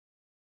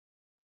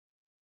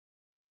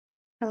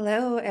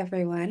Hello,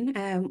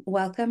 everyone.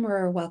 Welcome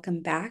or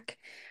welcome back.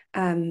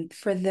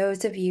 For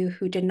those of you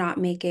who did not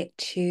make it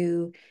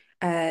to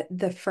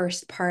the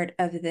first part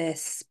of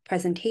this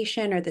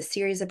presentation or the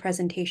series of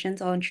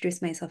presentations, I'll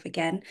introduce myself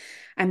again.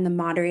 I'm the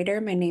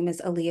moderator. My name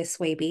is Aaliyah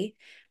Swaby.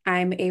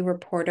 I'm a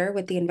reporter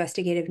with the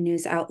investigative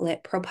news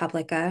outlet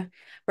ProPublica,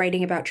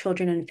 writing about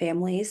children and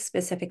families,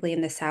 specifically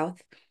in the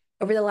South.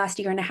 Over the last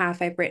year and a half,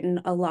 I've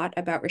written a lot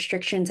about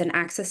restrictions and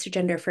access to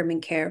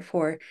gender-affirming care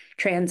for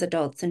trans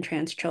adults and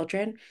trans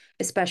children,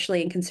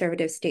 especially in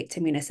conservative states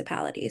and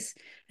municipalities.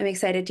 I'm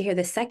excited to hear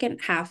the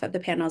second half of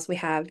the panels we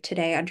have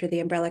today under the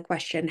umbrella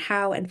question,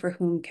 how and for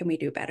whom can we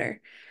do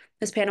better?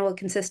 This panel will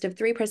consist of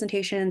 3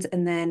 presentations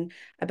and then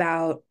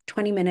about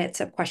 20 minutes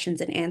of questions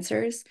and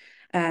answers.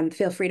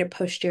 Feel free to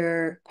post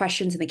your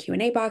questions in the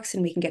Q&A box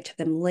and we can get to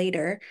them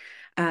later.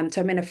 So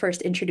I'm going to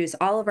first introduce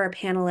all of our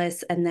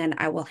panelists, and then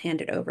I will hand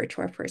it over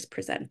to our first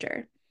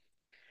presenter.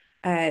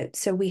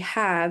 So we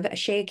have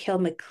Shay Kill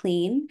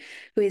McLean,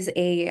 who is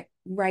a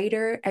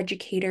writer,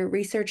 educator,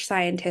 research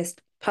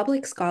scientist,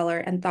 public scholar,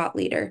 and thought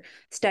leader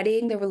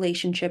studying the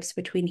relationships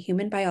between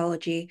human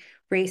biology,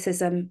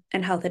 racism,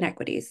 and health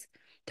inequities.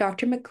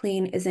 Dr.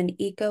 McLean is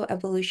an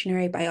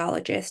eco-evolutionary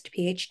biologist,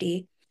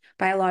 PhD,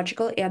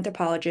 biological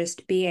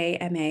anthropologist,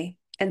 BA-MA,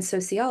 and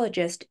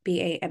sociologist,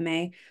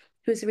 BA-MA,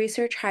 whose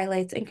research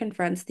highlights and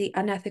confronts the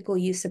unethical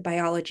use of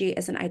biology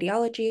as an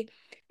ideology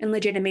and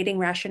legitimating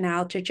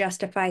rationale to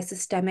justify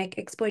systemic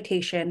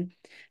exploitation,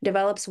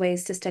 develops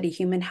ways to study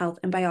human health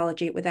and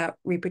biology without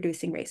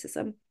reproducing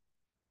racism.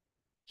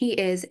 He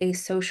is a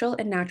social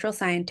and natural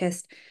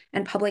scientist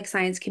and public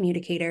science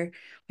communicator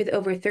with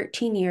over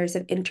 13 years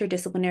of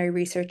interdisciplinary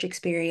research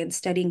experience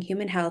studying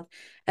human health,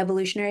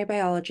 evolutionary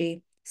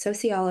biology,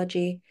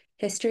 sociology,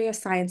 history of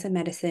science and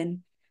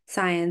medicine,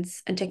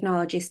 science and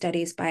technology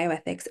studies,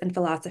 bioethics, and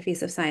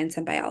philosophies of science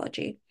and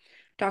biology.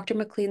 Dr.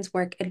 McLean's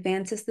work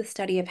advances the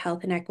study of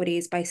health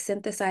inequities by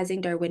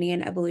synthesizing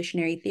Darwinian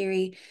evolutionary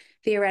theory,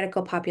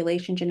 theoretical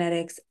population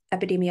genetics,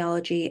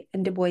 epidemiology,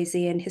 and Du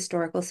Boisian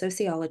historical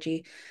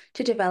sociology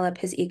to develop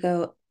his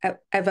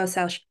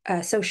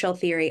social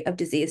theory of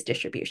disease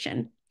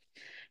distribution.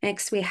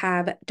 Next, we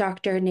have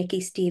Dr.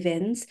 Nikki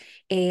Stevens,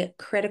 a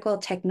critical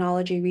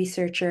technology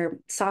researcher,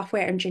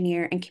 software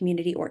engineer, and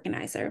community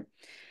organizer.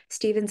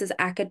 Stevens'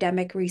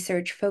 academic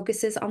research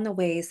focuses on the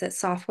ways that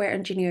software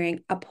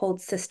engineering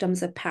upholds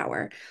systems of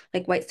power,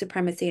 like white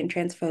supremacy and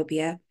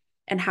transphobia,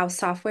 and how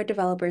software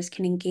developers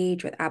can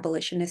engage with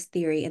abolitionist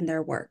theory in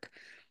their work.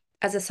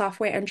 As a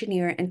software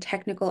engineer and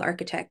technical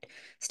architect,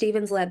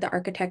 Stevens led the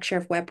architecture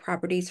of web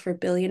properties for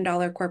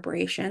billion-dollar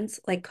corporations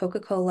like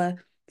Coca-Cola,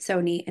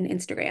 Sony, and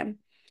Instagram.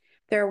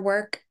 Their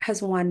work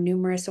has won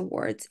numerous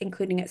awards,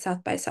 including at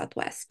South by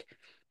Southwest.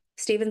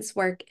 Stevens'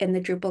 work in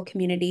the Drupal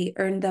community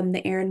earned them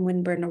the Aaron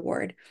Winburn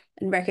Award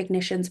and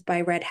recognitions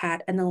by Red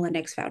Hat and the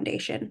Linux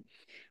Foundation.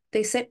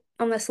 They sit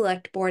on the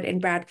select board in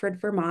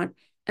Bradford, Vermont,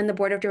 and the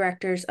board of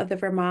directors of the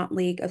Vermont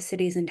League of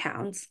Cities and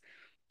Towns.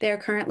 They are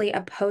currently a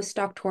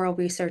postdoctoral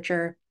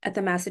researcher at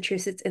the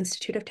Massachusetts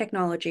Institute of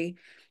Technology,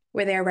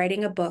 where they are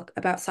writing a book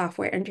about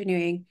software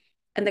engineering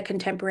and the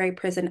contemporary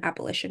prison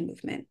abolition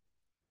movement.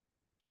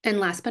 And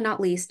last but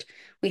not least,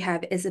 we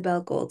have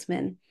Isabel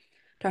Goldman.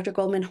 Dr.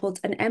 Goldman holds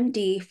an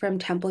MD from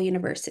Temple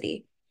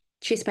University.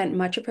 She spent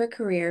much of her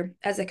career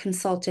as a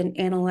consultant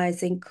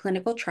analyzing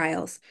clinical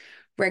trials,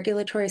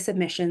 regulatory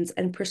submissions,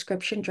 and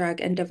prescription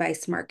drug and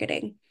device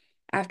marketing.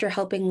 After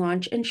helping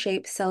launch and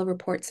shape Cell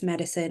Reports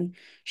Medicine,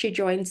 she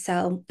joined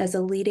Cell as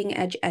a leading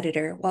edge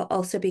editor while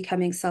also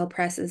becoming Cell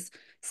Press's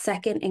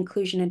second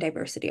inclusion and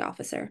diversity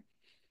officer.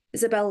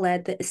 Isabel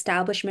led the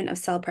establishment of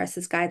Cell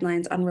Press's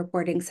guidelines on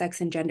reporting sex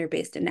and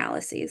gender-based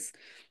analyses.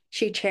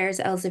 She chairs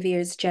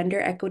Elsevier's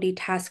Gender Equity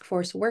Task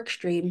Force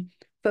workstream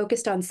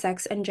focused on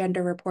sex and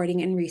gender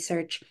reporting and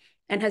research,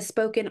 and has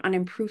spoken on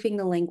improving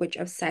the language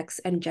of sex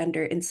and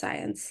gender in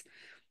science.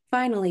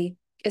 Finally,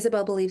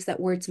 Isabel believes that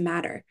words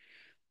matter.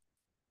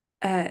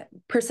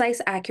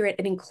 Precise, accurate,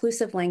 and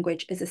inclusive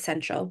language is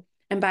essential,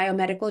 and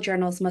biomedical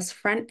journals must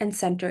front and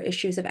center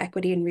issues of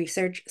equity in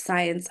research,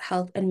 science,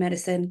 health, and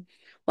medicine,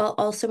 while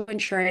also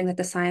ensuring that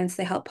the science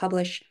they help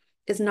publish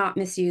is not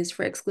misused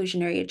for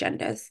exclusionary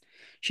agendas.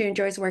 She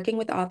enjoys working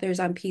with authors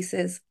on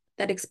pieces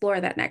that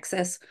explore that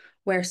nexus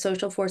where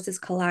social forces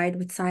collide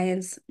with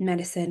science,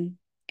 medicine,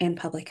 and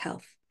public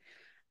health.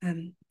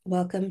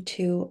 Welcome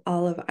to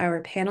all of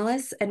our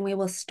panelists, and we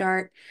will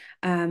start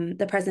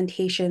the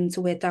presentations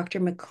with Dr.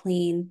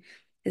 McLean.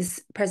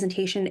 His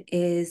presentation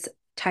is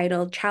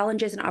titled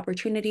Challenges and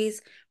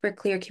Opportunities for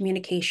Clear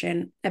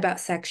Communication About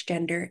Sex,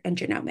 Gender, and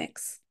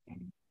Genomics.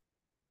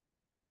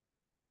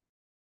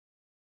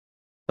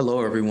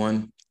 Hello,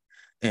 everyone.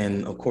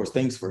 And of course,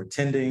 thanks for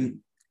attending.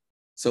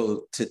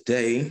 So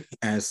today,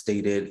 as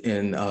stated,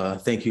 and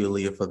thank you,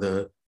 Aaliyah, for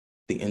the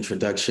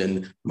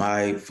introduction,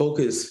 my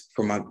focus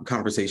for my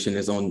conversation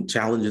is on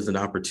challenges and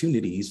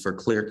opportunities for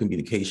clear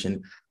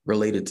communication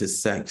related to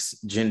sex,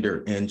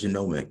 gender, and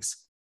genomics.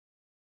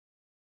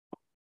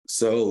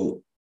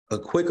 So a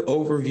quick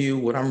overview,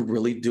 what I'm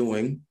really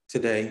doing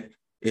today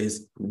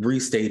is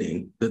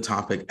restating the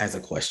topic as a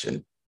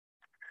question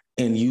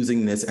and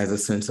using this as a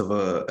sense of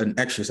an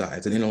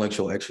exercise, an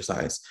intellectual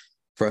exercise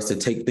for us to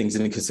take things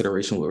into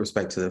consideration with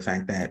respect to the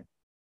fact that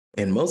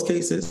in most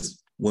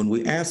cases, when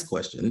we ask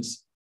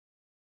questions,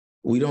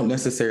 we don't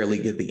necessarily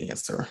get the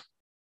answer.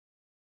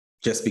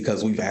 Just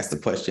because we've asked the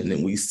question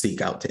and we seek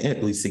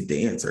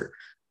the answer.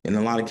 In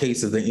a lot of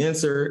cases, the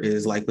answer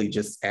is likely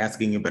just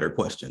asking a better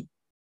question,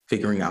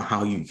 figuring out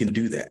how you can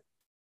do that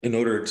in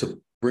order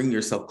to bring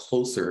yourself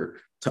closer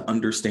to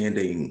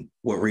understanding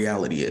what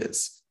reality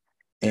is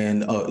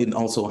and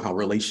also how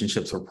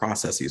relationships or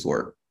processes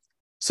work.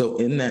 So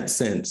in that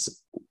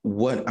sense,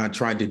 what I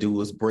tried to do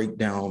was break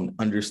down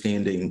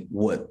understanding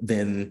what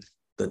then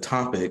the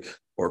topic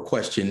or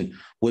question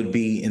would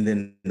be, and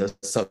then the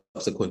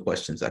subsequent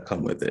questions that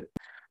come with it.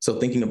 So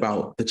thinking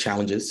about the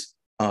challenges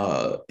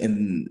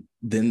and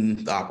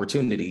then the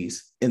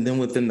opportunities, and then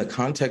within the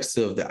context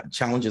of the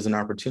challenges and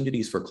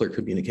opportunities for clear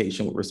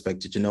communication with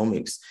respect to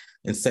genomics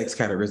and sex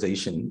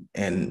categorization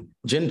and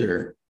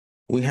gender,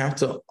 we have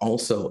to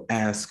also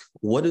ask,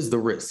 what is the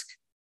risk?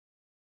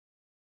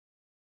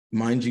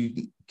 Mind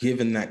you,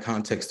 given that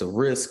context of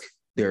risk,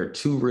 there are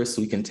two risks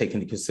we can take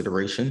into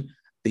consideration: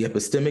 the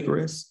epistemic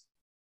risk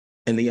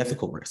and the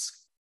ethical risk.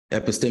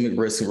 Epistemic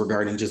risk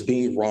regarding just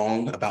being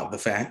wrong about the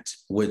fact,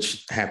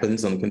 which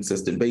happens on a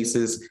consistent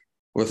basis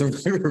with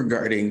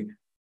regarding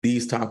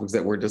these topics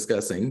that we're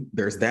discussing.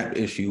 There's that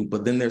issue,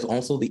 but then there's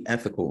also the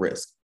ethical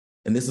risk.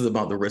 And this is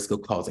about the risk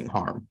of causing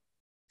harm.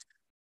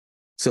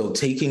 So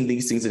taking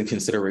these things into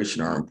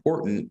consideration are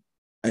important.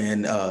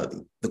 And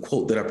the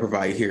quote that I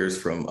provide here is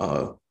from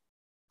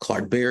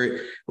Clark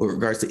Barrett with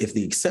regards to: if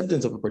the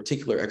acceptance of a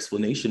particular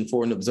explanation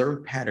for an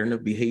observed pattern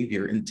of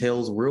behavior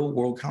entails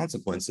real-world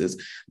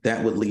consequences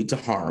that would lead to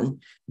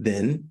harm,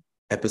 then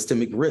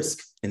epistemic risk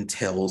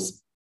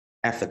entails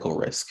ethical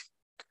risk.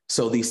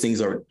 So these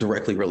things are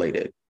directly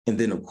related. And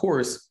then, of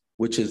course,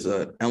 which is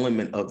an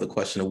element of the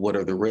question of what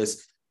are the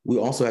risks, we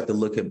also have to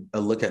look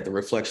at the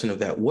reflection of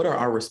that. What are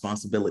our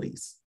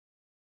responsibilities?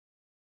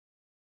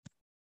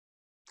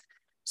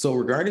 So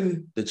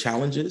regarding the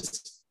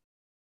challenges,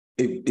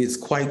 it is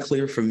quite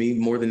clear for me,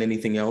 more than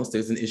anything else,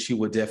 there's an issue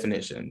with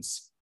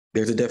definitions.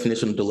 There's a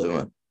definitional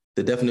dilemma.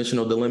 The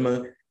definitional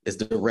dilemma is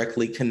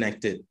directly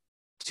connected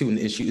to an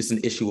issue. It's an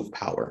issue of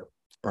power,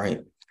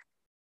 right?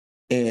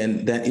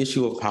 And that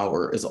issue of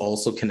power is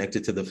also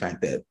connected to the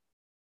fact that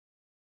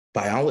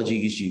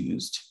biology is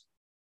used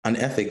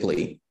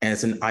unethically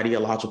as an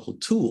ideological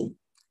tool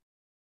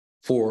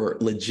for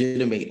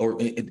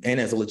and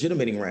as a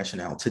legitimating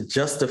rationale to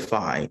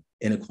justify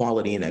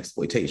inequality and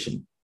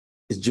exploitation.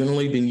 It's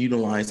generally been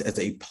utilized as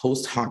a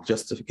post hoc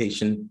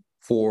justification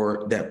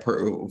for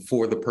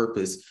the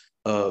purpose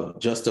of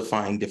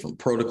justifying different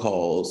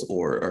protocols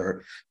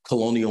or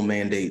colonial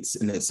mandates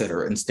and et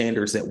cetera, and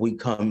standards that we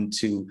come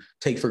to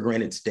take for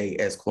granted today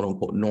as quote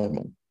unquote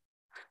normal.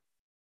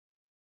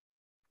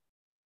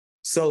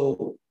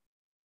 So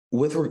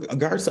with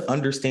regards to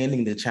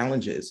understanding the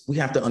challenges, we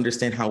have to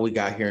understand how we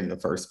got here in the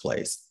first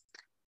place.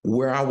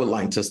 Where I would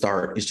like to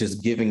start is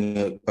just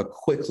giving a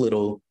quick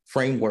little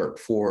framework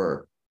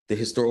for the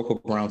historical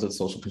grounds of the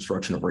social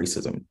construction of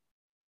racism.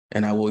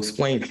 And I will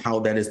explain how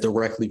that is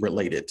directly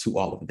related to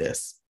all of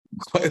this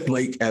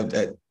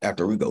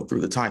after we go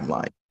through the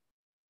timeline.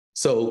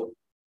 So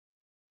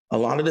a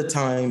lot of the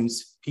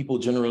times people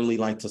generally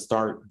like to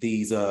start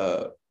these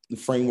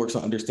frameworks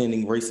on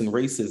understanding race and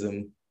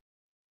racism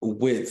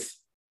with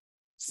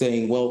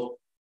saying, well,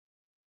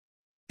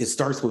 it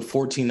starts with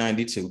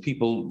 1492.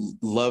 People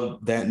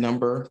love that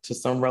number to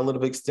some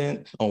relative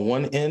extent on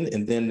one end,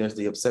 and then there's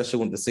the obsession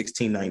with the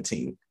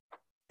 1619.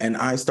 And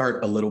I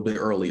start a little bit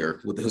earlier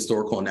with the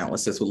historical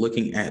analysis. We're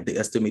looking at the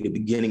estimated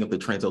beginning of the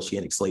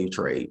transoceanic slave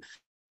trade.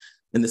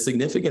 And the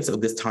significance of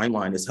this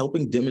timeline is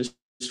helping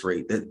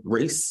demonstrate that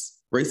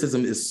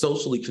racism is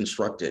socially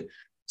constructed.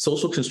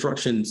 Social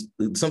constructions,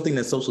 something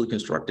that's socially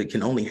constructed,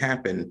 can only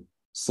happen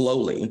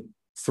slowly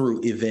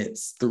through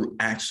events, through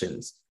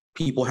actions.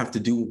 People have to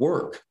do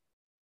work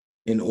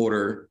in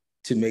order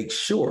to make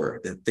sure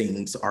that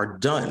things are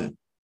done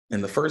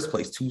in the first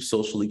place to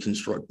socially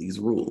construct these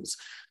rules.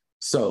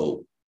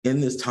 So in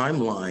this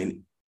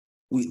timeline,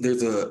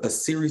 there's a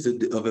series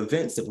of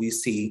events that we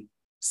see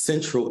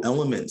central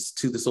elements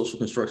to the social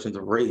constructions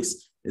of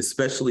race,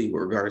 especially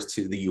with regards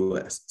to the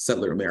US,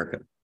 settler America.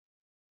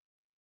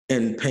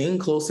 And paying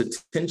close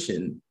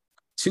attention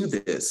to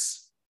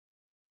this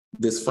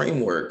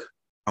framework,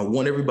 I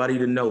want everybody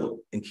to note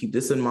and keep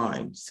this in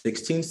mind: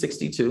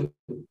 1662,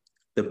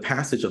 the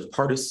passage of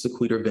Partus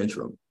Sequitur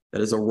Ventrum,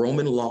 that is a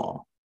Roman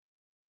law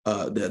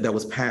that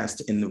was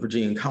passed in the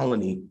Virginian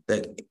colony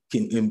that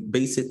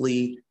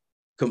basically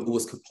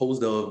was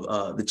composed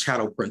of the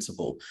chattel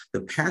principle,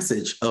 the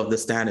passage of the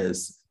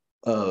status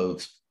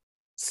of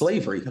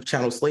slavery, of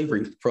chattel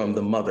slavery, from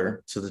the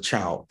mother to the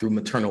child through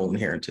maternal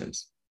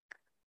inheritance.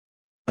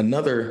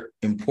 Another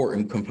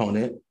important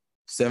component,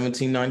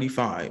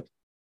 1795,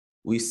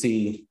 we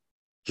see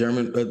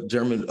German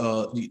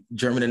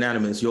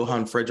anatomist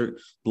Johann Friedrich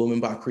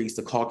Blumenbach creates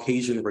the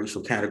Caucasian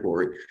racial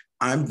category,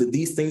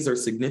 these things are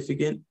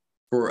significant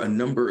for a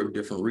number of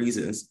different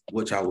reasons,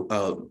 which that I'm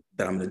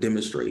going to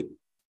demonstrate.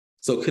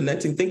 So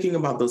thinking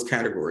about those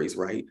categories,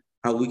 right?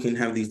 How we can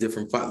have these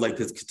different, like,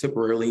 because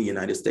contemporarily in the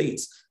United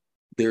States,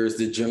 there's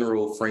the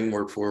general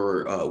framework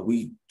for,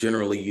 we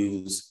generally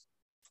use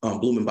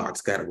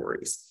Blumenbach's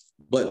categories.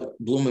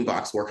 But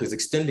Blumenbach's work is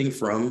extending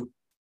from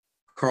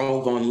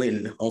Carl von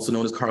Linné, also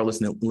known as Carolus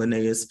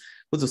Linnaeus,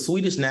 was a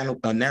Swedish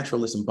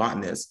naturalist and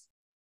botanist,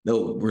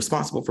 though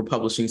responsible for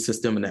publishing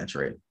Systema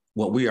Naturae,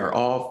 what we are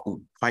all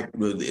quite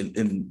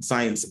in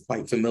science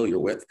quite familiar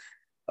with.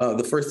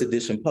 The first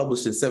edition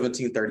published in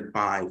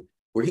 1735,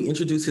 where he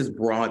introduced his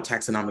broad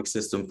taxonomic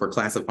system for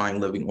classifying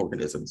living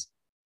organisms.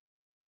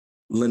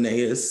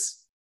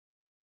 Linnaeus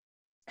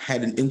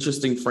had an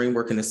interesting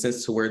framework in a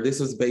sense to where this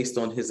was based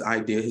on his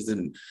idea,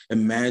 he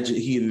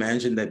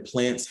imagined that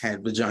plants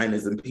had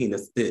vaginas and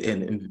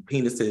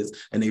penises,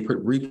 and they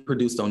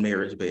reproduced on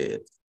marriage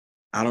beds.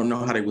 I don't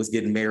know how they was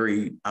getting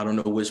married. I don't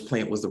know which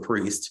plant was the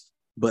priest,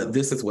 but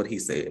this is what he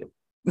said.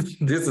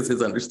 This is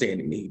his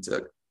understanding that he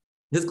took.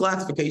 His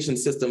classification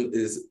system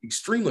is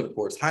extremely, of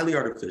course, highly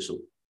artificial,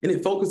 and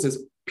it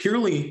focuses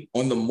purely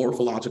on the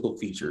morphological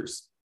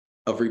features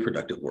of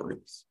reproductive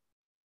organs.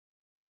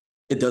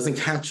 It doesn't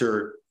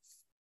capture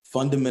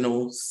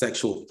fundamental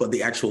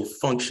the actual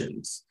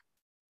functions.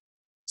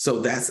 So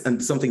that's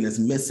something that's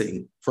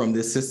missing from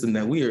this system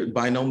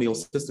binomial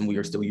system we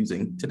are still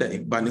using today,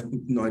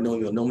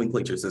 binomial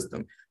nomenclature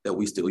system that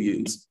we still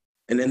use.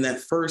 And in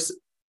that first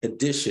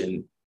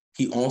edition,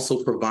 he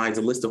also provides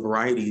a list of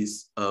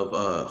varieties of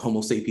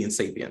Homo sapiens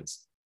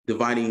sapiens,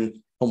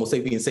 dividing Homo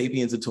sapiens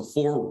sapiens into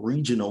 4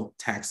 regional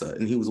taxa.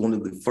 And he was one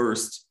of the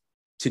first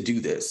to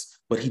do this,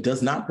 but he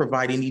does not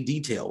provide any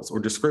details or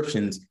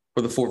descriptions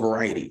for the 4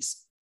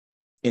 varieties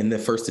in the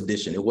first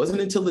edition. It wasn't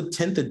until the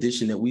 10th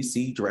edition that we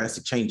see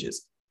drastic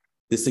changes.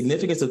 The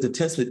significance of the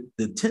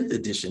 10th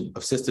edition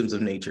of Systems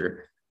of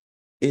Nature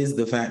is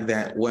the fact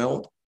that,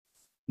 well,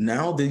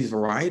 now these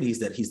varieties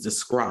that he's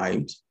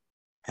described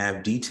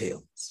have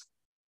details.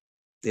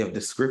 They have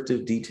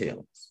descriptive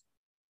details.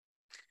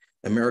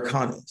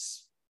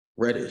 Americanus,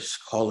 reddish,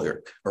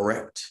 choleric,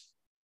 erect,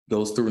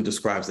 goes through and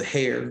describes the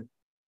hair,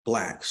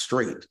 black,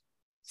 straight,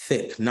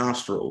 thick,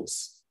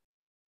 nostrils,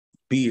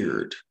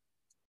 beard.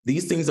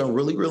 These things are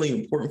really, really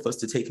important for us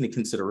to take into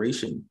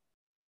consideration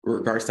in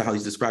regards to how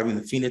he's describing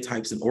the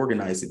phenotypes and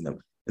organizing them.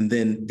 And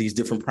then these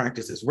different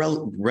practices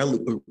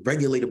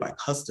regulated by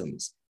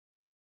customs.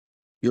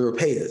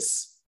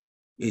 Europaeus,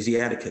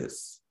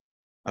 Asiaticus,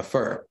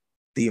 Afer.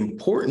 The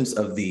importance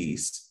of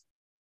these,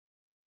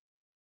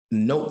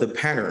 note the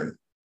pattern.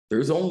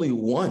 There's only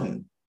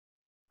one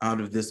out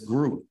of this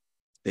group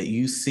that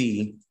you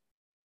see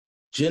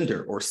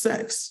gender or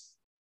sex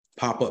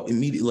pop up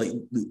immediately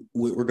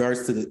with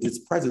regards to its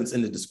presence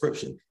in the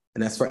description,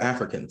 and that's for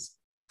Africans.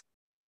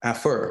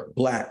 Afer,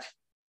 black,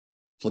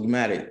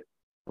 phlegmatic,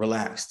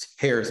 relaxed,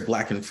 hair is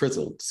black and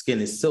frizzled,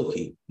 skin is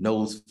silky,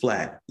 nose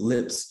flat,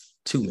 lips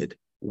tumid.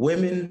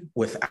 Women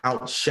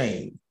without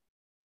shame.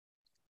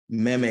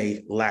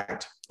 Meme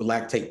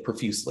lactate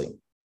profusely.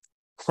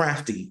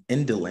 Crafty,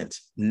 indolent,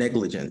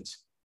 negligent,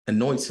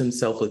 anoints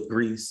himself with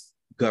grease,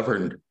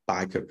 governed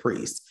by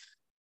caprice.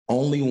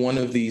 Only one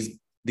of these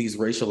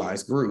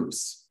racialized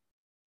groups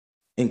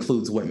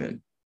includes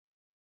women.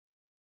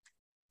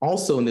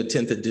 Also in the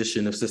 10th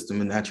edition of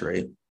Systema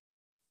Naturae,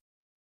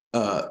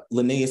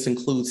 Linnaeus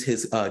includes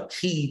his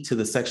key to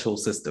the sexual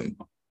system.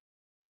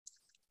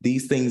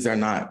 These things are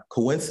not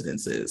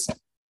coincidences.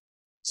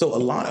 So a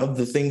lot of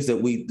the things that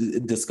we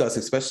discuss,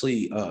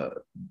 especially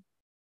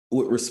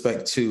with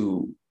respect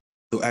to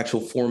the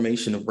actual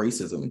formation of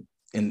racism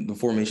and the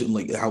formation,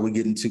 like how we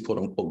get into quote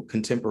unquote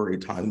contemporary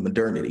time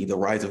modernity, the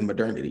rise of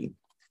modernity,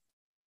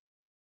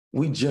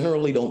 we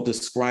generally don't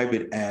describe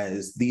it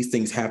as these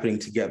things happening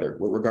together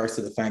with regards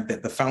to the fact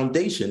that the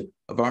foundation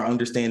of our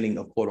understanding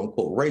of quote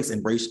unquote race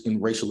and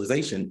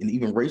racialization and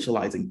even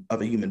racializing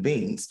other human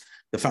beings,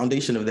 the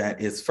foundation of that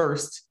is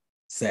first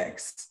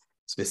sex,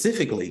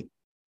 specifically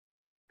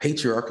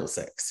patriarchal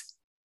sex,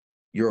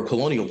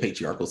 Eurocolonial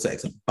patriarchal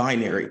sex,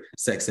 binary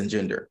sex and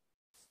gender.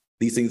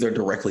 These things are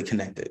directly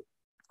connected.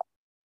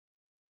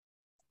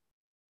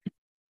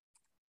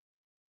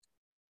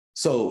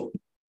 So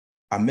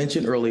I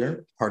mentioned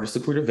earlier, partus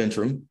secreta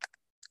ventrum,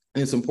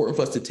 and it's important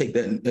for us to take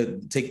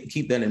that,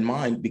 keep that in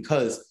mind,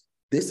 because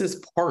this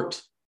is part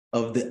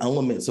of the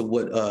elements of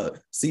what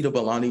Sita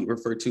Balani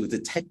referred to as the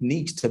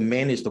techniques to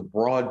manage the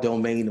broad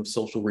domain of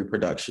social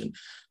reproduction.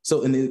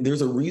 So, and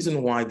there's a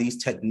reason why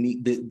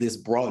this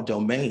broad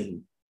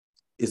domain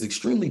is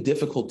extremely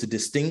difficult to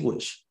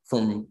distinguish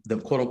from the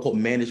quote unquote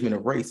management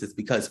of race, is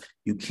because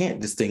you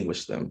can't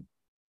distinguish them.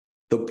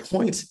 The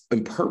point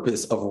and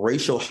purpose of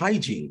racial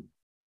hygiene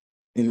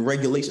in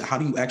regulation, how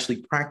do you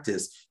actually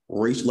practice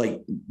racial,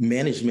 like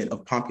management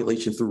of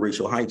population through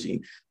racial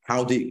hygiene?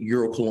 How did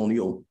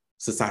Eurocolonial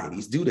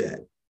societies do that?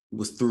 It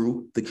was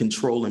through the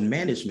control and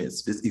management,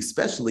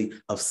 especially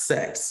of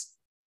sex,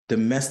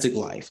 domestic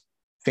life,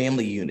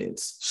 family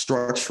units,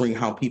 structuring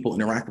how people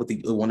interact with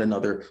one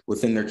another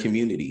within their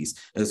communities,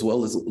 as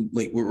well as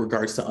like with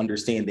regards to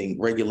understanding,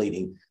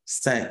 regulating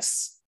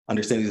sex,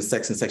 understanding the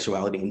sex and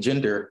sexuality and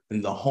gender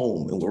in the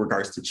home and with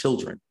regards to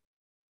children.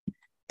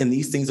 And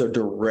these things are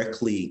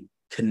directly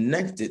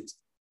connected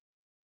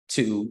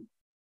to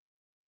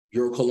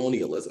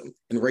Eurocolonialism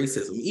and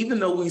racism, even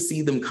though we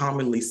see them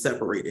commonly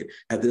separated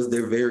as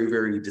they're very,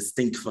 very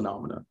distinct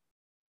phenomena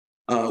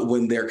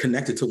when they're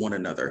connected to one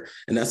another.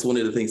 And that's one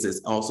of the things that's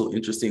also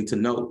interesting to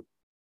note.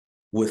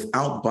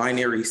 Without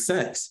binary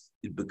sex,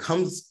 it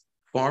becomes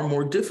far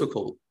more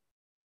difficult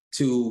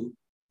to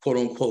quote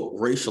unquote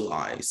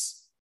racialize.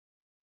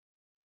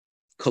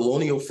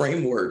 Colonial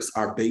frameworks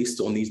are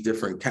based on these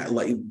different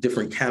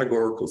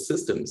categorical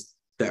systems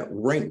that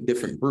rank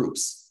different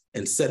groups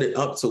and set it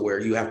up to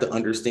where you have to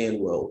understand,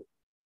 well,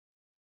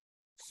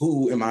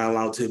 who am I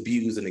allowed to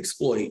abuse and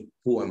exploit?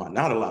 Who am I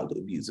not allowed to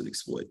abuse and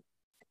exploit?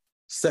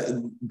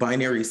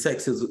 Binary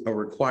sex is a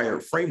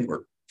required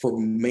framework for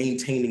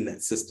maintaining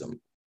that system.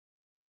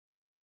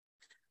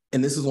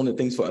 And this is one of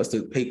the things for us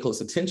to pay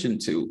close attention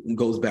to. It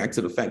goes back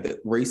to the fact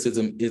that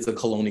racism is a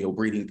colonial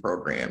breeding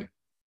program.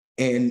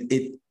 And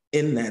it,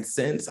 in that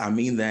sense, I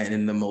mean that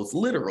in the most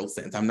literal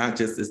sense.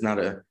 It's not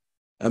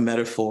a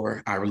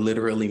metaphor. I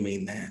literally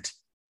mean that.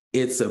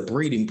 It's a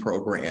breeding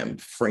program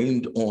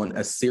framed on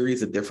a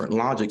series of different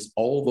logics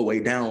all the way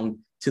down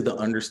to the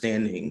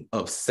understanding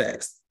of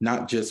sex,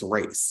 not just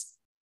race.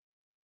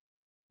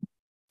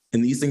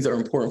 And these things are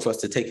important for us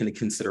to take into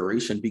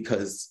consideration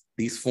because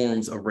these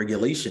forms of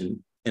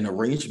regulation and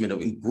arrangement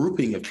of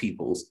grouping of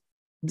peoples,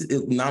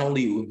 not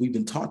only we've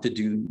been taught to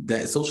do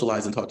that,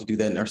 socialized and taught to do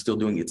that and are still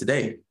doing it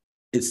today,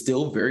 it's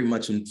still very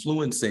much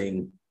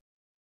influencing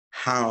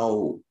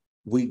how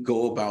we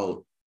go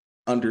about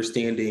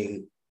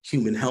understanding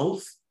human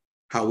health,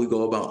 how we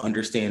go about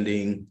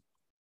understanding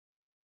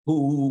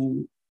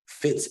who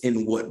fits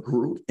in what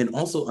group, and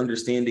also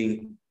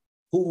understanding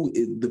who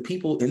the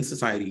people in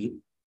society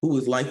who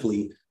is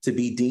likely to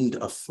be deemed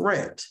a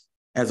threat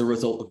as a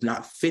result of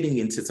not fitting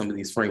into some of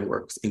these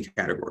frameworks in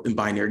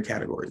binary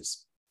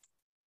categories.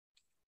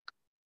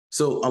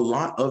 So a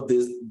lot of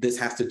this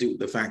has to do with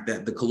the fact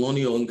that the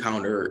colonial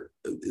encounter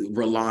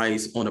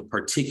relies on a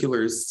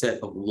particular set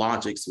of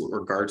logics with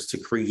regards to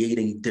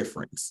creating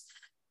difference,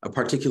 a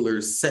particular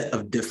set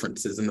of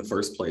differences in the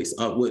first place.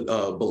 What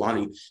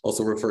Bolani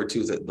also referred to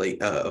as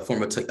a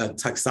form of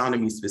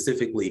taxonomy,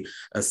 specifically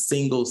a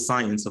single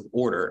science of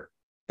order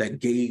that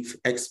gave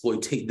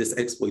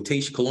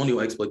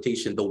colonial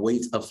exploitation, the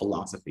weight of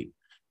philosophy.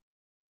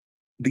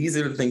 These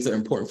are the things that are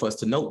important for us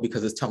to note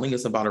because it's telling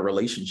us about a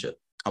relationship.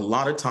 A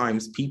lot of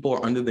times people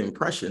are under the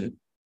impression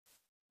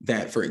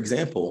that, for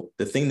example,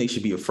 the thing they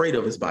should be afraid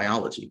of is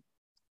biology.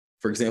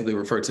 For example, they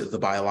refer to the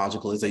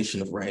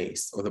biologicalization of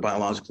race or the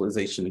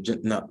biologicalization of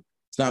gender. No,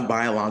 it's not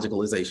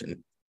biologicalization.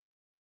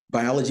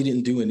 Biology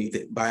didn't do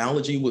anything.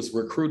 Biology was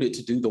recruited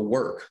to do the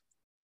work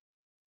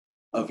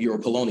of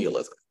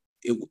Eurocolonialism.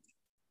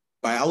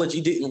 Biology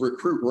didn't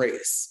recruit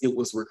race. It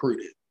was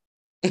recruited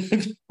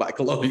by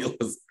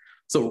colonialism.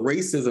 So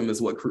racism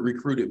is what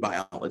recruited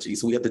biology.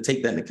 So we have to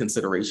take that into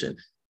consideration.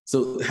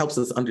 So it helps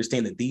us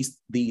understand that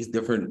these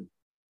different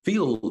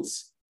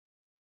fields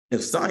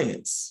of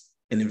science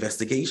and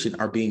investigation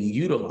are being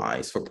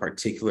utilized for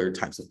particular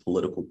types of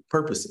political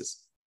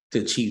purposes to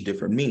achieve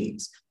different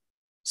means.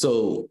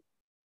 So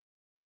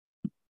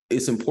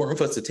it's important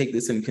for us to take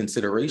this into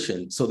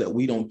consideration so that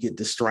we don't get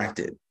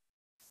distracted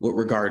with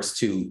regards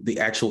to the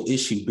actual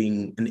issue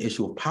being an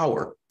issue of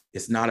power.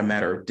 It's not a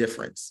matter of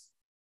difference.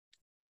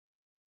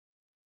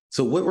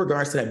 So with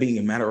regards to that being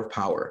a matter of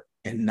power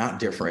and not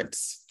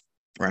difference,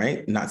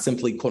 right? Not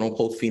simply quote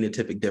unquote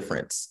phenotypic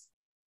difference.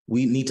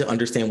 We need to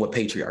understand what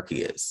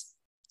patriarchy is.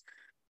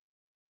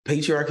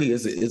 Patriarchy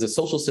is a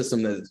social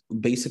system that is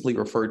basically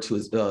referred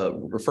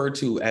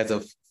to as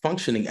a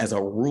functioning as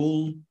a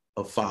rule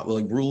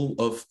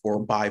of or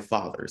by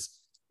fathers.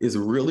 Is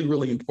really,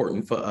 really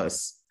important for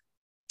us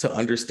to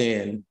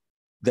understand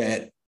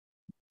that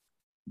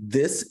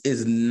this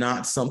is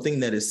not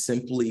something that is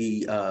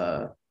simply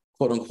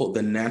quote unquote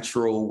the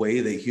natural way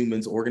that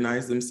humans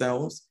organize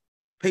themselves.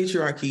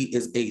 Patriarchy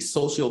is a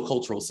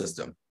socio-cultural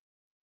system.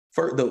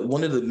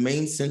 One of the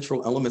main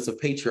central elements of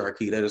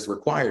patriarchy that is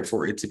required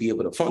for it to be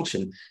able to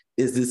function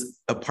is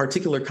a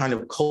particular kind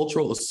of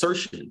cultural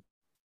assertion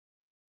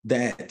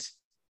that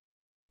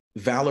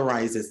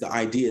valorizes the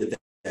idea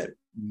that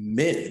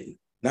men,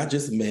 not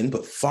just men,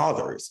 but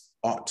fathers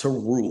ought to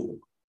rule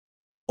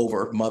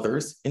over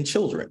mothers and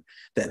children,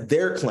 that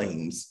their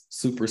claims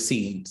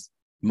supersedes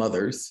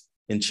mothers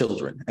and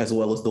children, as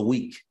well as the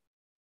weak.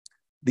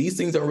 These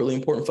things are really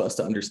important for us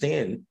to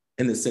understand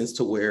in the sense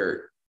to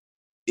where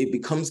it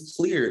becomes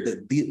clear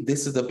that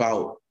this is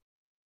about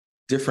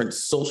different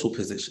social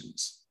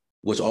positions,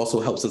 which also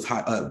helps us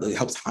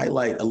helps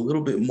highlight a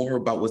little bit more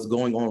about what's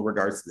going on in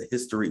regards to the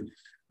history,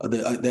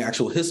 the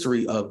actual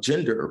history of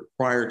gender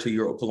prior to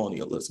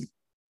Eurocolonialism,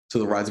 to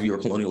the rise of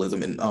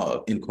Eurocolonialism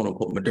in quote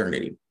unquote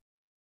modernity.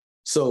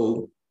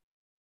 So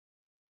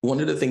One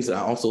of the things that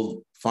I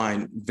also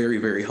find very,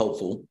 very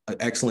helpful, an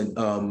excellent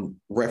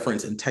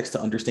reference and text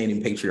to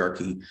Understanding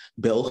Patriarchy,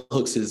 Bell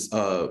Hooks's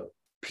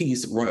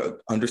piece,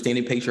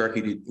 Understanding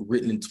Patriarchy,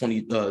 written in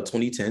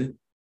 2010,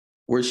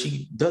 where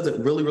she does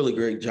a really, really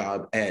great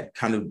job at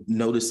kind of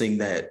noticing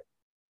that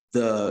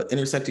the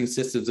intersecting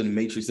systems in the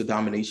matrix of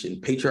domination,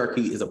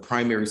 patriarchy is a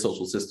primary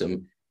social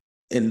system,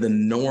 and the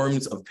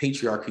norms of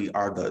patriarchy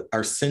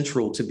are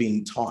central to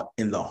being taught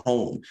in the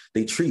home.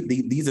 These are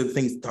the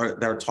things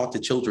that are taught to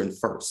children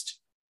first,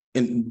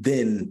 and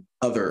then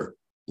other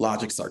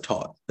logics are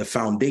taught. The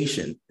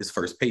foundation is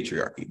first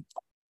patriarchy.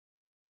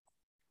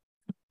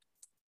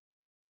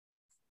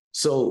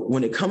 So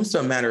when it comes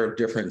to a matter of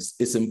difference,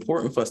 it's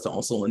important for us to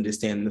also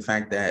understand the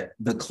fact that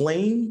the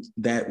claim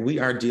that we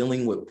are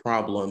dealing with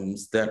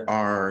problems that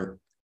are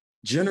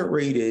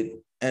generated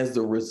as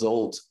the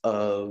result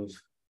of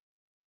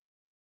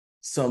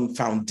some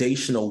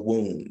foundational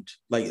wound,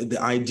 like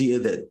the idea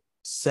that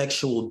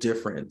sexual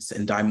difference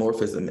and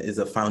dimorphism is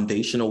a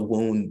foundational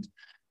wound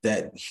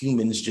that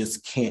humans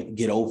just can't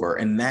get over.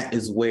 And that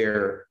is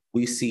where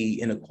we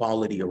see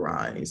inequality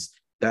arise.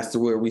 That's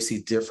where we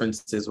see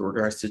differences with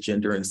regards to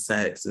gender and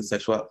sex and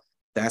sexuality.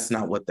 That's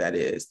not what that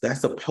is.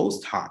 That's a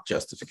post hoc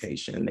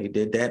justification. They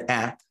did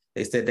that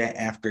they said that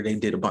after they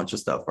did a bunch of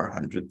stuff for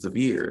hundreds of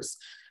years.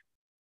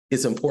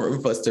 It's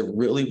important for us to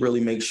really,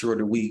 really make sure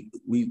that we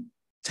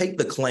take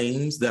the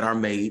claims that are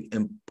made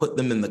and put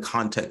them in the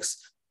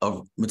context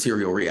of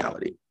material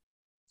reality.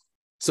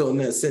 So in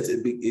that sense,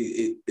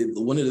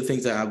 one of the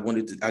things that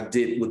I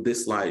did with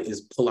this slide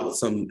is pull out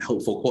some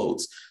helpful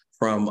quotes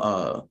from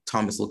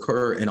Thomas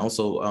Lacour and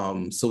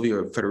also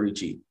Silvia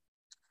Federici.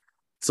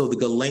 So the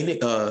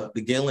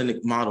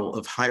Galenic model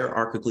of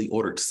hierarchically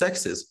ordered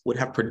sexes would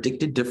have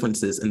predicted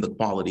differences in the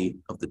quality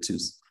of the two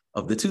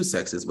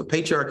sexes, but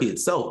patriarchy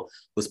itself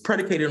was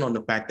predicated on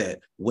the fact that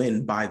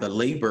when by the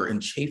labor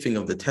and chafing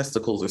of the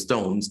testicles or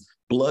stones,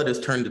 blood is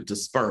turned into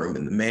sperm,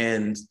 and the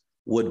man's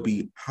would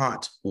be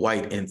hot,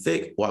 white, and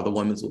thick, while the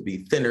woman's would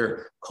be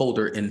thinner,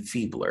 colder, and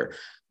feebler.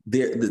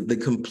 These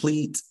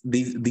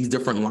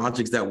different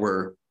logics that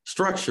were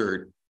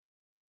structured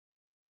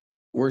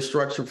for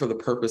the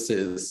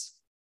purposes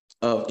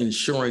of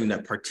ensuring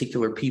that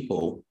particular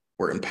people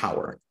were in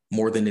power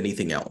more than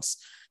anything else.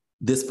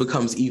 This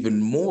becomes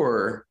even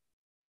more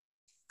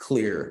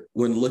clear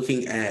when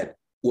looking at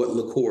what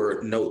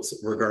Lacour notes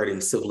regarding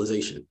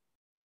civilization.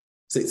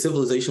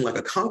 Civilization, like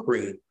a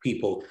conquering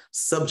people,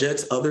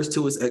 subjects others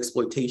to its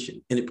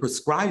exploitation, and it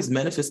prescribes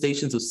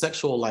manifestations of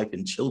sexual life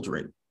in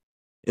children.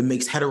 It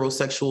makes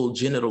heterosexual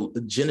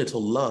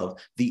genital love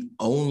the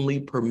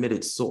only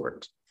permitted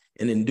sort,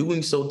 and in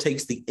doing so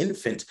takes the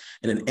infant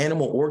and an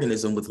animal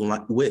organism with,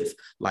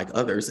 like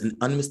others, an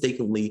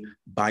unmistakably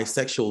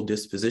bisexual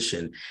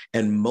disposition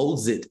and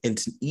molds it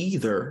into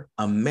either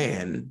a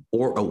man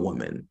or a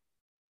woman.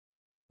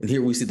 And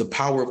here we see the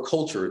power of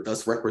culture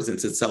thus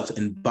represents itself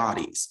in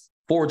bodies,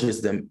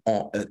 forges them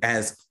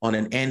as on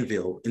an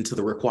anvil into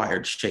the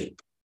required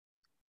shape.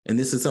 And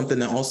this is something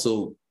that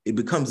also, it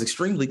becomes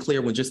extremely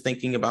clear when just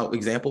thinking about,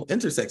 example,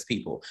 intersex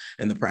people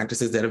and the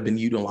practices that have been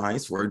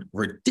utilized for a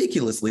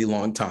ridiculously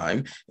long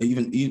time,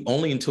 even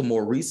only until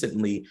more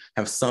recently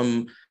have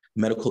some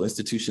medical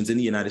institutions in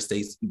the United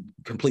States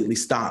completely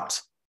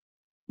stopped,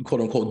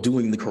 quote unquote,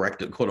 doing the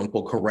corrective, quote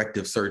unquote,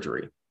 corrective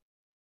surgery.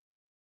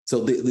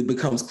 So it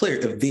becomes clear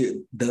if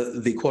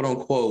the quote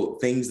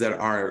unquote things that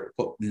are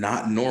quote,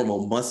 not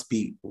normal must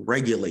be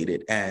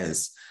regulated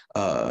as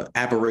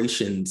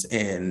aberrations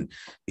and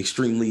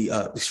extremely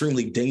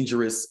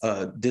dangerous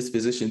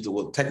dispositions,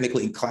 or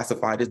technically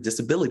classified as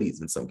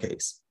disabilities in some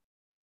case.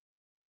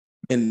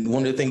 And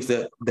one of the things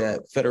that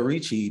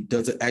Federici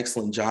does an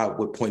excellent job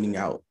with pointing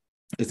out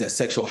is that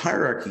sexual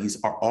hierarchies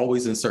are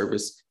always in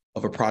service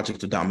of a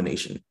project of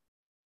domination.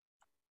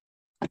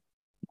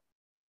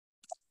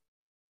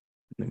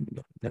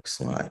 Next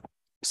slide.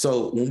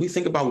 So when we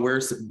think about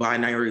where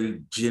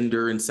binary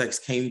gender and sex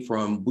came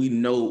from, we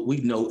know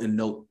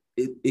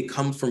it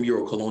comes from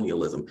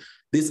Eurocolonialism.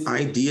 This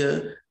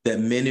idea that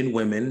men and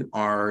women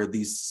are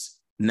these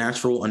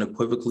naturally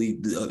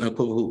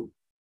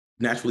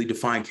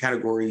defined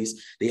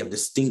categories, they have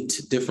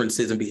distinct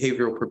differences in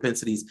behavioral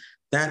propensities,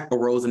 that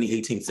arose in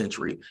the 18th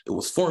century. It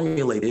was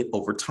formulated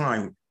over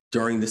time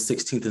during the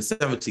 16th and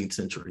 17th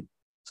century.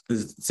 The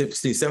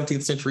 16th,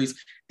 17th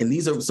centuries, and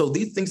these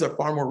things are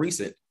far more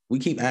recent. We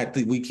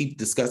keep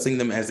discussing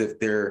them as if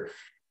they're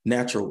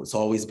natural. It's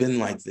always been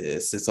like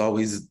this. It's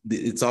always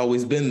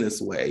been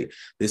this way.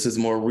 This is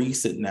more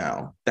recent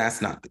now.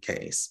 That's not the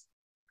case.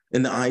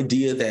 And the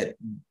idea that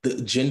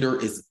the gender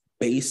is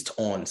based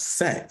on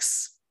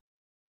sex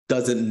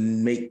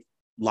doesn't make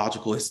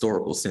logical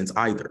historical sense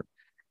either.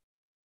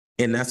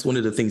 And that's one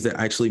of the things that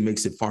actually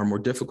makes it far more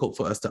difficult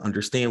for us to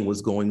understand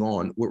what's going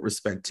on with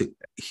respect to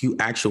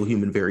actual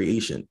human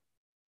variation.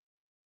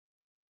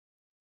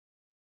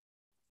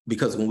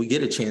 Because when we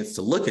get a chance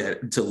to look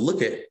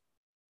at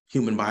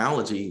human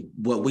biology,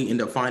 what we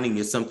end up finding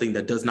is something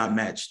that does not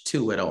match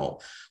 2 at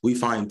all. We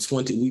find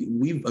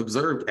we've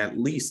observed at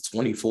least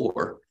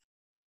 24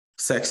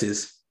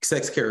 sexes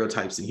sex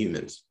karyotypes in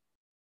humans.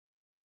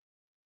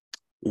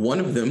 One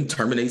of them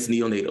terminates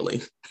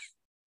neonatally.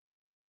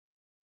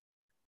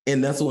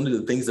 And that's one of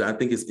the things that I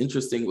think is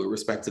interesting with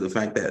respect to the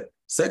fact that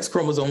sex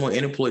chromosomal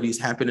aneuploidies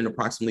happen in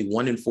approximately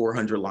 1 in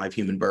 400 live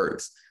human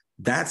births.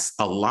 That's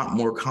a lot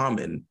more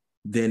common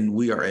than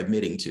we are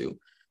admitting to.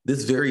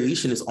 This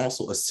variation is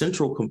also a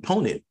central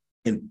component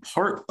and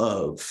part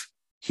of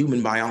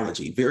human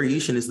biology.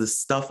 Variation is the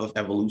stuff of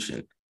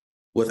evolution.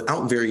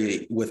 Without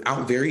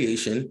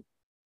variation,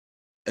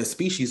 a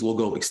species will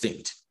go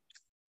extinct.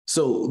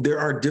 So there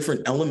are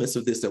different elements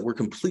of this that we're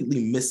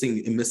completely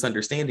missing and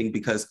misunderstanding,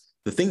 because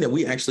the thing that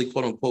we actually,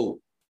 quote unquote,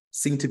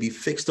 seem to be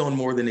fixed on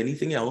more than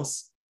anything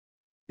else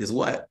is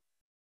what?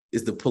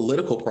 Is the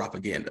political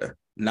propaganda,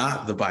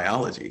 not the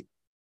biology.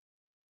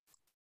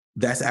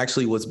 That's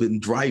actually what's been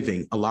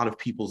driving a lot of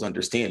people's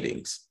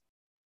understandings.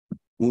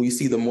 When we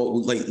see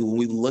when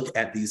we look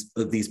at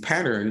these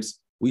patterns,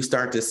 we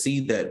start to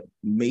see that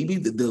maybe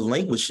the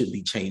language should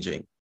be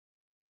changing.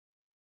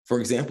 For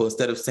example,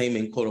 instead of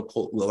saying, quote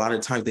unquote, a lot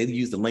of times they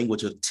use the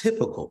language of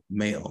typical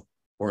male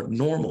or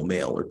normal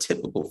male or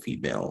typical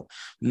female,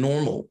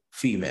 normal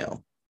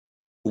female.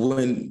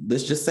 When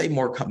let's just say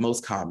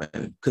most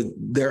common, because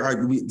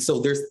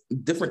there's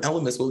different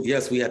elements. Well,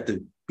 yes, we have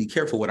to be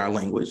careful with our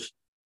language.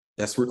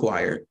 That's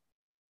required.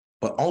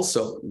 But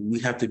also we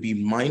have to be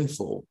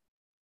mindful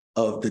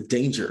of the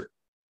dangers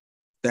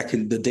that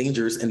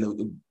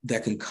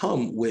can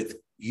come with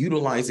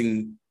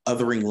utilizing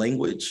othering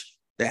language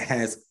that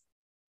has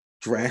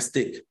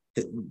drastic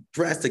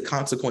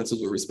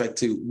consequences with respect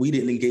to we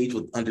didn't engage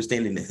with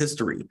understanding the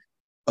history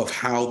of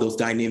how those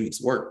dynamics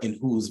work and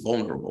who's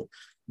vulnerable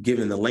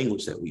given the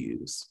language that we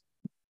use.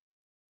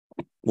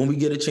 When we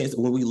get a chance,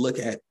 when we look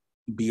at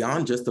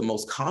beyond just the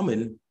most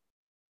common,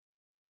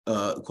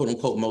 quote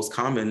unquote, most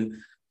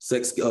common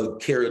sex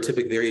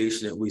karyotypic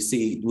variation that we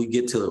see, we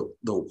get to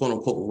the quote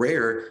unquote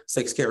rare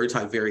sex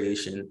karyotype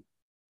variation.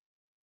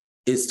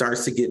 It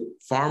starts to get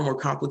far more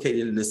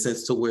complicated in the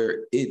sense to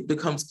where it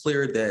becomes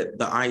clear that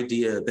the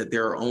idea that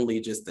there are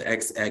only just the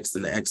XX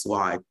and the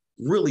XY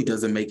really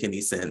doesn't make any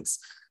sense.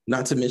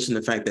 Not to mention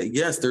the fact that,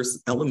 yes,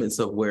 there's elements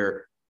of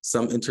where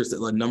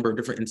a number of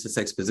different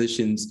intersex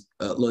positions,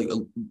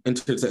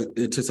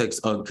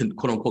 intersex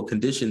quote unquote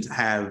conditions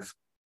are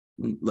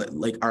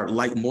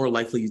more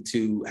likely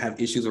to have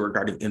issues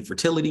regarding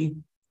infertility.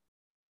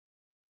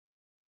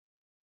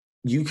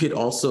 You could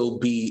also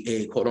be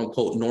a quote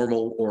unquote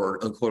normal or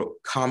a quote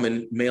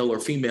common male or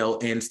female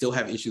and still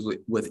have issues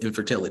with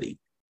infertility.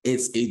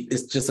 It's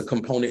just a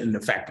component in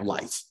the fact of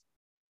life,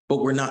 but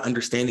we're not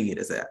understanding it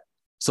as that.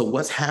 So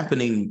what's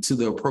happening to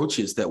the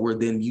approaches that we're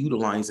then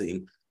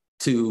utilizing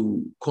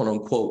to quote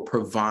unquote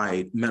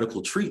provide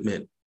medical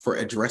treatment for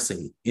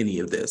addressing any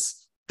of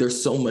this?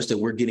 There's so much that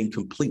we're getting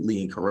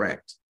completely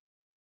incorrect,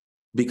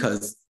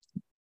 because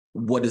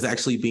what is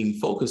actually being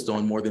focused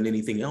on more than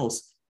anything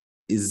else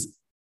is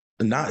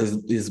not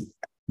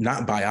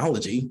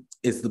biology,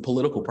 it's the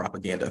political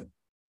propaganda.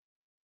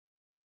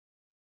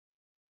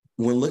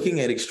 When looking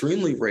at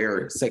extremely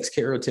rare sex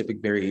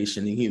karyotypic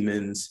variation in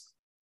humans,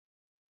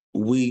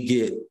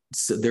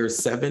 there's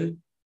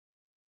 7.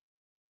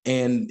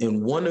 And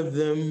in one of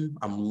them,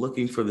 I'm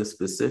looking for the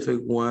specific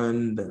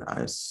one that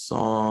I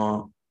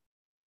saw.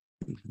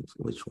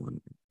 Which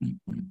one?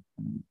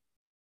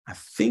 I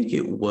think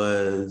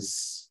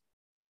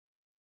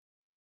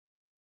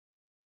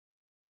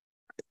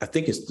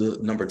it's the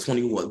number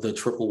 21, the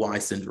triple Y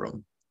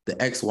syndrome, the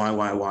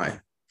XYYY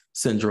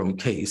syndrome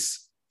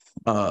case.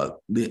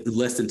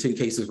 Less than 10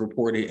 cases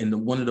reported,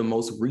 and one of the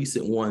most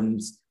recent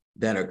ones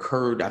that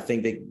occurred, I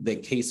think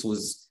that case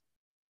was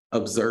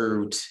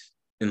observed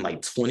in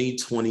like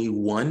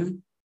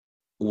 2021,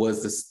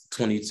 was this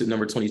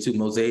number 22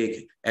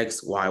 mosaic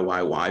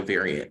XYYY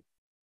variant.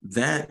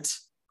 That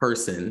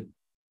person,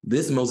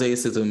 this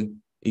mosaicism,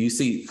 you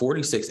see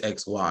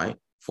 46XY,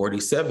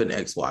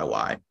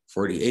 47XYY,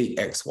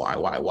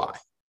 48XYYY.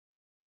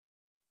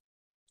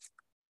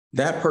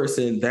 That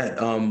person,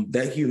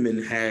 that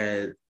human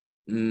had,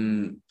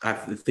 I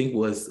think it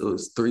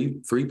was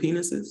three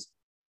penises.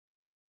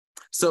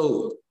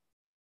 So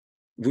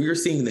we're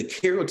seeing the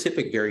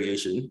karyotypic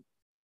variation,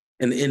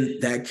 and in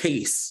that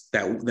case,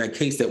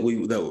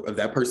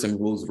 that person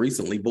was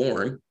recently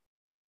born,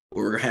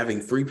 we're having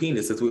 3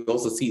 penises. We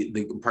also see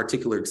the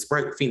particular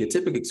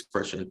phenotypic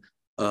expression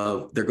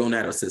of their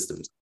gonadal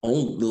systems.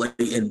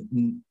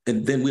 And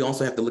then we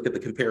also have to look at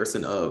the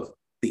comparison of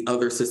the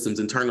other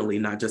systems internally,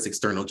 not just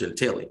external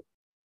genitalia.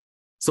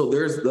 So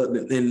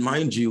and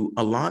mind you,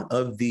 a lot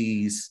of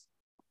these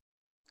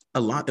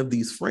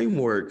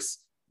frameworks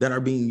that are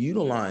being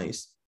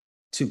utilized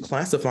to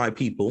classify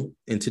people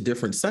into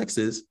different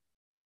sexes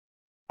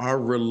are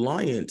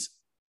reliant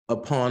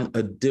upon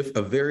a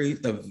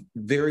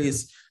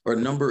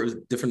number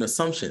of different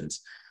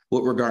assumptions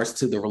with regards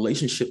to the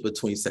relationship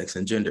between sex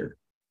and gender.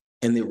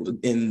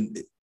 And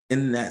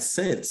in that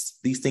sense,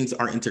 these things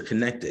are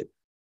interconnected.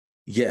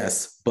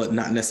 Yes, but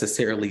not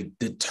necessarily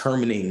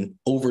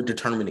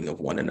over-determining of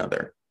one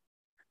another.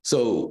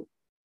 So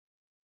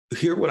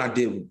here what I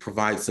did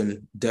provide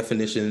some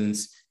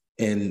definitions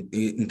and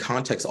in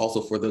context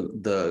also for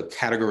the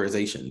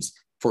categorizations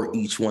for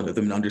each one of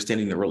them and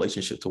understanding the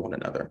relationship to one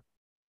another.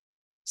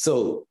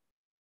 So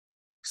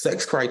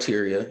sex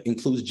criteria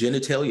includes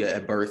genitalia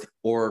at birth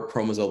or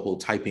chromosomal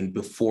typing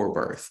before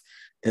birth.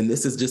 And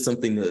this is just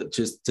something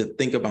to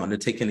think about and to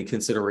take into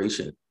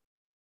consideration.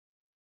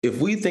 If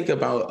we think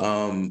about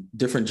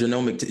different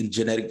genomic and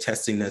genetic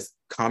testing that's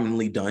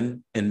commonly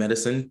done in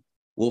medicine,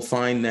 we'll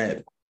find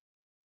that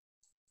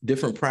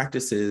different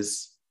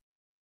practices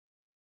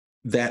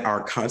that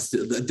are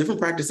different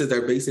practices that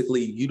are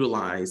basically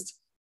utilized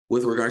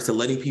with regards to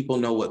letting people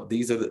know what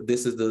this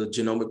is the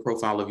genomic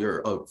profile of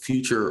your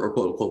future or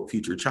quote unquote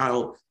future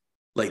child.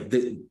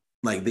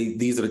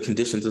 These are the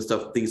conditions and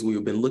stuff, things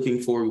we've been looking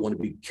for. We want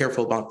to be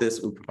careful about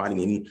this. We're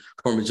providing any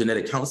form of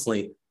genetic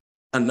counseling.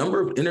 A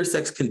number of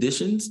intersex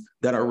conditions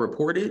that are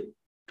reported,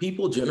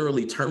 people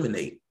generally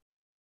terminate.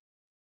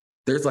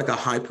 There's like a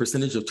high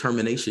percentage of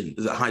termination,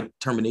 there's a high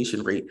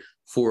termination rate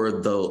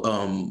for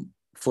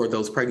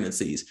those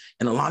pregnancies.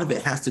 And a lot of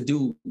it has to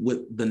do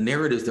with the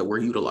narratives that we're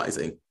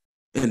utilizing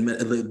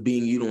and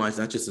being utilized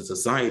not just in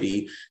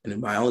society and in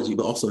biology,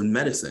 but also in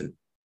medicine.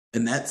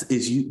 And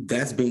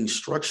that's being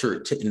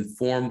structured to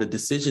inform the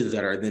decisions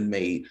that are then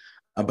made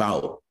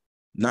about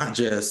not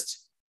just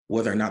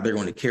whether or not they're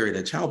going to carry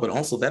the child, but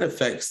also that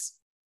affects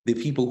the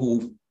people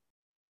who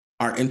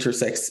are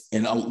intersex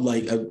and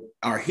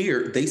are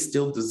here. They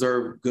still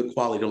deserve good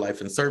quality of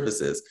life and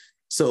services.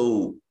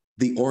 So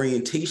the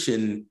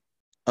orientation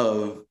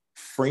of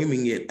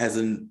framing it as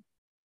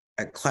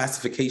a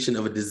classification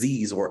of a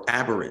disease or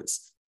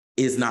aberrance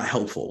is not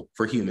helpful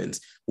for humans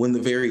when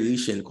the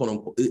variation, quote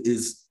unquote,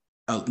 is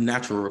a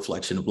natural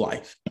reflection of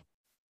life.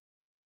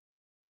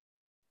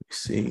 Let's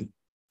see,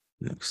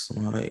 next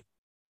slide.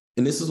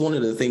 And this is one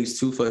of the things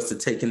too for us to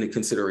take into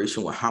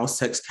consideration with how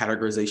sex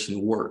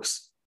categorization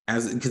works,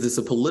 because it's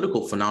a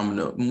political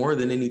phenomenon more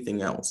than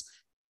anything else.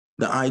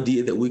 The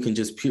idea that we can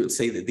just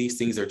say that these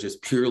things are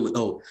just purely,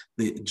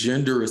 the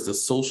gender is the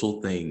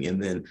social thing,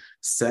 and then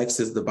sex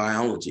is the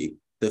biology.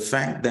 The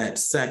fact that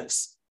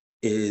sex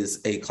is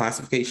a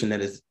classification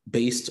that is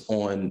based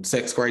on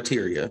sex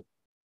criteria,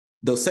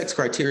 those sex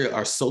criteria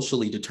are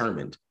socially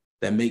determined.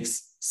 That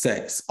makes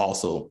sex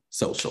also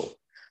social.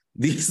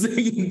 These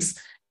things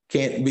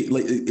can't be,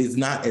 it's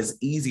not as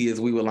easy as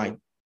we would like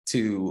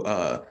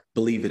to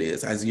believe it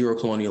is, as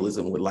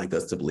Eurocolonialism would like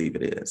us to believe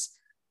it is.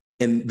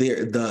 And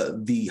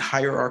the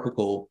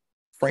hierarchical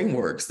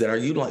frameworks that are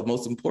utilized,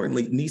 most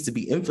importantly, needs to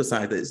be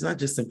emphasized that it's not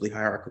just simply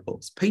hierarchical,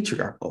 it's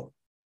patriarchal,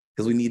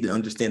 because we need to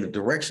understand the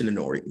direction and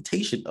the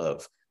orientation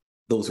of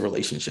those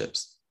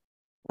relationships,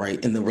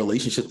 right? And the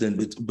relationship then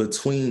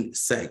between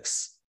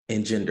sex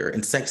and gender,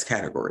 and sex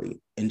category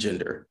and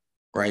gender,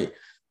 right?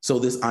 So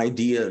this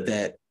idea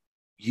that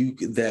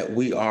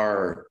we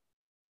are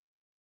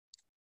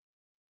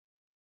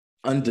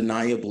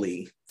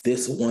undeniably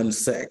this one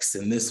sex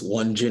and this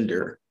one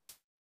gender,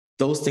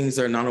 those things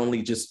are not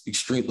only just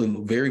extremely,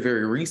 very,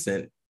 very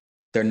recent,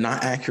 they're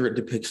not accurate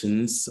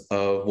depictions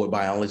of what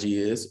biology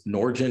is,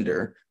 nor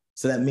gender.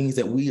 So that means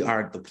that we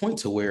are at the point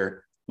to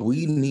where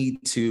we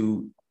need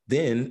to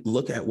then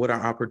look at what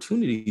our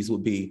opportunities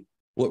would be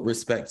with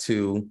respect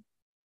to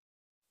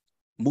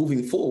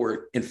moving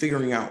forward and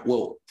figuring out,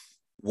 well,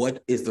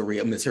 what is the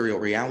material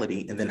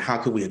reality, and then how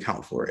could we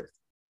account for it?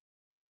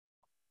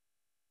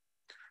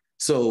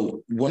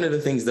 So one of the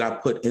things that I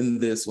put in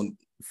this when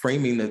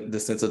framing the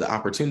sense of the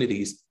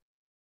opportunities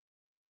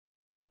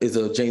is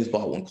a James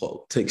Baldwin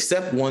quote: "To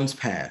accept one's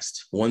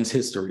past, one's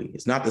history,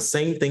 is not the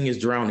same thing as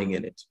drowning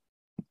in it.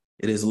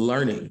 It is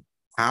learning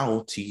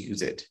how to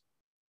use it.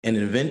 An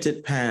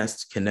invented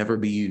past can never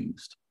be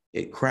used.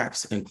 It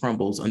cracks and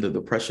crumbles under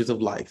the pressures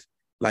of life,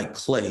 like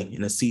clay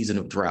in a season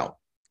of drought."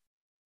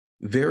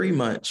 Very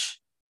much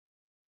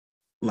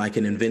like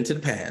an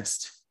invented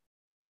past,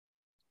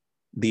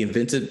 the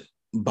invented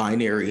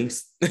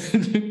binaries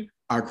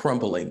are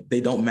crumbling. They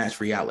don't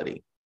match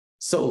reality.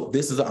 So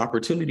this is an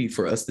opportunity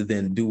for us to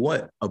then do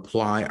what?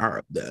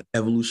 Apply the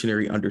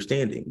evolutionary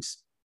understandings.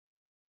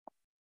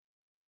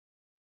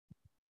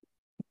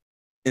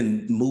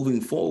 And moving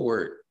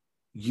forward,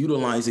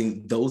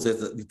 utilizing those as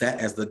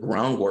the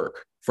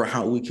groundwork for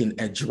how we can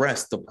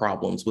address the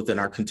problems within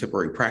our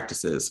contemporary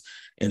practices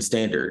and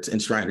standards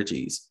and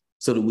strategies,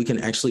 so that we can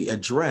actually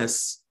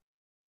address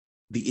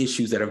the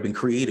issues that have been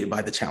created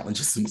by the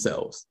challenges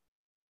themselves.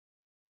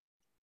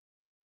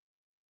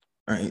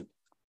 All right.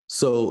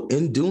 So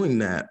in doing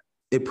that,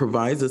 it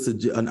provides us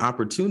an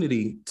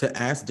opportunity to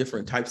ask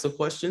different types of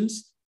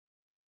questions,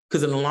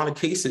 because in a lot of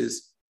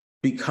cases,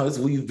 because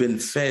we've been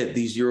fed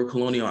these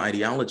Eurocolonial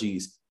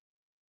ideologies,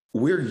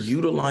 we're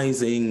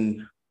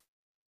utilizing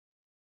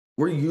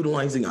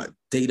our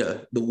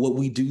data, what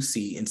we do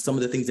see, and some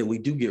of the things that we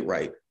do get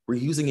right, we're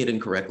using it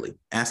incorrectly,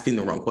 asking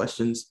the wrong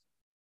questions.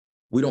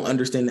 We don't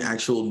understand the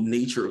actual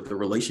nature of the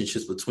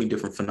relationships between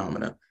different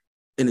phenomena,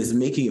 and it's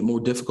making it more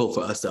difficult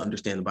for us to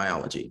understand the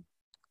biology.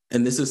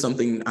 And this is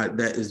something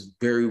that is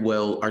very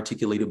well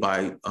articulated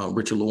by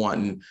Richard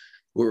Lewontin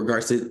with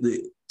regards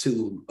to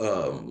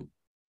to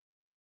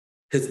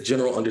his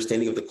general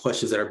understanding of the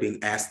questions that are being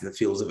asked in the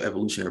fields of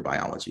evolutionary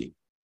biology,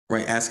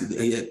 right?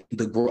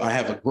 I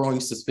have a growing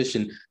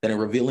suspicion that in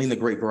revealing the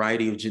great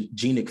variety of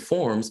genic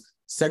forms,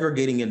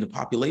 segregating into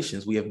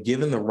populations, we have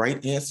given the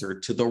right answer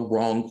to the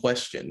wrong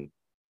question.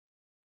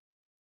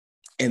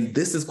 And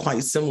this is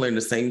quite similar in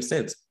the same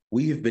sense.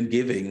 We have been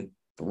giving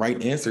the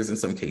right answers in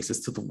some cases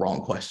to the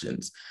wrong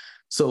questions.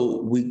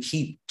 So we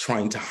keep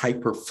trying to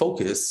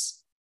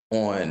hyper-focus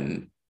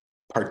on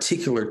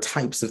particular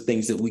types of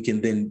things that we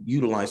can then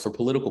utilize for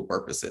political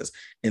purposes.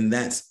 And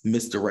that's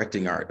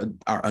misdirecting our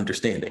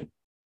understanding.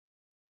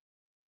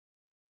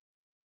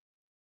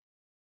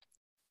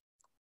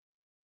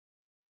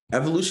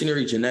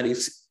 Evolutionary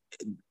genetics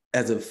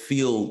as a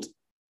field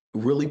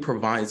really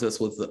provides us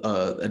with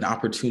an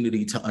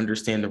opportunity to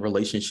understand the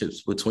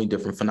relationships between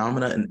different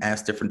phenomena and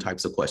ask different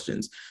types of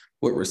questions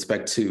with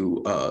respect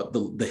to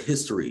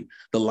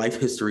the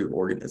life history of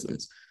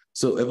organisms.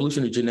 So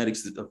evolutionary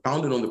genetics is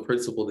founded on the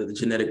principle that the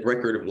genetic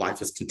record of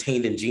life is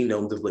contained in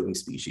genomes of living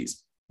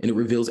species, and it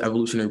reveals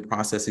evolutionary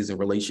processes and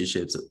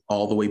relationships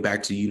all the way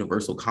back to the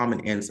universal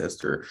common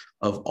ancestor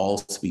of all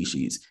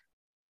species.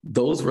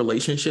 Those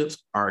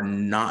relationships are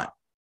not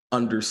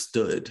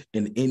understood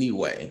in any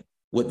way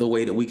with the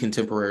way that we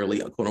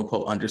contemporarily, quote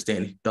unquote,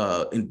 understand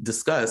and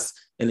discuss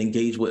and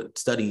engage with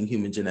studying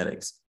human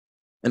genetics.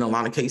 In a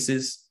lot of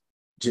cases,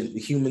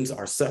 humans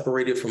are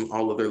separated from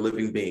all other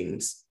living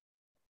beings.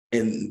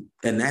 And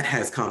that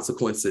has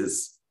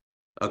consequences,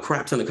 a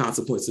crap ton of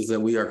consequences that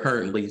we are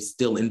currently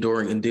still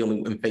enduring and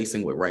dealing and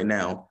facing with right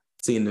now,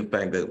 seeing the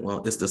fact that,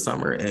 well, it's the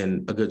summer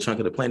and a good chunk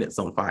of the planet's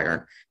on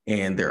fire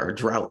and there are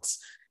droughts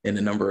in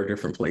a number of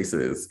different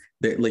places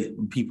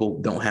that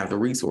people don't have the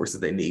resources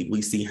they need.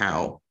 We see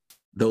how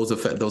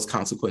those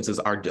consequences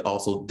are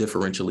also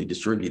differentially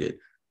distributed.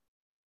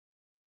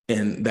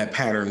 And that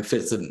pattern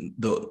fits in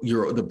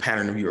the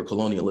pattern of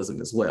Eurocolonialism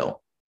as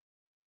well.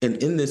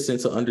 And in this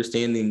sense of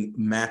understanding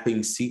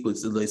mapping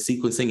sequences, like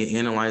sequencing and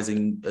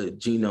analyzing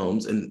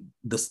genomes and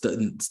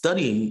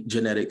studying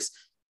genetics,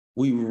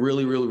 we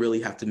really, really,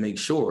 really have to make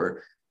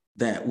sure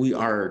that we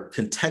are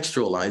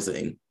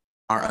contextualizing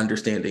our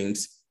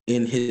understandings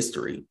in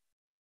history.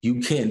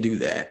 You can't do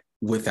that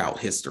without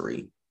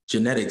history.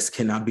 Genetics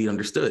cannot be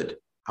understood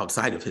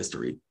outside of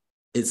history.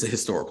 It's a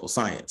historical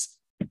science.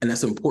 And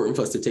that's important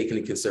for us to take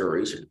into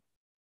consideration.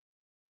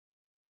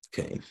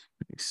 Okay, let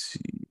me see.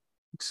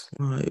 Next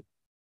slide.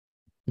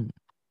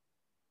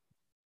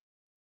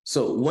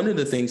 So one of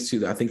the things too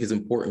that I think is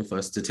important for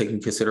us to take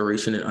into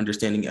consideration in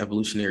understanding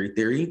evolutionary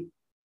theory,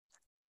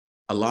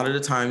 a lot of the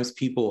times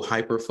people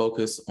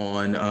hyper-focus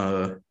on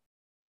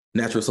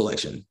natural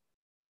selection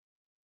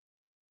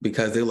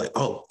because they're like,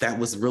 oh, that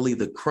was really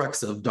the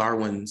crux of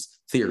Darwin's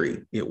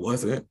theory. It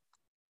wasn't.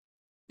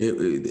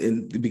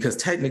 Because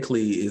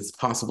technically it's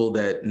possible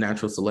that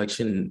natural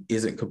selection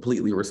isn't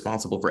completely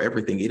responsible for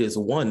everything. It is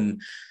one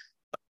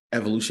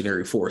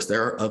evolutionary force.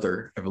 There are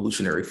other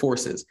evolutionary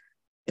forces.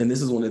 And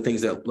this is one of the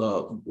things that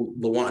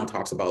Lewontin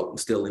talks about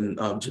still in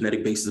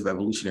Genetic Basis of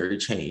Evolutionary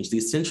Change. The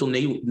essential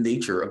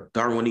nature of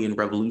Darwinian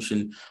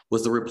revolution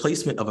was the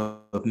replacement of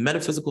a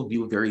metaphysical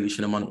view of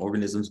variation among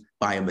organisms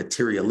by a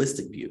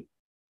materialistic view.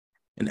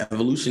 And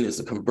evolution is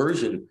a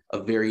conversion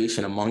of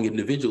variation among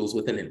individuals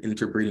within an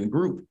interbreeding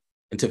group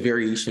into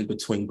variation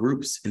between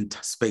groups in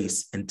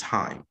space and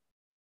time.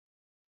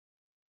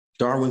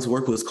 Darwin's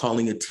work was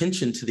calling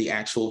attention to the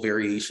actual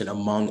variation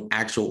among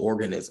actual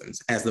organisms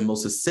as the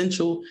most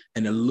essential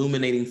and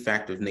illuminating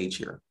fact of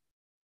nature.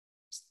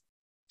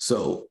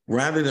 So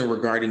rather than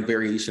regarding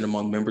variation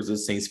among members of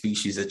the same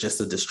species as just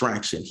a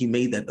distraction, he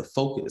made that the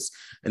focus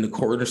and the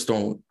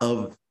cornerstone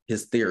of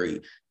his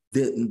theory.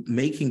 That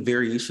making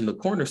variation the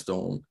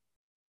cornerstone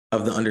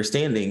of the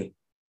understanding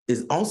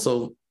is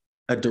also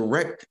a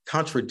direct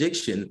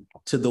contradiction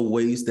to the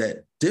ways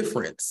that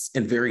difference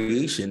and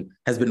variation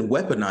has been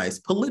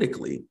weaponized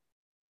politically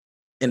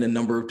in a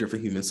number of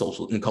different human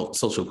social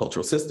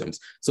cultural systems.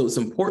 So it's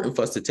important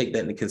for us to take that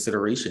into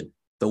consideration.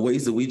 The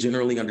ways that we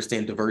generally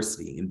understand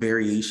diversity and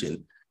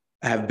variation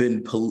have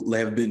been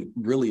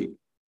really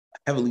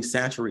heavily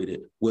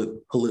saturated with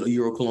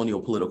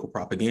Eurocolonial political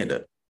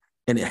propaganda,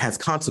 and it has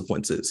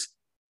consequences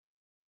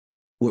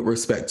with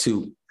respect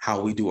to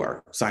how we do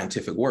our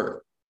scientific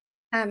work.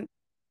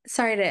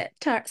 Sorry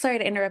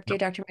to interrupt you,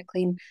 Dr.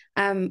 McLean.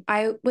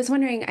 I was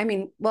wondering, I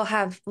mean, we'll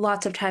have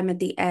lots of time at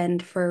the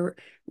end for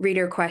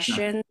reader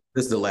questions.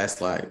 This is the last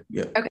slide.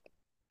 Yeah.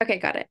 Okay,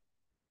 got it.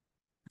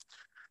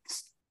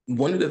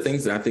 One of the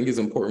things that I think is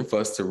important for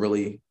us to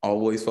really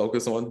always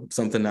focus on,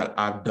 something that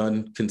I've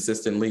done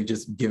consistently,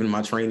 just given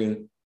my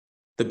training,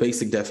 the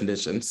basic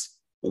definitions.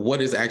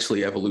 What is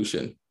actually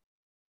evolution?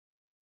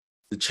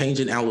 The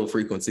change in allele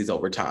frequencies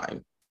over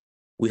time.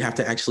 We have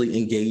to actually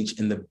engage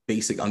in the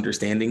basic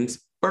understandings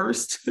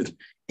first with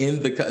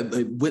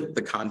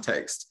the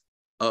context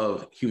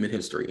of human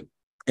history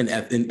and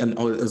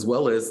as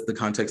well as the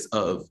context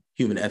of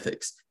human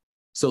ethics.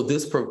 So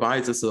this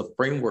provides us a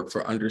framework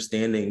for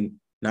understanding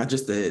not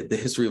just the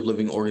history of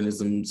living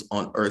organisms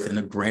on Earth in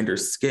a grander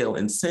scale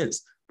and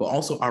sense, but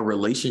also our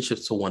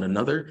relationships to one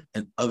another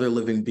and other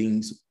living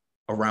beings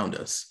around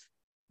us,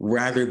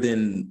 rather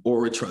than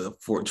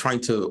trying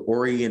to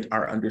orient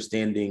our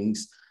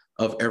understandings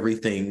of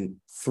everything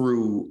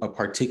through a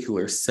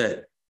particular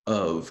set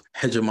of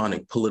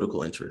hegemonic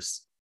political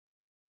interests.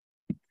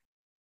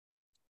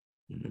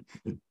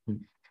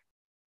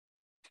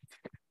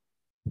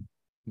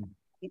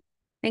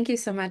 Thank you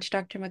so much,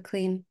 Dr.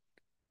 McLean.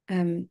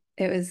 It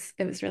was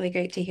really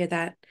great to hear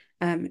that.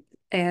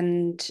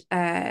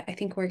 I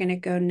think we're going to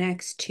go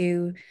next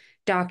to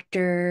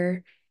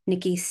Dr.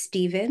 Nikki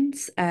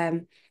Stevens.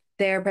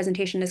 Their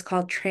presentation is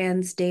called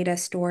Trans Data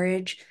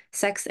Storage,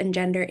 Sex and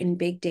Gender in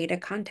Big Data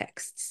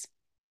Contexts.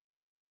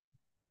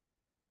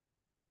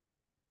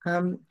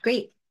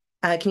 Great.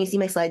 Can you see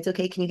my slides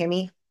okay? Can you hear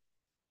me?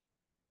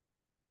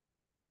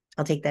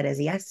 I'll take that as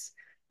a yes.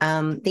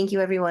 Thank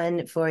you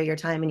everyone for your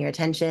time and your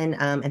attention,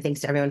 and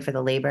thanks to everyone for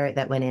the labor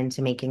that went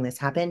into making this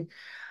happen.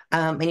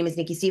 My name is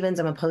Nikki Stevens.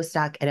 I'm a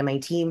postdoc at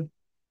MIT.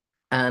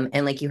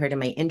 And like you heard in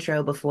my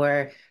intro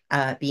before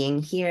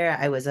being here,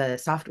 I was a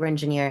software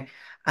engineer.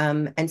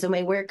 And so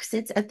my work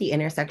sits at the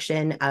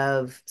intersection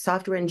of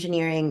software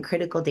engineering,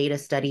 critical data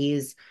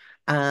studies,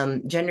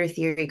 gender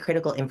theory,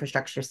 critical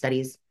infrastructure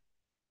studies.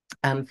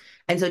 And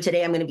so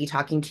today I'm going to be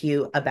talking to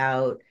you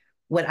about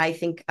what I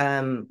think,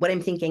 what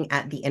I'm thinking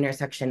at the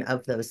intersection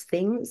of those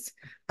things.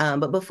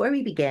 But before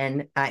we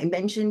begin, I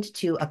mentioned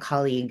to a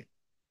colleague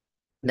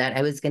that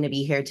I was going to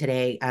be here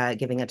today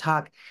giving a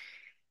talk.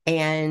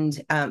 And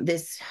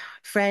this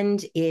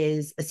friend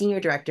is a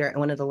senior director at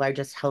one of the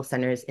largest health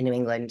centers in New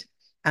England.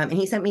 And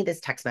he sent me this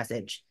text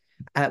message,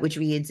 which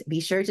reads,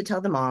 "Be sure to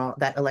tell them all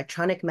that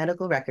electronic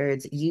medical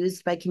records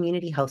used by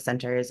community health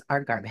centers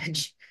are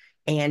garbage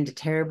and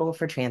terrible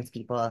for trans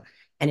people,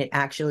 and it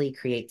actually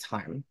creates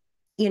harm.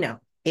 You know,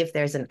 if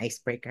there's an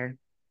icebreaker."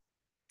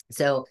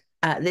 So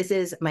this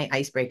is my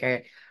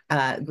icebreaker,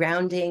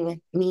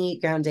 grounding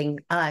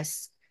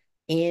us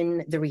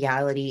in the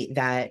reality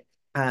that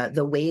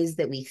the ways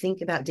that we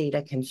think about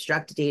data,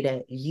 construct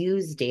data,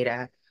 use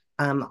data,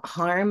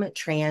 harm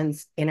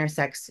trans,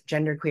 intersex,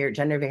 genderqueer,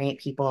 gender variant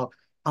people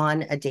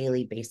on a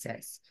daily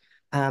basis.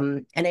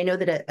 And I know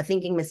that a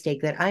thinking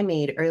mistake that I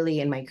made early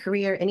in my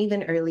career and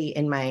even early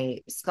in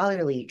my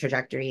scholarly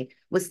trajectory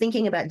was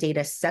thinking about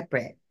data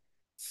separate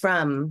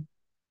from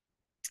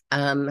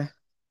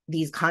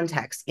these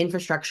contexts,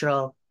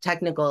 infrastructural,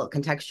 technical,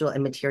 contextual,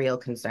 and material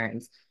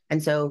concerns.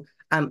 And so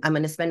I'm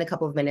going to spend a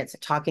couple of minutes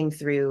talking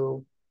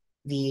through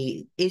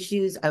the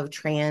issues of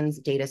trans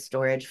data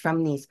storage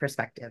from these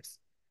perspectives.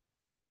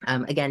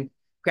 Again,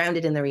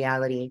 grounded in the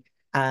reality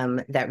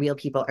that real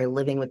people are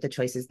living with the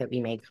choices that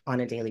we make on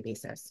a daily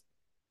basis.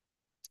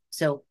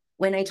 So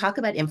when I talk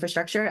about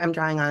infrastructure, I'm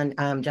drawing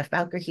on Jeff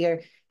Bowker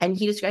here, and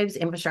he describes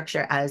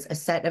infrastructure as a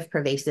set of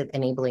pervasive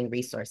enabling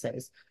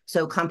resources.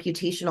 So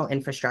computational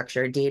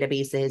infrastructure,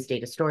 databases,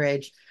 data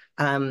storage,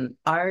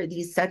 are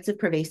these sets of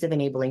pervasive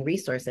enabling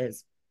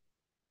resources.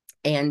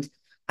 And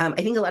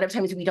I think a lot of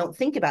times we don't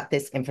think about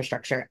this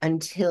infrastructure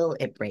until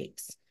it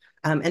breaks.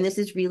 And this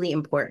is really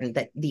important,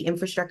 that the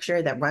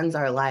infrastructure that runs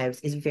our lives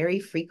is very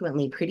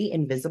frequently pretty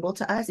invisible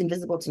to us,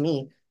 invisible to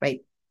me,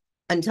 right?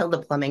 Until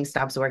the plumbing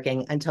stops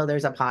working, until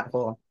there's a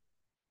pothole,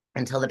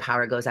 until the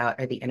power goes out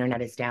or the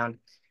internet is down.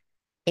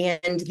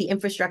 And the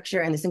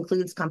infrastructure, and this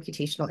includes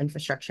computational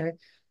infrastructure,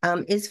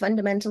 is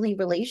fundamentally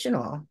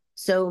relational.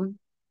 So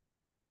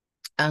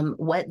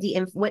what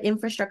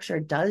infrastructure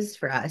does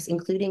for us,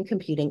 including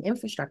computing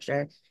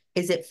infrastructure,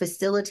 is it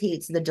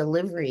facilitates the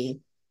delivery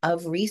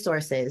of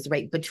resources,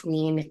 right,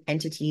 between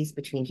entities,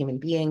 between human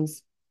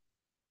beings.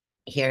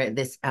 Here,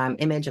 this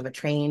image of a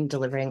train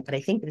delivering what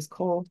I think is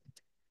coal.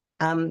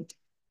 And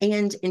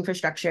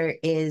infrastructure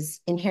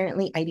is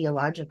inherently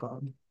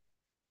ideological.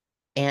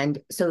 And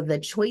so the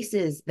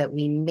choices that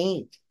we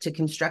make to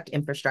construct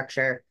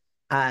infrastructure,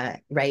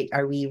 right,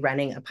 are we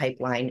running a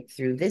pipeline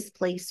through this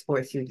place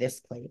or through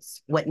this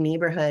place? What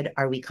neighborhood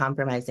are we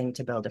compromising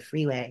to build a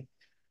freeway?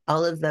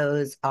 All of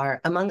those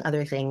are, among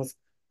other things,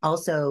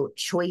 also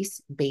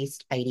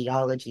choice-based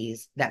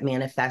ideologies that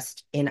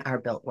manifest in our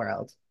built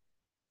world.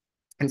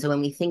 And so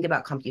when we think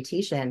about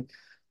computation,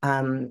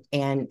 and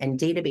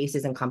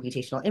databases and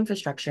computational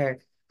infrastructure,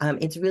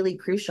 it's really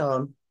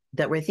crucial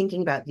that we're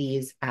thinking about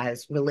these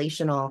as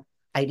relational,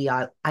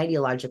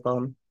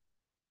 ideological,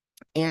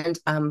 and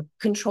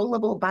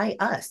controllable by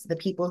us, the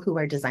people who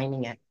are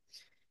designing it.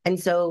 And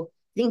so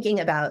thinking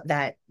about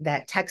that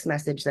text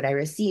message that I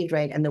received,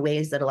 right, and the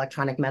ways that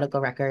electronic medical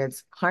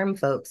records harm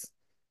folks,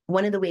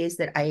 one of the ways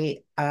that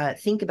I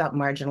think about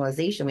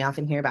marginalization, we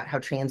often hear about how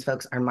trans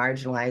folks are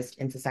marginalized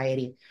in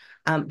society,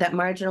 that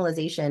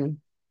marginalization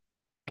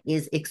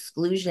is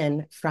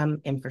exclusion from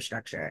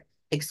infrastructure,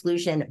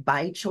 exclusion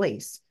by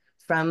choice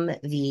from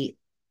the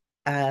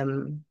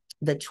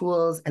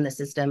tools and the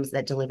systems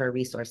that deliver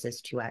resources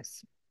to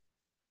us.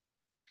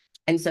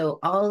 And so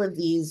all of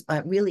these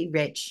really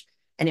rich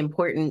and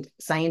important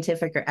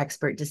scientific or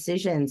expert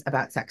decisions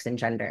about sex and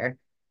gender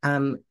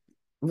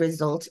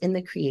result in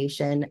the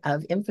creation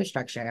of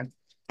infrastructure.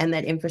 and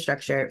that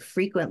infrastructure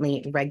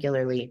frequently,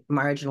 regularly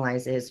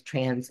marginalizes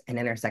trans and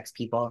intersex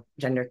people,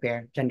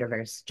 genderqueer,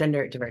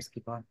 gender diverse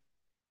people.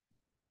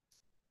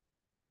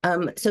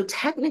 So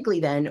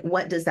technically then,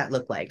 what does that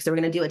look like? So we're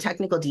going to do a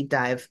technical deep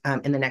dive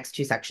in the next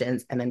 2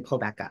 sections and then pull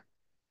back up.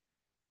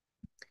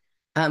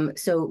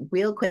 So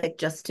real quick,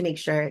 just to make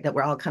sure that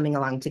we're all coming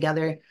along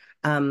together,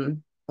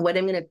 what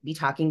I'm going to be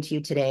talking to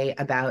you today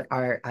about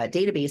are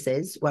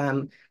databases,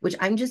 which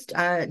I'm just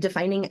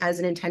defining as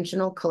an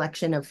intentional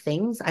collection of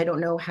things. I don't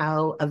know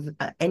how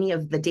any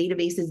of the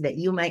databases that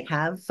you might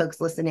have, folks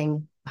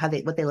listening,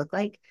 what they look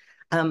like.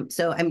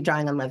 So I'm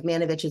drawing on Lev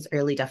Manovich's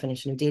early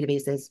definition of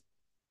databases.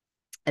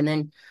 And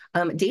then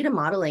data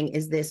modeling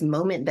is this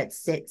moment that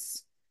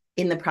sits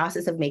in the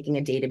process of making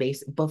a database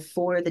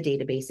before the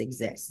database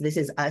exists. This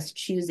is us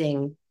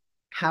choosing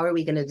how are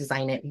we going to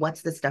design it,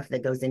 what's the stuff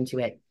that goes into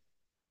it,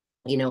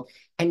 you know,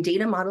 and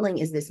data modeling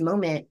is this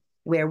moment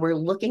where we're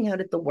looking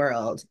out at the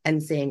world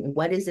and saying,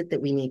 what is it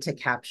that we need to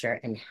capture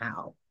and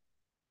how?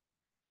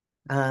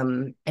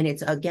 And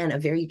it's, again, a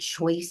very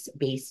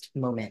choice-based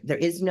moment. There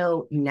is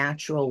no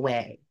natural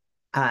way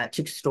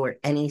to store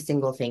any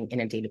single thing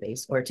in a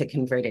database or to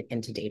convert it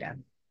into data.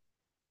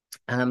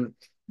 And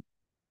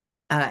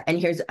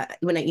here's,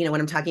 when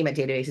I'm talking about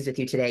databases with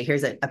you today,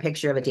 here's a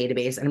picture of a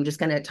database, and I'm just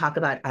going to talk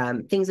about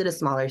things at a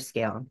smaller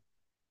scale,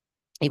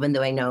 even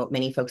though I know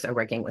many folks are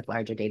working with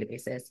larger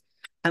databases.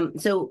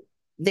 So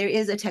there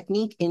is a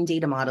technique in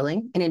data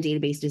modeling and in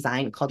database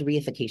design called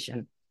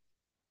reification.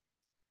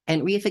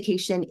 And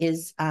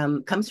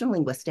reification comes from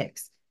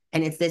linguistics.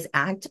 And it's this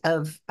act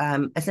of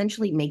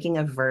essentially making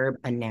a verb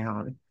a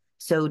noun.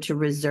 So to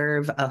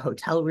reserve a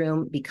hotel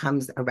room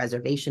becomes a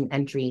reservation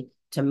entry.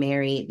 To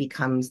marry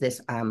becomes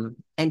this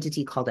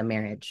entity called a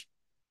marriage.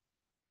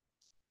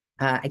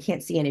 I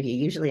can't see any of you.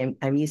 Usually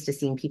I'm used to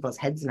seeing people's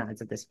heads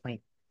nods at this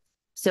point.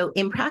 So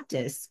in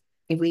practice,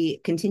 if we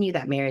continue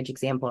that marriage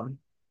example,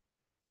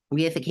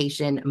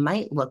 reification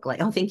might look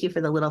like, oh, thank you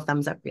for the little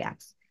thumbs up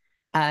reacts.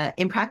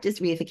 In practice,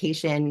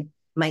 reification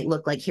might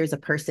look like here's a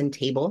person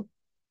table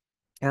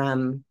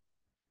or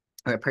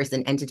a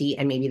person entity,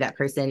 and maybe that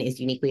person is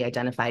uniquely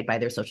identified by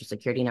their social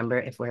security number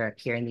if we're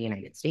here in the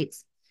United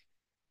States.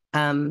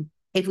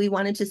 If we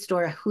wanted to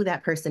store who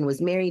that person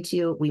was married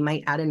to, we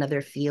might add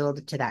another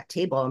field to that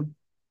table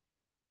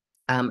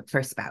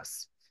for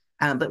spouse.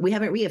 But we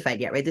haven't reified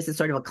yet, right? This is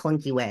sort of a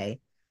clunky way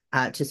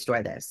to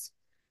store this.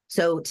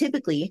 So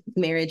typically,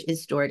 marriage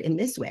is stored in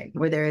this way,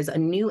 where there is a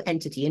new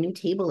entity, a new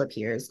table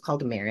appears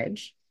called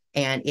marriage,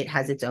 and it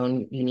has its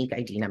own unique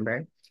ID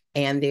number.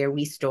 And there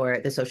we store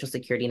the social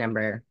security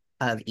number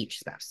of each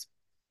spouse.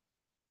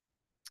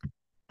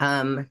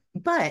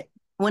 But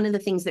one of the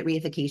things that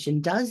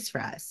reification does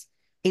for us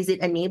is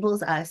it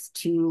enables us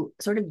to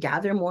sort of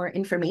gather more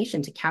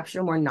information, to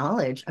capture more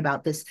knowledge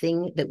about this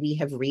thing that we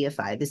have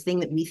reified, this thing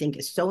that we think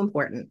is so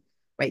important,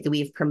 right? That we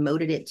have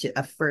promoted it to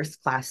a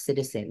first-class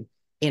citizen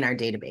in our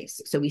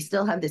database. So we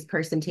still have this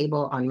person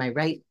table on my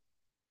right,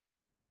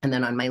 and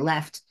then on my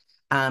left,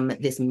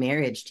 this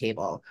marriage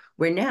table,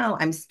 where now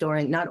I'm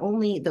storing not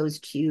only those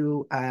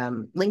 2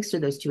 links to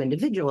those 2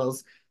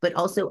 individuals, but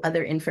also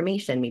other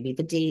information, maybe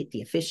the date,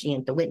 the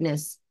officiant, the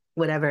witness,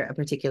 whatever a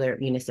particular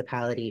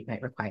municipality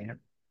might require.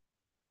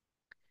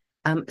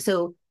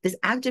 So this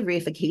act of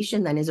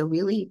reification then is a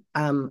really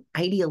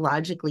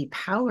ideologically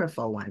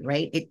powerful one,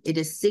 right? It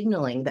is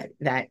signaling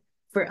that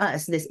for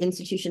us, this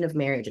institution of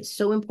marriage is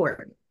so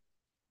important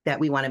that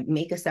we want to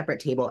make a separate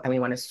table and we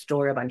want to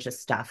store a bunch of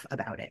stuff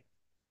about it.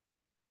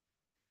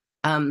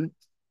 And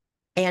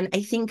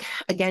I think,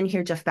 again,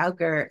 here, Jeff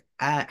Bowker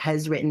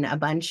has written a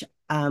bunch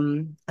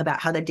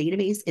about how the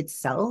database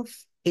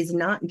itself is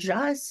not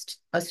just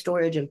a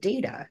storage of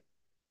data,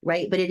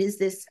 right? But it is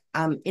this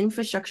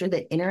infrastructure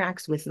that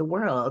interacts with the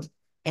world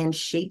and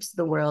shapes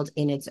the world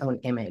in its own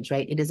image,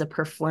 right? It is a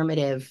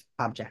performative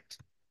object.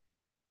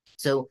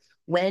 So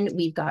when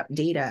we've got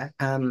data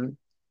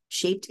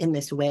shaped in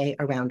this way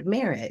around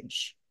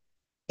marriage,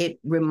 it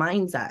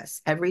reminds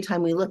us every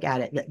time we look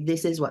at it that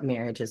this is what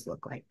marriages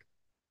look like.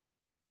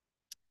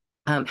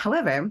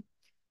 However,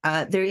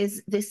 there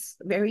is this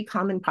very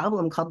common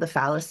problem called the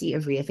fallacy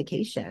of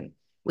reification,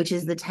 which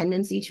is the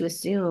tendency to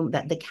assume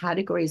that the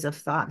categories of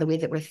thought, the way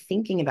that we're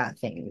thinking about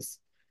things,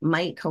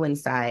 might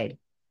coincide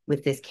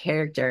with this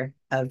character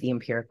of the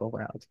empirical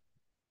world.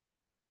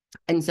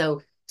 And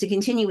so to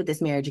continue with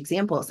this marriage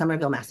example,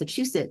 Somerville,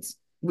 Massachusetts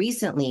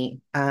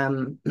recently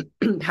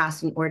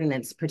passed an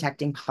ordinance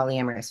protecting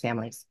polyamorous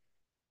families.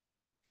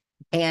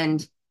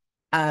 And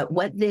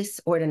what this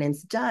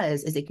ordinance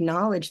does is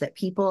acknowledge that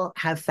people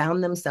have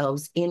found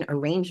themselves in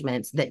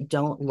arrangements that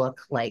don't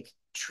look like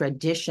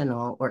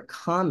traditional or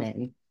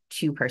common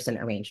 2-person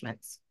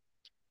arrangements.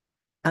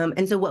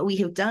 And so what we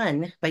have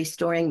done by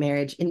storing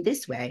marriage in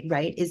this way,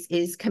 right,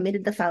 is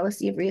committed the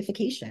fallacy of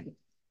reification.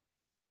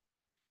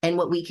 And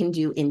what we can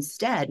do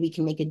instead, we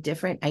can make a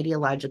different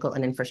ideological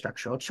and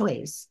infrastructural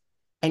choice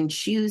and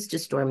choose to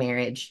store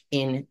marriage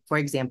in, for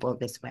example,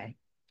 this way.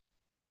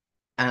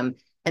 And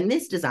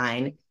this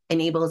design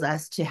enables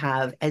us to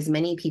have as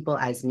many people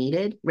as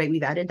needed, right?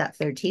 We've added that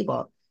 3rd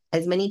table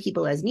as many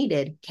people as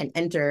needed can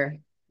enter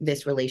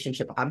this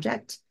relationship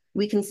object.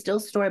 We can still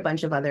store a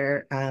bunch of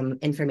other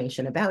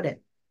information about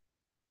it.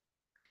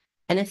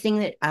 And a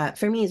thing that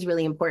for me is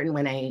really important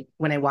when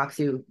I walk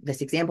through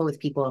this example with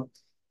people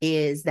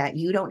is that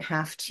you don't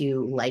have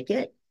to like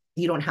it.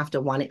 You don't have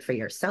to want it for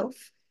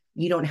yourself.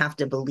 You don't have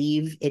to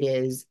believe it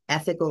is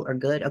ethical or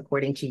good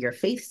according to your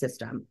faith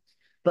system.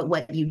 But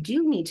what you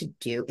do need to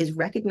do is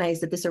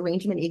recognize that this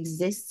arrangement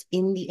exists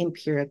in the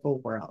empirical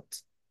world,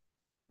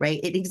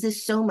 right? It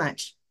exists so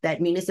much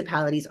that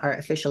municipalities are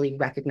officially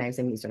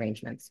recognizing these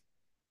arrangements.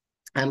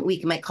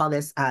 We might call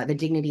this the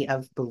dignity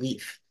of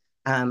belief.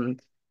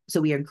 So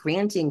we are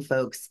granting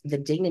folks the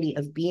dignity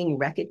of being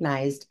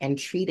recognized and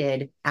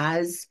treated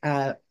as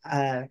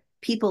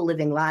people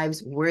living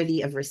lives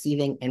worthy of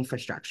receiving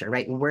infrastructure,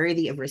 right?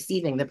 Worthy of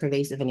receiving the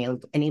pervasive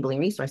enabling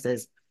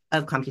resources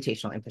of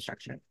computational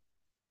infrastructure.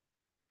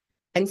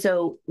 And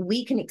so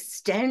we can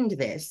extend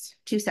this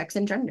to sex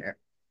and gender.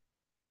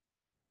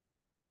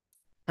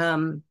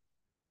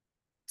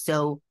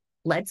 So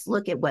let's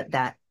look at what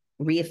that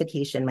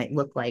reification might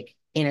look like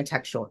in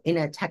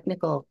a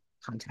technical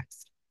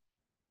context.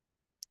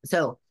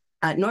 So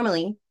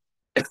normally,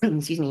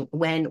 excuse me,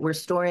 when we're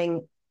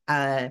storing,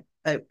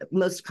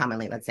 most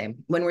commonly, let's say,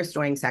 when we're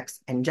storing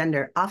sex and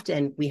gender,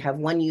 often we have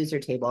one user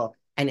table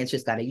and it's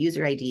just got a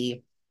user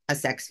ID, a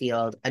sex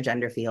field, a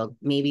gender field,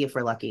 maybe if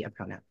we're lucky, a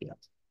pronoun field.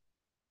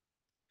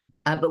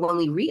 But when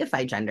we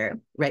reify gender,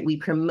 right, we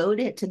promote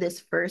it to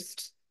this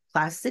first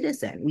class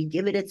citizen. We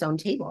give it its own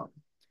table.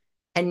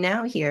 And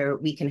now here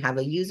we can have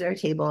a user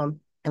table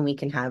and we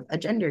can have a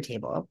gender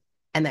table.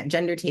 And that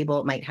gender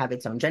table might have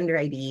its own gender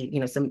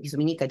ID, some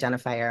unique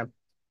identifier,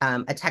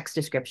 a text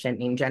description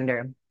named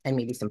gender, and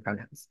maybe some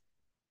pronouns.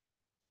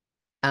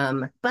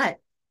 But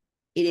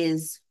it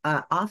is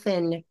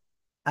often,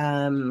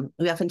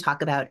 we often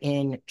talk about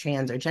in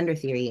trans or gender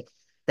theory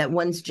that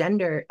one's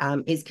gender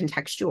is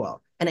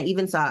contextual. And I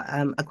even saw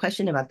a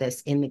question about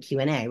this in the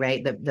Q&A,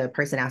 right? The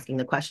person asking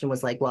the question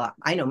was like, well,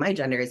 I know my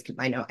gender is,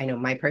 I know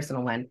my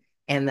personal one.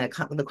 And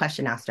the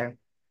question asker,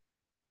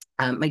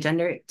 my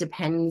gender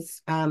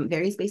depends,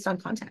 varies based on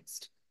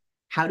context.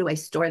 How do I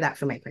store that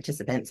for my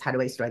participants? How do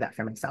I store that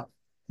for myself?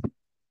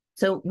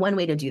 So one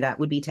way to do that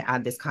would be to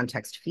add this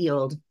context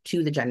field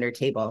to the gender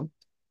table.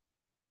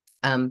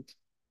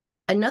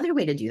 Another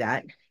way to do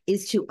that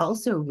is to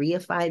also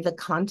reify the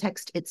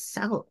context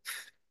itself,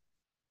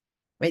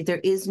 right?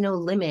 There is no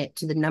limit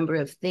to the number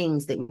of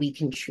things that we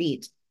can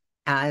treat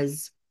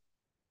as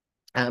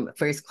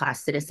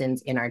first-class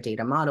citizens in our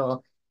data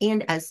model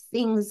and as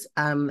things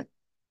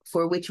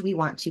for which we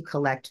want to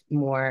collect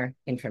more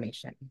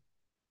information,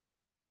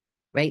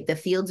 right? The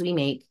fields we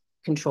make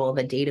control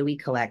the data we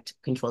collect,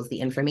 controls the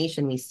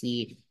information we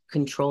see,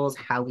 controls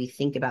how we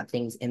think about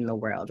things in the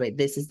world, right?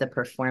 This is the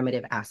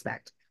performative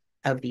aspect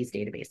of these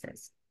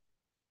databases.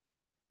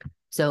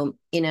 So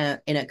in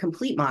a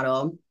complete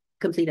model,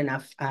 complete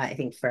enough, I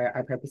think, for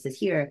our purposes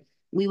here,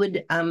 we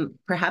would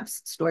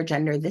perhaps store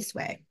gender this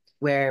way,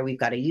 where we've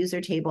got a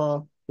user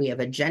table, we have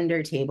a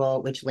gender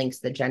table, which links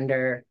the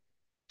gender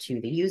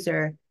to the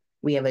user.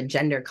 We have a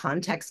gender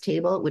context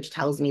table, which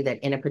tells me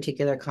that in a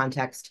particular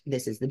context,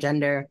 this is the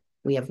gender.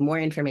 We have more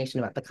information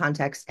about the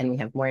context, and we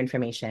have more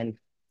information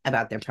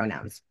about their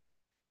pronouns.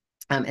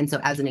 And so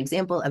as an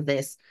example of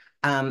this,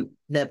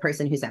 the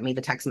person who sent me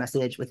the text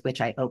message with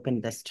which I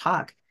opened this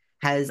talk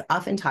has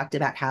often talked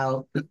about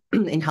how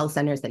in health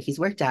centers that he's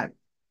worked at,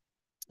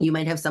 you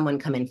might have someone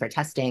come in for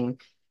testing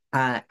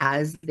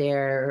as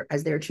their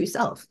true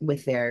self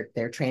with their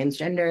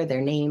transgender, their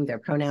name, their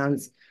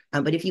pronouns.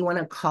 But if you want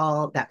to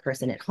call that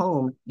person at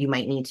home, you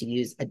might need to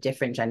use a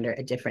different gender,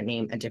 a different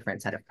name, a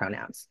different set of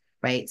pronouns,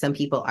 right? Some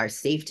people are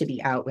safe to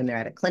be out when they're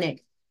at a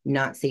clinic,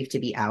 not safe to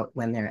be out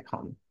when they're at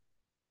home.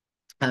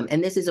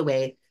 And this is a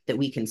way that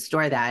we can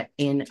store that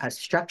in a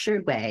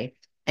structured way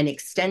and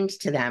extend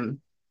to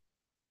them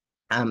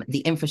the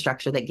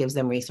infrastructure that gives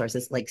them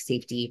resources like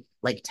safety,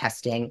 like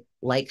testing,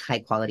 like high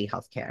quality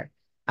healthcare.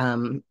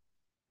 And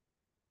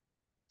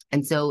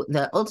so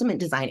the ultimate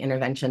design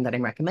intervention that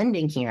I'm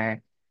recommending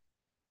here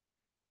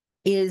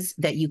is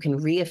that you can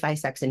reify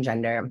sex and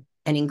gender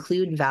and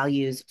include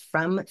values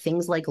from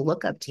things like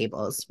lookup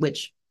tables,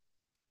 which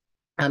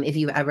if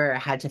you've ever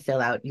had to fill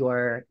out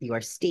your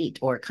state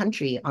or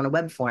country on a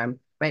web form,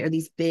 right, are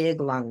these big,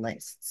 long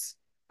lists,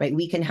 right?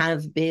 We can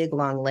have big,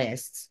 long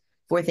lists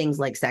for things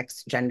like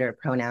sex, gender,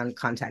 pronoun,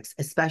 context,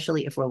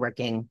 especially if we're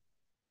working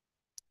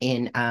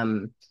with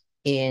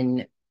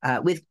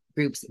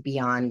groups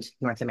beyond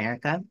North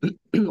America,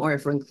 or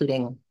if we're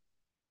including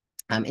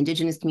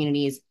indigenous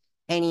communities,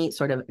 any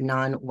sort of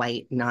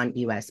non-white,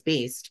 non-US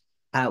based,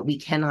 we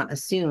cannot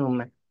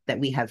assume that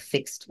we have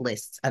fixed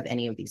lists of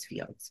any of these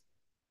fields.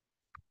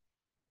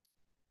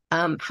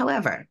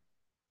 However,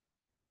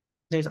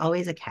 there's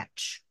always a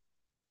catch.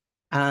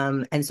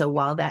 And so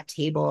while that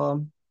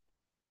table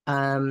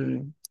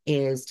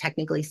is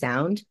technically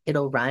sound,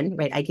 it'll run,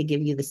 right? I could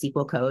give you the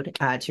SQL code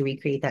to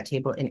recreate that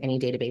table in any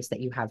database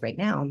that you have right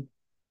now.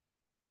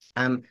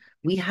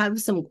 We have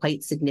some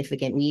quite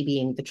significant, we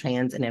being the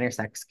trans and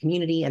intersex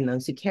community and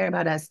those who care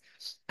about us,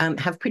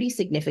 have pretty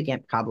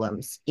significant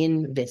problems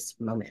in this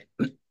moment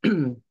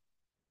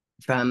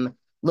from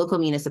local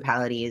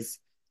municipalities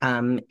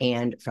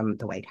and from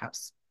the White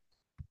House.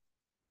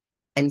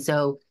 And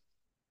so,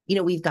 you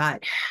know, we've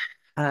got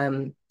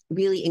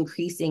really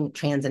increasing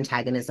trans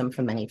antagonism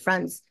from many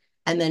fronts.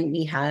 And then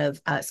we have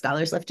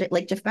scholars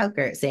like Jeff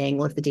Bowker saying,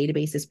 well, if the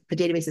database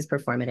is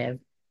performative.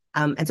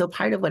 And so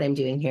part of what I'm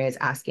doing here is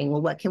asking,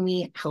 well, what can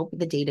we help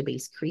the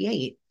database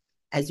create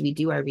as we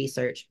do our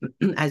research,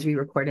 as we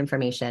record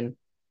information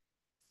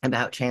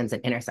about trans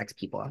and intersex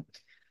people?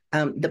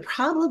 The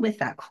problem with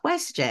that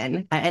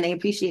question, and I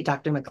appreciate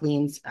Dr.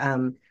 McLean's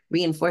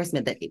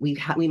reinforcement that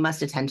we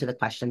must attend to the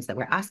questions that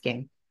we're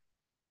asking.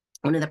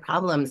 One of the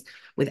problems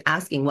with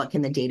asking what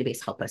can the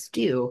database help us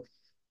do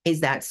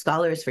is that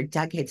scholars for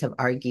decades have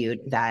argued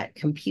that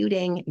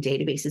computing,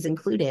 databases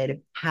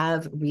included,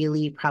 have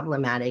really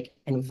problematic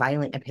and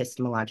violent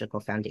epistemological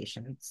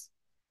foundations,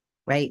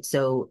 right?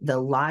 So the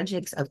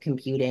logics of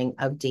computing,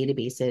 of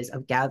databases,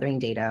 of gathering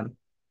data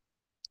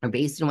are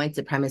based in white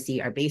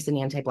supremacy, are based in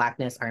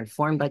anti-Blackness, are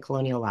informed by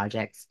colonial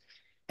logics.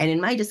 And in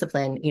my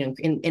discipline, you know,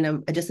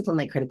 in a discipline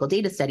like critical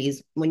data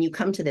studies, when you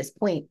come to this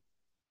point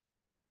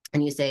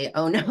and you say,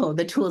 oh no,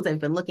 the tools I've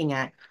been looking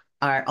at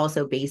are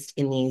also based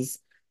in these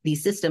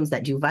systems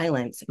that do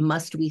violence,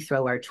 must we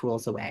throw our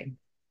tools away?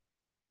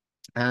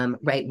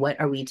 Right, what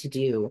are we to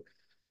do?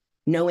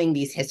 Knowing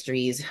these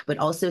histories, but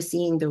also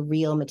seeing the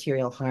real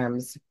material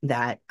harms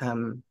that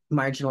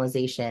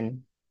marginalization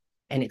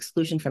and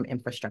exclusion from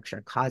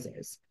infrastructure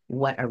causes.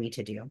 What are we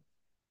to do?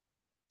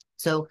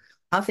 So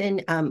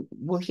often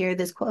we'll hear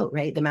this quote,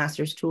 right? The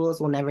master's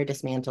tools will never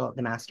dismantle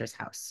the master's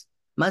house.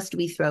 Must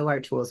we throw our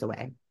tools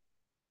away?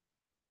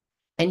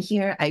 And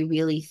here I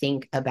really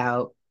think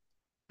about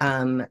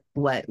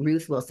what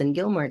Ruth Wilson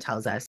Gilmore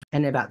tells us,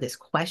 and about this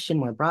question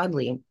more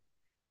broadly.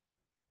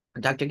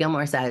 Dr.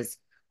 Gilmore says,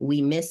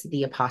 we miss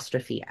the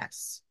apostrophe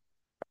S.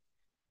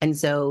 And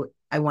so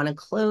I want to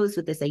close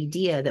with this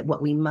idea that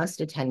what we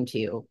must attend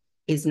to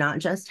is not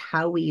just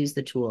how we use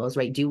the tools,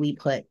 right? Do we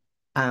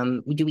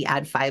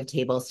add 5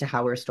 tables to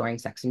how we're storing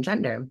sex and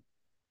gender?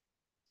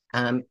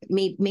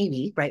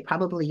 Maybe, right?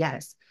 Probably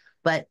yes.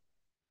 But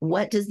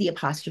what does the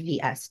apostrophe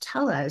S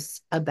tell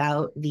us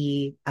about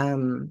the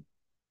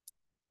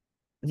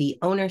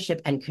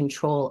ownership and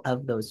control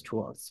of those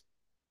tools,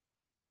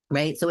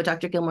 right? So what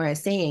Dr. Gilmore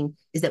is saying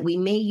is that we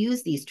may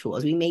use these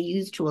tools. We may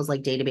use tools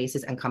like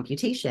databases and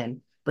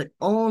computation, but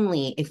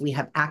only if we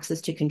have access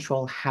to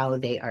control how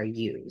they are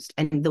used.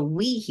 And the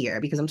we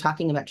here, because I'm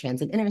talking about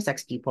trans and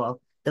intersex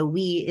people, the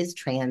we is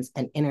trans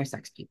and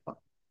intersex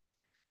people.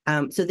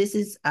 So this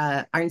is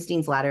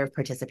Arnstein's ladder of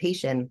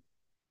participation.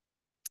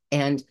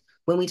 And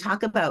when we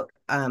talk about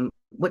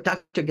what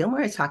Dr.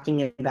 Gilmore is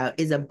talking about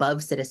is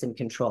above citizen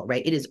control,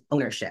 right? It is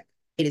ownership.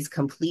 It is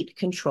complete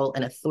control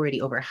and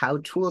authority over how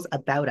tools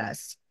about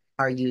us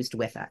are used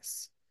with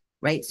us,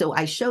 right? So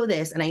I show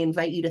this and I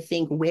invite you to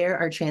think, where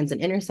are trans and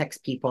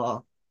intersex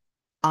people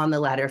on the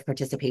ladder of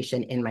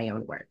participation in my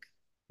own work,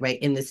 right?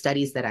 In the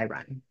studies that I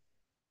run.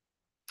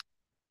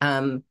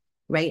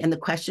 Right? And the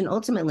question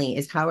ultimately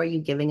is, how are you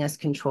giving us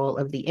control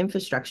of the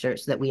infrastructure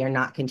so that we are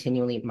not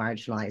continually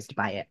marginalized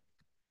by it?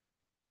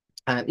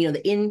 You know,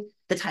 in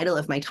the title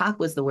of my talk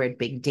was the word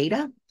big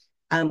data.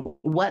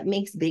 What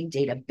makes big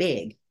data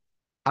big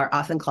are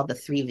often called the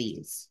 3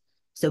 V's.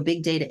 So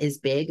big data is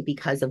big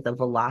because of the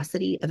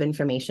velocity of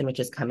information which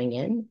is coming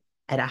in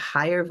at a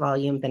higher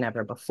volume than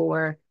ever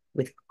before,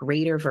 with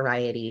greater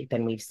variety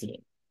than we've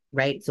seen,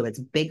 right? So it's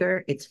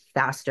bigger, it's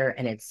faster,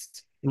 and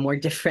it's more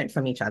different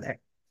from each other.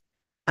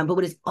 But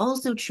what is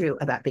also true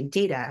about big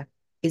data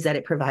is that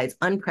it provides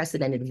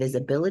unprecedented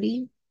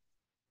visibility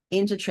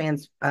into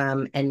trans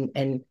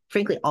and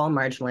frankly, all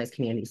marginalized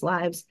communities'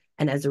 lives,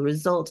 and as a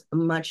result,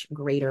 much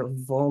greater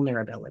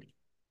vulnerability.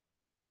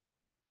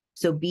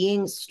 So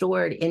being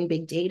stored in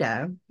big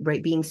data,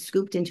 right, being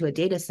scooped into a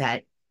data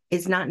set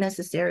is not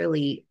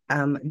necessarily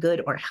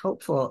good or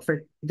helpful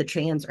for the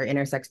trans or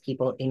intersex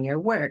people in your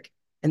work.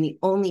 And the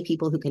only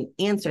people who can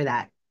answer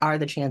that are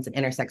the trans and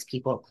intersex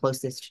people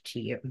closest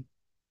to you,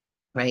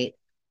 right?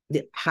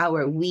 How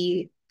are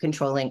we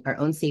controlling our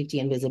own safety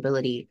and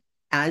visibility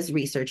as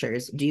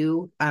researchers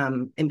do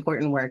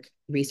important work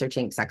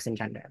researching sex and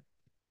gender?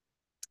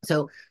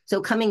 So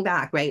coming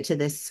back, right, to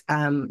this,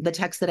 the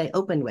text that I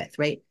opened with,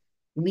 right?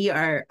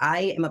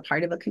 I am a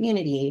part of a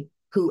community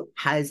who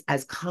has,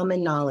 as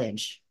common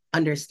knowledge,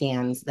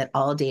 understands that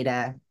all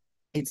data,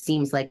 it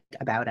seems like,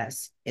 about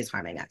us is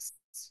harming us.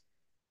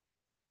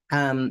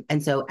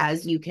 And so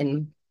as you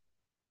can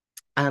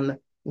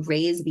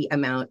raise the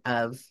amount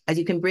of, as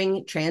you can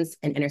bring trans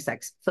and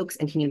intersex folks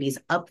and communities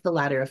up the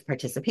ladder of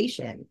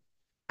participation,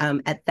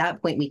 at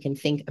that point, we can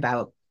think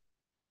about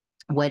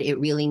what it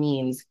really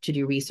means to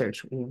do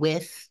research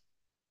with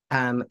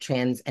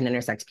trans and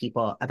intersex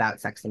people about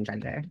sex and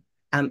gender.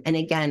 And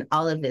again,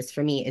 all of this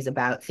for me is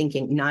about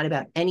thinking not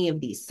about any of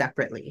these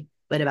separately,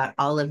 but about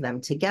all of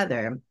them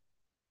together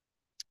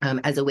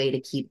as a way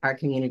to keep our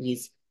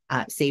communities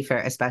safer,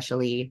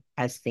 especially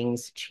as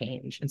things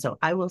change. And so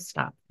I will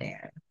stop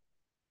there.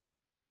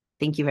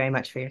 Thank you very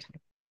much for your time.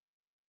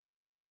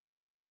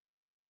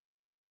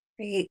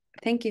 Great.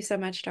 Thank you so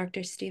much,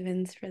 Dr.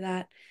 Stevens, for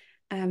that.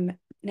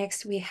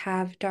 Next, we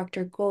have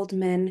Dr.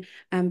 Goldman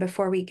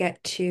before we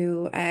get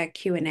to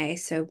Q&A.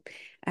 So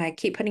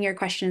keep putting your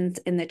questions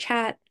in the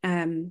chat,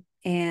 and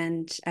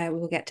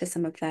we'll get to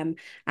some of them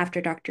after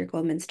Dr.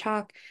 Goldman's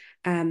talk.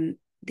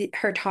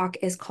 Her talk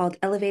is called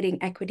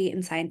Elevating Equity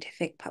in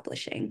Scientific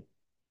Publishing.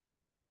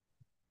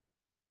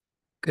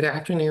 Good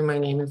afternoon. My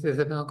name is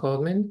Isabel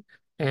Goldman,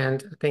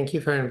 and thank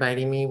you for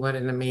inviting me. What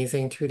an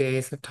amazing 2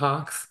 days of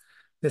talks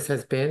this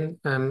has been.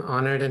 I'm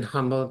honored and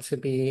humbled to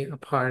be a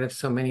part of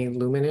so many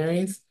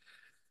luminaries.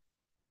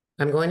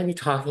 I'm going to be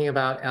talking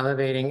about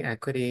elevating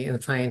equity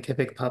in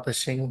scientific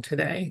publishing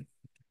today.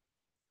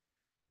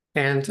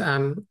 And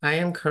I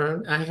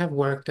have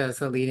worked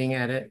as a leading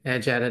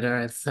edge editor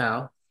at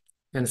Cell.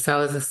 And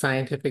Cell is a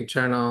scientific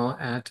journal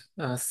at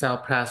Cell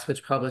Press,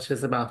 which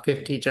publishes about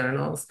 50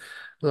 journals.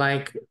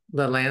 Like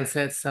the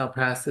Lancet, Cell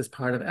Press is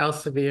part of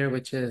Elsevier,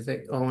 which is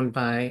owned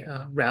by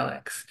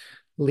RELX.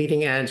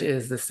 Leading Edge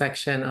is the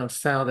section of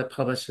Cell that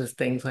publishes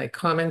things like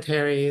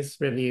commentaries,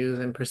 reviews,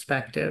 and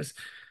perspectives.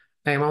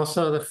 I am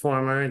also the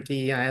former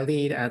DEI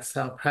lead at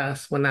Cell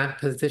Press. When that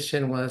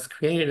position was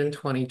created in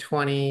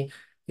 2020,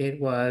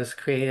 it was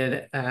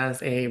created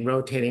as a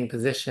rotating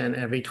position.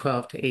 Every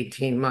 12 to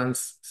 18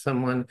 months,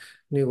 someone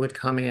new would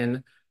come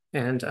in,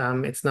 and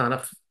it's not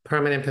a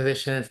permanent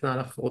position, it's not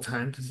a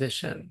full-time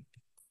position.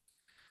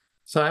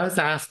 So I was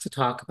asked to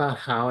talk about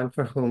how and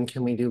for whom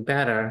can we do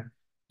better.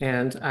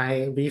 And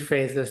I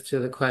rephrased this to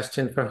the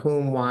question, for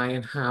whom, why,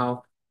 and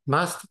how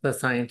must the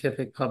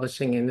scientific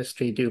publishing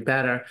industry do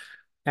better?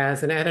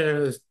 As an editor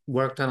who's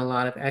worked on a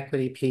lot of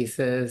equity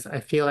pieces, I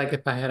feel like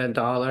if I had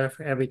 $1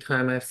 for every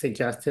time I've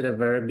suggested a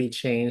verb be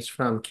changed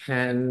from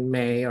can,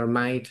 may, or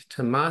might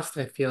to must,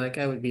 I feel like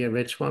I would be a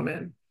rich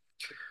woman.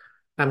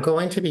 I'm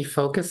going to be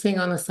focusing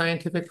on the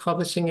scientific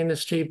publishing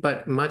industry,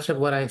 but much of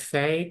what I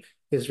say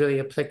is really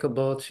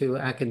applicable to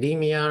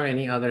academia or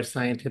any other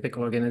scientific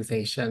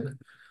organization.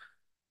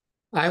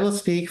 I will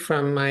speak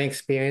from my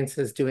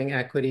experiences doing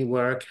equity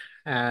work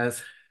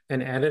as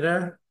an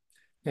editor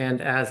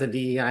and as a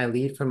DEI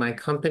lead for my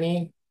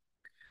company,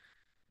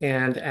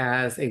 and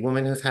as a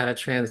woman who's had a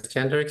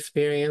transgender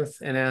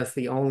experience, and as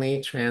the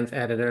only trans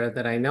editor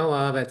that I know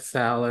of at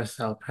Cell or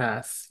Cell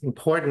Press.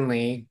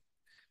 Importantly,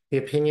 the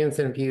opinions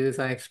and views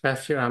I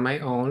express here are my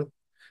own,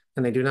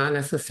 and they do not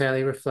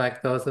necessarily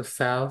reflect those of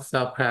Cell,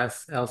 Cell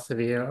Press,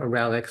 Elsevier, or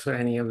RELX, or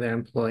any of their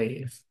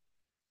employees.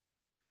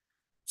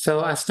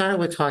 So I started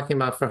with talking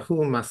about for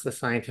whom must the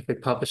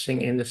scientific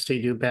publishing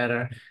industry do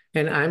better.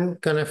 And I'm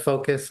going to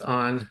focus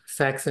on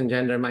sex and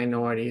gender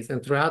minorities.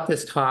 And throughout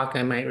this talk,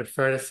 I might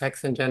refer to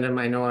sex and gender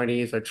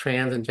minorities or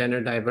trans and gender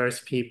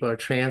diverse people or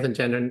trans and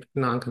gender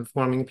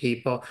nonconforming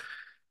people.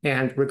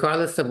 And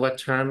regardless of what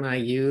term I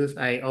use,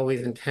 I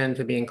always intend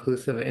to be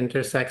inclusive of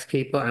intersex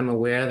people. I'm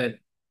aware that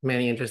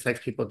many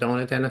intersex people don't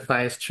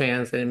identify as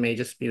trans, and it may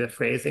just be the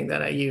phrasing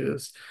that I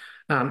use.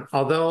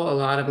 Although a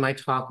lot of my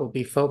talk will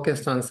be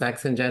focused on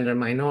sex and gender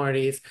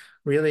minorities,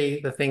 really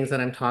the things that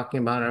I'm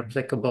talking about are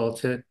applicable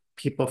to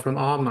people from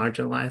all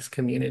marginalized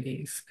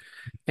communities.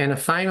 And a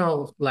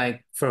final,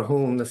 for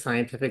whom the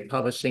scientific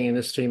publishing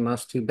industry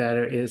must do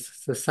better is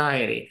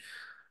society.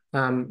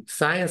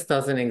 Science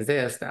doesn't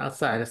exist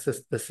outside of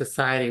the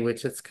society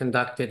which it's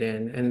conducted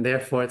in, and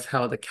therefore it's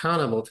held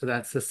accountable to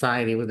that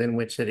society within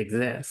which it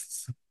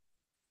exists.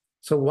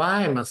 So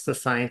why must the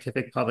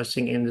scientific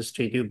publishing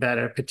industry do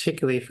better,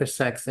 particularly for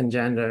sex and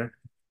gender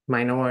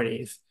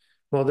minorities?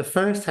 Well, the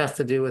first has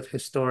to do with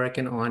historic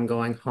and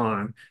ongoing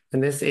harm.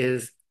 And this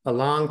is a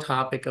long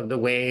topic of the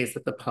ways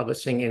that the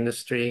publishing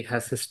industry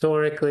has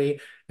historically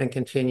and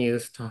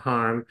continues to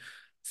harm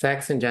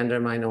sex and gender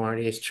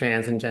minorities,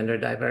 trans and gender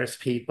diverse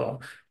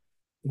people.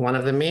 One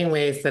of the main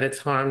ways that it's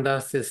harmed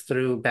us is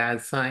through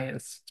bad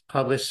science,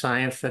 published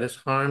science that has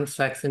harmed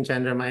sex and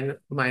gender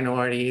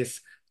minorities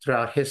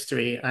throughout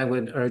history. I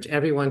would urge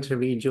everyone to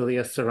read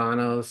Julia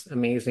Serrano's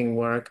amazing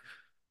work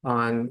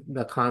on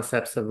the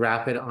concepts of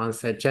rapid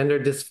onset gender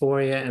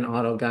dysphoria and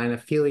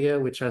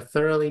autogynephilia, which are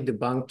thoroughly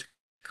debunked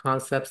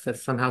concepts that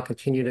somehow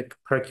continue to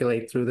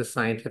percolate through the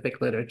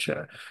scientific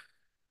literature.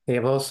 They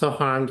have also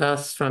harmed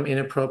us from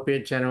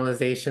inappropriate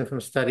generalization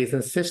from studies in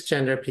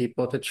cisgender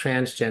people to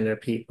transgender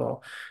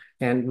people.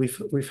 And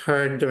we've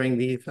heard during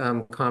these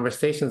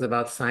conversations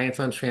about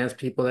science on trans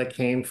people that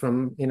came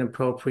from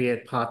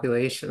inappropriate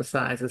population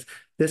sizes.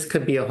 This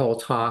could be a whole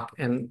talk,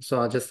 and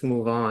so I'll just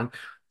move on.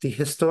 The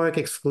historic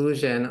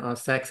exclusion of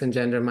sex and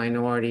gender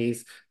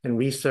minorities and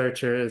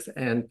researchers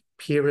and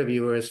peer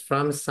reviewers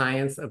from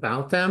science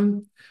about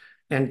them,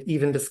 and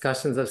even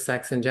discussions of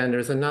sex and gender,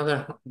 is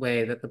another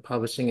way that the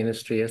publishing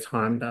industry has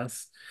harmed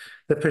us.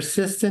 The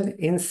persistent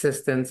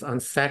insistence on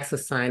sex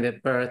assigned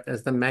at birth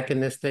as the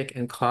mechanistic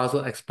and causal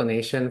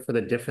explanation for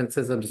the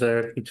differences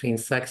observed between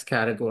sex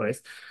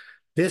categories.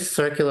 This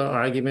circular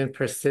argument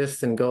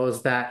persists and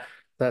goes that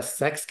The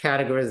sex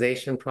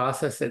categorization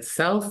process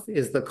itself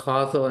is the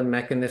causal and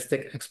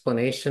mechanistic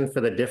explanation for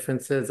the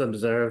differences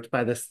observed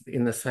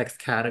in the sex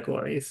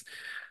categories.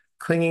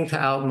 Clinging to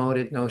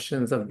outmoded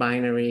notions of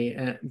binary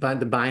and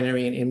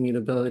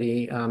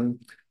immutability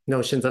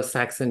notions of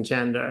sex and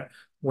gender.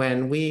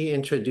 When we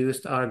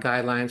introduced our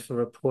guidelines for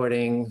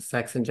reporting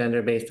sex and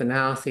gender-based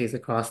analyses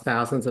across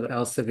thousands of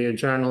Elsevier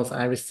journals,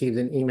 I received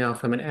an email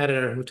from an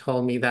editor who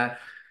told me that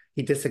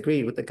he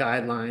disagreed with the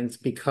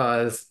guidelines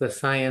because the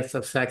science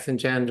of sex and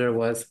gender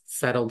was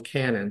settled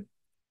canon.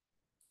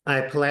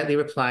 I politely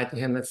replied to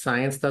him that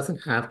science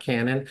doesn't have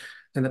canon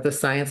and that the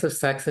science of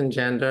sex and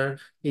gender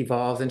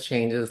evolves and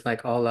changes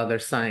like all other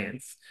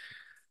science.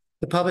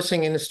 The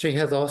publishing industry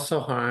has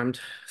also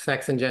harmed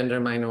sex and gender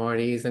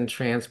minorities and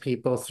trans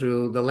people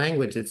through the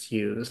language it's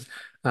used,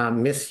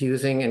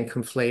 misusing and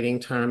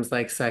conflating terms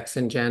like sex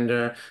and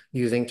gender,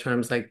 using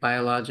terms like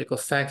biological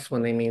sex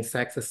when they mean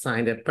sex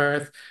assigned at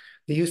birth,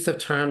 the use of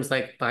terms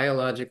like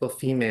biological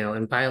female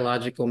and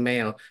biological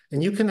male.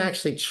 And you can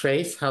actually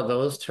trace how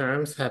those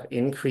terms have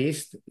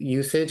increased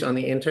usage on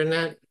the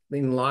internet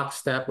in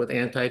lockstep with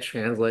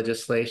anti-trans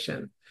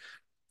legislation.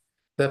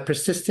 The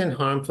persistent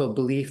harmful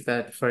belief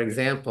that, for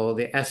example,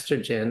 the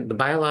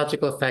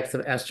biological effects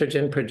of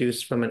estrogen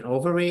produced from an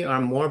ovary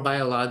are more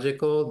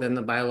biological than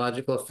the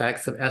biological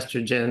effects of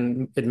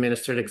estrogen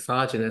administered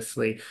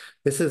exogenously.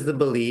 This is the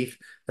belief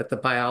that the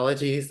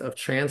biologies of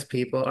trans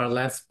people are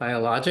less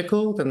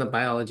biological than the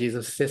biologies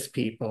of cis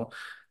people.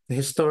 The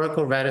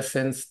historical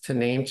reticence to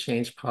name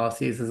change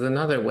policies is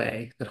another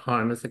way that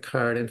harm has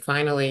occurred. And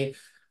finally,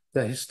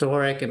 the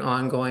historic and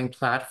ongoing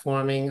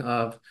platforming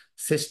of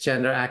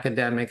cisgender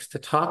academics to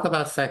talk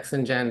about sex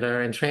and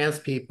gender and trans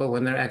people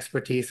when their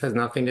expertise has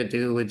nothing to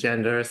do with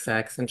gender,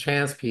 sex, and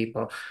trans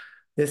people.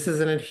 This is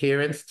an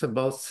adherence to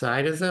both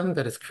sidism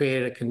that has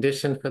created a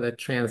condition for the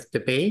trans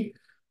debate,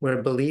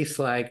 where beliefs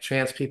like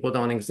trans people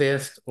don't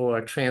exist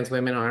or trans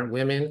women aren't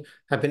women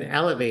have been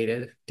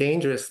elevated,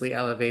 dangerously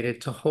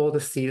elevated, to hold a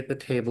seat at the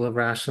table of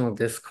rational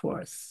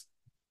discourse.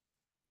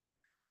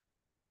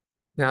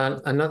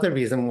 Now, another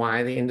reason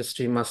why the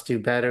industry must do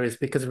better is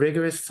because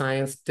rigorous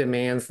science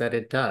demands that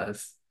it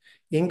does.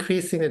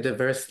 Increasing the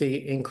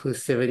diversity,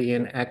 inclusivity,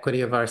 and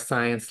equity of our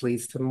science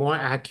leads to more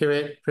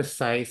accurate,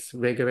 precise,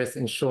 rigorous,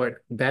 in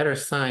short, better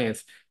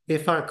science.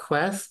 If our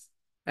quest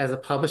as a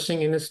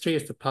publishing industry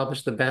is to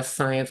publish the best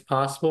science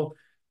possible,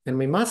 then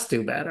we must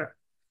do better.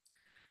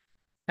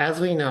 As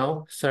we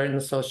know,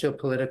 certain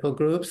socio-political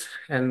groups,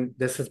 and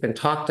this has been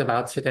talked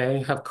about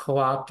today, have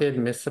co-opted,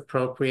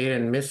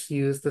 misappropriated, and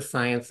misused the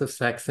science of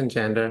sex and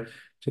gender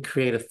to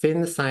create a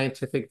thin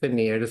scientific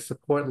veneer to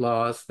support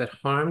laws that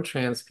harm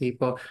trans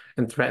people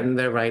and threaten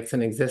their rights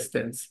and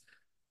existence.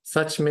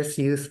 Such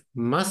misuse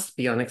must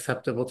be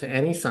unacceptable to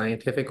any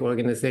scientific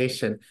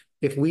organization.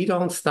 If we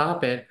don't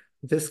stop it,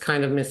 this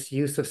kind of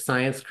misuse of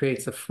science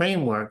creates a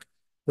framework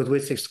with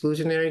which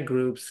exclusionary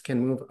groups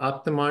can move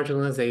up the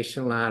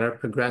marginalization ladder,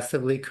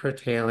 progressively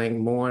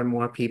curtailing more and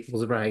more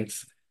people's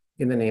rights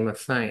in the name of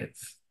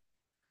science.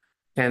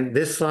 And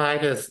this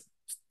slide has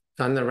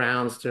done the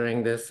rounds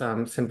during this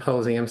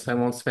symposium, so I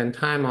won't spend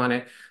time on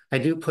it. I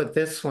do put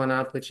this one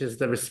up, which is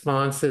the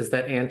responses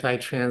that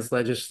anti-trans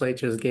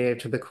legislatures gave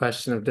to the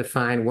question of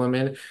define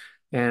woman.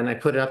 And I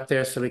put it up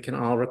there so we can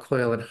all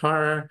recoil in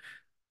horror.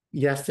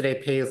 Yesterday,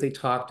 Paisley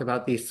talked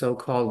about these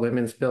so-called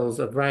women's bills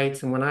of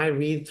rights. And when I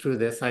read through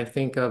this, I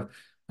think of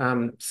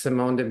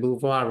Simone de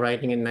Beauvoir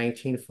writing in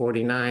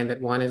 1949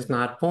 that one is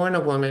not born a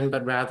woman,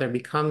 but rather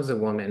becomes a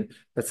woman,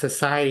 that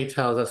society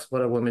tells us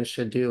what a woman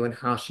should do and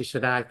how she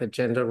should act, that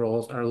gender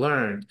roles are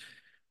learned.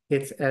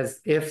 It's as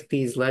if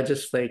these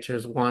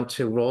legislatures want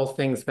to roll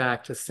things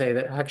back to say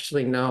that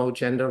actually, no,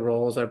 gender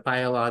roles are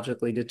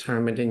biologically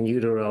determined in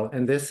utero.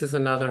 And this is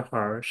another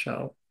horror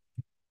show.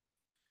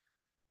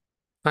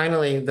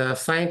 Finally, the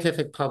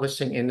scientific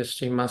publishing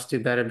industry must do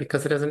better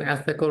because it has an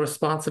ethical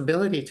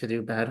responsibility to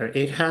do better.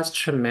 It has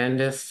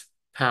tremendous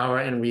power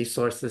and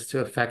resources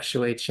to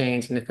effectuate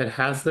change. And if it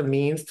has the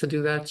means to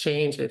do that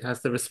change, it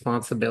has the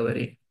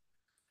responsibility.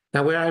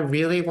 Now, where I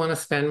really want to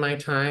spend my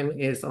time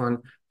is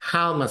on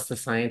how must the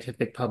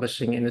scientific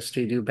publishing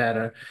industry do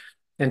better?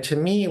 And to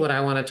me, what I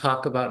want to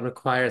talk about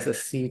requires a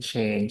sea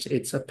change.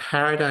 It's a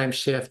paradigm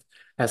shift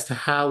as to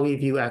how we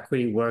view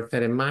equity work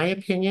that, in my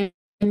opinion,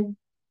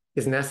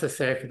 is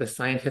necessary for the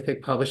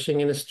scientific publishing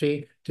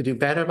industry to do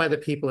better by the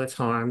people it's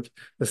harmed,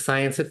 the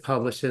science it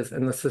publishes,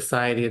 and the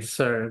society it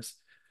serves.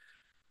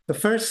 The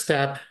first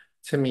step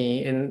to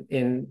me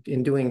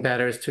in doing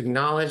better is to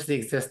acknowledge the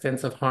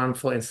existence of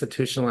harmful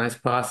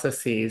institutionalized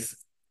processes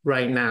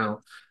right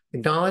now.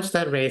 Acknowledge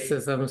that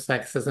racism,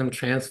 sexism,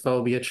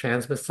 transphobia,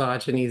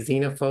 transmisogyny,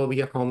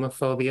 xenophobia,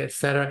 homophobia, et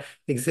cetera,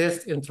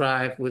 exist and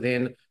thrive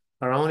within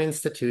our own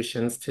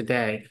institutions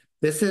today.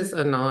 This is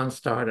a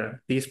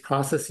non-starter. These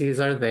processes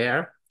are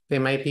there. They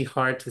might be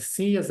hard to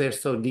see as they're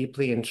so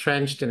deeply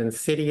entrenched and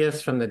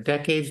insidious from the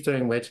decades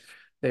during which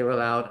they were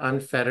allowed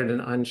unfettered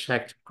and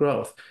unchecked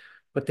growth.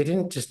 But they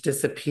didn't just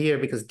disappear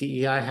because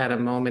DEI had a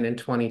moment in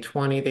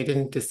 2020. They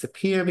didn't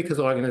disappear because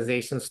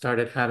organizations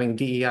started having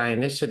DEI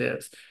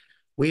initiatives.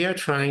 We are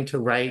trying to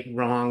right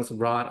wrongs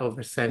wrought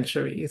over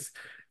centuries.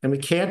 And we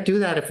can't do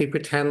that if we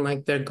pretend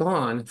like they're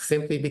gone,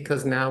 simply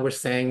because now we're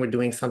saying we're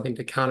doing something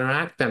to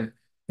counteract them.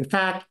 In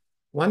fact,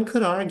 one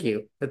could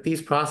argue that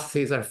these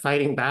processes are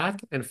fighting back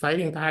and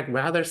fighting back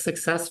rather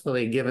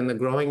successfully, given the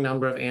growing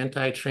number of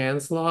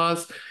anti-trans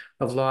laws,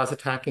 of laws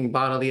attacking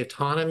bodily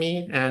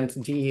autonomy and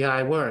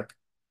DEI work.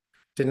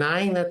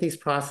 Denying that these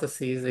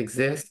processes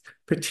exist,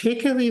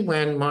 particularly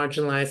when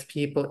marginalized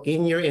people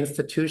in your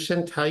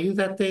institution tell you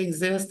that they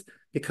exist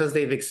because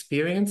they've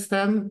experienced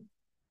them,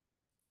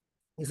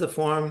 is a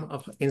form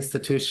of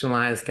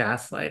institutionalized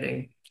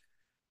gaslighting.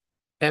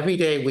 Every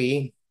day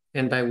we,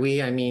 and by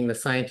we, I mean the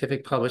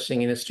scientific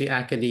publishing industry,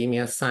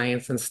 academia,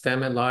 science, and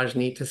STEM at large,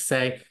 need to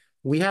say,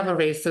 we have a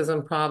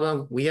racism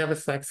problem, we have a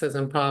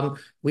sexism problem,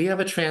 we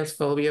have a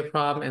transphobia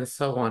problem, and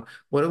so on.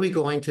 What are we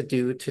going to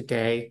do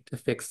today to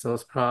fix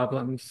those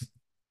problems?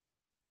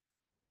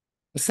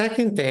 The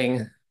second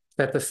thing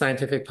that the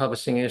scientific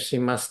publishing industry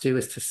must do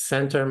is to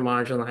center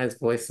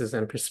marginalized voices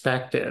and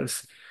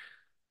perspectives.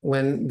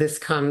 When this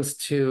comes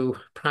to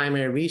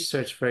primary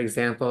research, for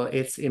example,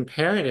 it's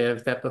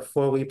imperative that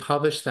before we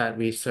publish that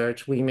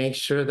research, we make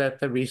sure that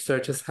the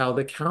research is held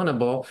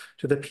accountable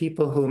to the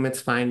people whom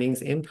its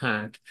findings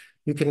impact.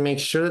 You can make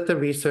sure that the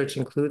research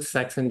includes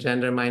sex and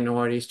gender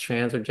minorities,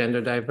 trans or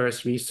gender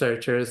diverse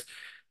researchers.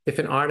 If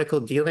an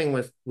article dealing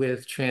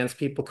with trans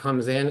people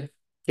comes in,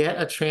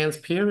 get a trans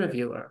peer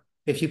reviewer.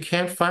 If you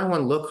can't find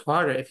one, look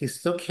harder. If you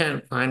still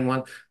can't find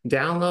one,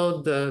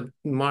 download the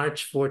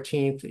March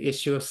 14th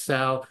issue of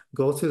Cell,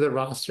 go through the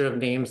roster of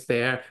names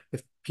there.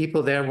 If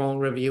people there won't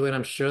review it,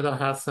 I'm sure they'll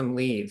have some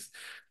leads.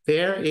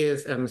 There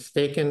is a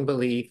mistaken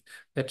belief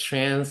that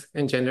trans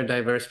and gender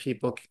diverse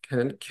people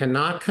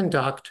cannot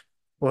conduct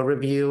or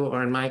review,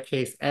 or in my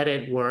case,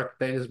 edit work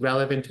that is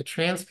relevant to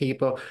trans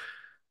people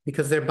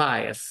because they're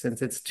biased,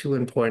 since it's too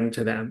important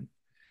to them.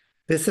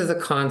 This is a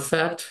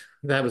concept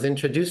that was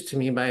introduced to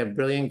me by a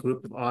brilliant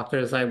group of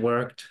authors I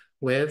worked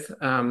with,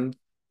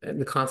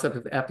 the concept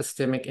of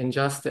epistemic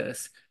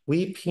injustice.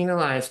 We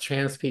penalize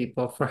trans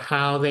people for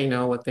how they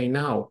know what they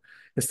know,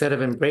 instead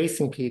of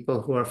embracing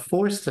people who are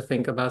forced to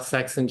think about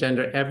sex and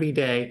gender every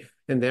day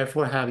and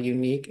therefore have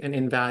unique and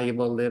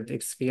invaluable lived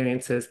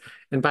experiences.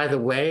 And by the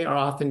way, are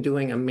often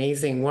doing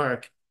amazing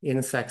work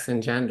in sex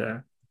and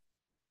gender.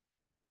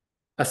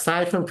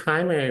 Aside from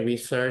primary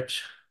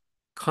research,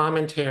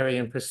 commentary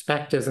and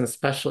perspectives and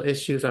special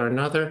issues are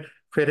another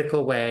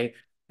critical way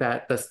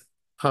that the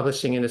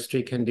publishing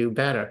industry can do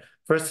better.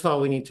 First of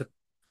all, we need to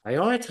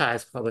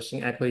prioritize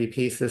publishing equity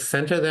pieces,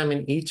 center them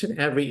in each and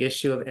every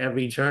issue of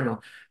every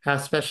journal,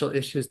 have special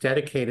issues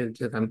dedicated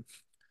to them.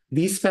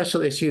 These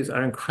special issues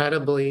are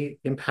incredibly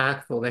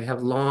impactful. They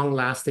have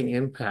long-lasting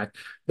impact.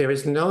 There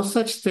is no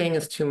such thing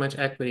as too much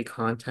equity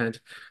content.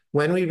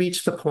 When we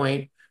reach the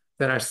point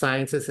that our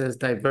science is as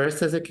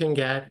diverse as it can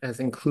get, as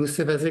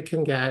inclusive as it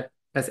can get,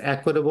 as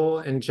equitable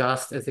and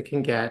just as it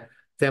can get,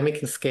 then we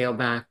can scale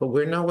back. But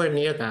we're nowhere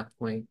near that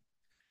point.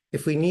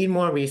 If we need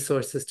more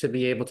resources to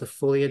be able to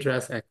fully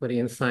address equity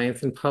in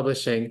science and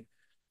publishing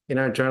in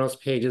our journals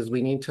pages,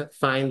 we need to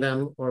find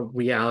them or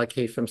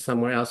reallocate from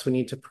somewhere else. We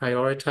need to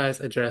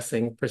prioritize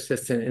addressing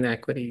persistent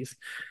inequities.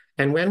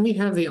 And when we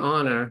have the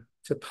honor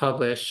to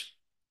publish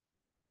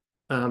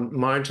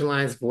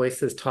marginalized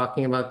voices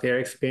talking about their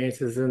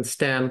experiences in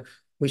STEM,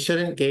 we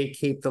shouldn't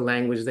gatekeep the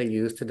language they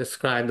use to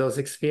describe those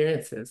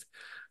experiences.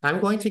 I'm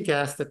going to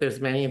guess that there's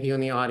many of you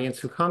in the audience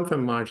who come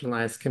from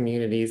marginalized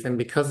communities, and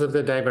because of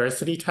the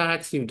diversity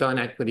tax, you've done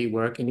equity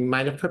work, and you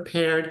might have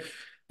prepared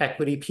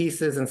equity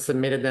pieces and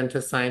submitted them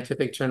to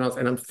scientific journals.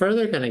 And I'm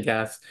further going to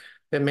guess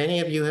that many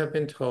of you have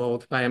been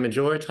told by a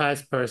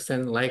majoritized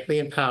person, likely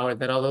in power,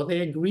 that although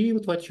they agree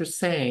with what you're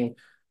saying,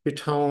 your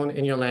tone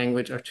and your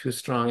language are too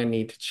strong and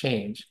need to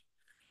change.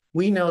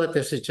 We know that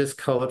this is just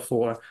code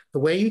for the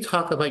way you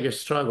talk about your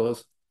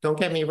struggles. Don't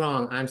get me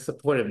wrong, I'm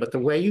supportive, but the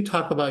way you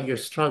talk about your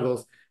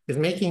struggles is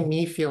making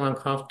me feel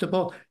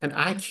uncomfortable, and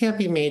I can't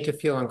be made to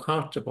feel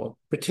uncomfortable,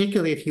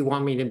 particularly if you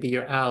want me to be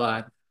your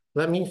ally.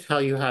 Let me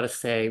tell you how to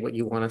say what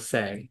you want to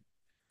say.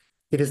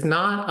 It is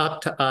not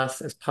up to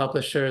us as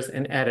publishers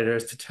and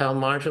editors to tell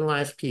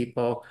marginalized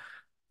people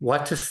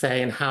what to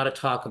say and how to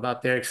talk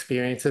about their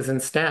experiences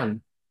in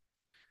STEM.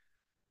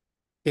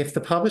 If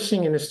the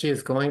publishing industry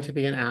is going to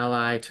be an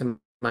ally to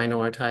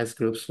minoritized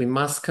groups, we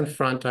must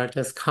confront our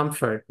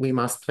discomfort. We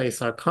must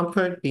place our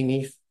comfort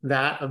beneath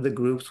that of the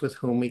groups with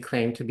whom we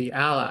claim to be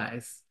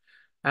allies.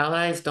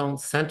 Allies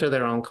don't center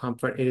their own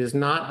comfort. It is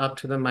not up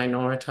to the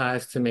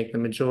minoritized to make the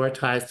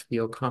majoritized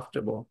feel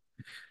comfortable.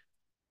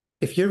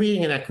 If you're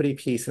reading an equity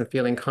piece and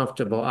feeling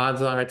comfortable,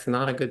 odds are it's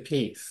not a good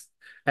piece.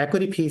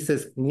 Equity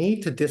pieces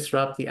need to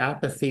disrupt the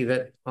apathy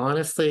that,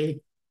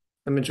 honestly,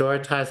 the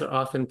majoritized are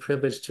often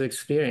privileged to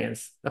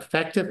experience.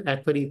 Effective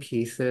equity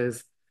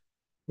pieces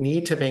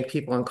need to make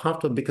people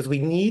uncomfortable because we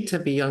need to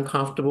be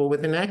uncomfortable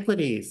with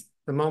inequities.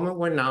 The moment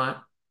we're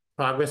not,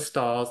 progress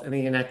stalls and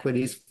the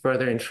inequities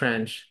further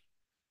entrench.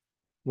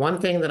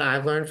 One thing that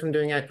I've learned from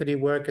doing equity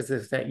work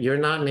is that you're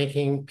not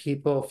making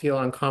people feel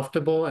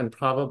uncomfortable and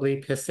probably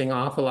pissing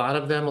off a lot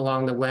of them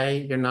along the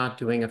way. You're not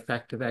doing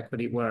effective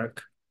equity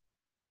work.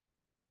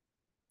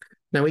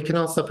 Now, we can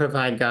also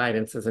provide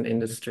guidance as an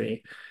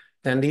industry.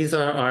 And these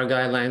are our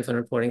guidelines on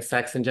reporting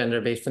sex and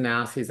gender-based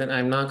analyses. And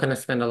I'm not going to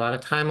spend a lot of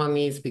time on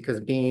these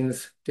because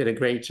Beans did a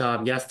great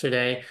job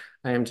yesterday.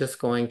 I am just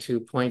going to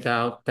point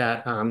out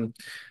that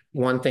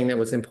one thing that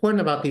was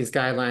important about these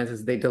guidelines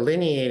is they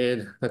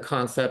delineated the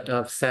concept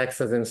of sex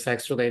as in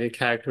sex-related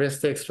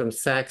characteristics from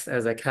sex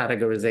as a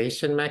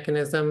categorization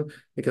mechanism,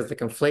 because the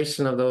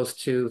conflation of those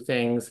two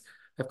things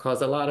have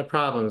caused a lot of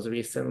problems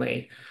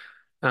recently.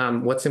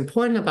 What's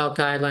important about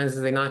guidelines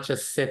is they not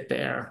just sit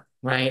there,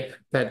 right?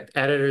 That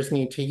editors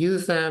need to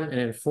use them and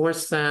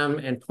enforce them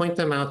and point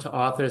them out to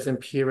authors and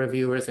peer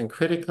reviewers, and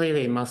critically,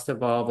 they must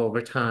evolve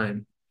over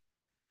time.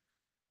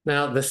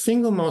 Now, the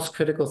single most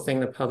critical thing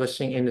the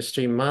publishing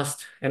industry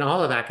must, and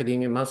all of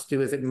academia must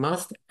do, is it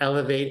must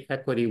elevate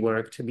equity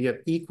work to be of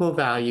equal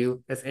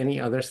value as any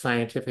other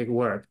scientific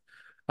work.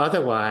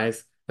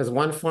 Otherwise, as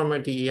one former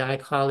DEI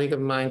colleague of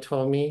mine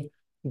told me,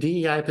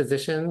 DEI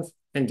positions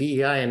and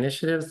DEI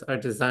initiatives are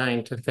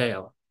designed to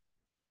fail.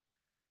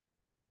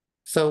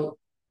 So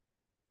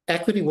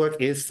equity work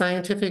is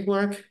scientific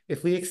work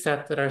if we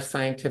accept that our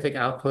scientific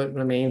output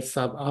remains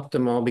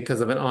suboptimal because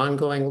of an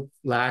ongoing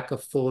lack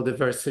of full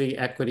diversity,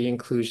 equity,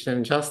 inclusion,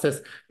 and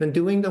justice. Then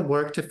doing the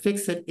work to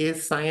fix it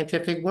is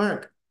scientific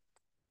work.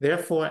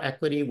 Therefore,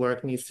 equity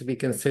work needs to be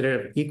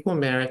considered of equal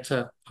merit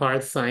to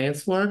hard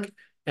science work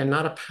and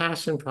not a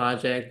passion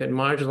project that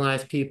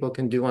marginalized people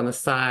can do on the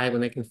side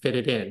when they can fit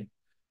it in.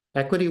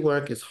 Equity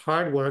work is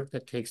hard work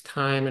that takes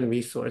time and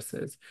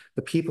resources.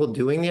 The people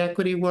doing the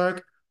equity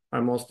work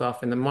are most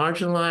often the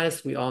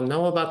marginalized. We all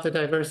know about the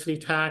diversity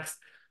tax,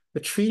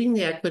 but treating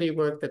the equity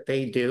work that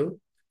they do,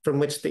 from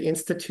which the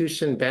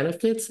institution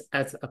benefits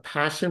as a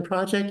passion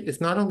project,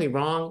 is not only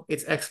wrong,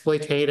 it's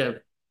exploitative.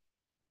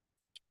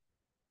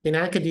 In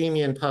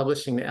academia and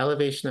publishing, the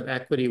elevation of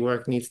equity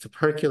work needs to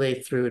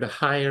percolate through to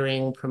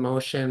hiring,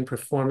 promotion,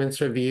 performance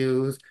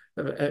reviews,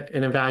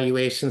 and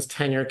evaluations,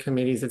 tenure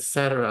committees, et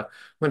cetera.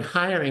 When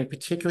hiring,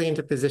 particularly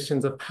into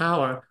positions of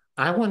power,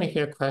 I want to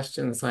hear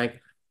questions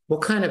like,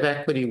 what kind of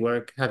equity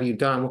work have you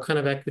done? What kind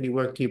of equity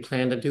work do you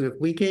plan to do?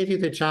 If we gave you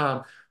the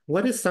job,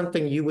 what is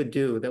something you would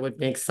do that would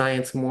make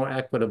science more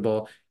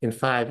equitable in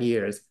 5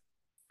 years?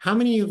 How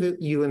many of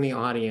you in the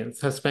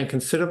audience have spent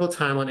considerable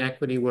time on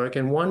equity work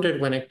and wondered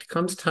when it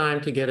comes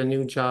time to get a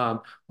new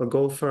job or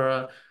go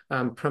for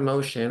a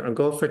promotion or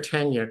go for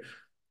tenure,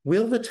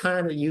 will the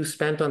time that you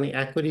spent on the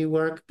equity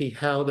work be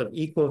held of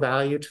equal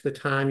value to the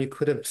time you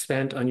could have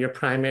spent on your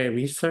primary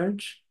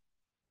research?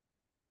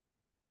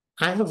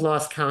 I have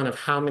lost count of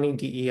how many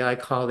DEI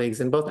colleagues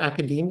in both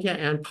academia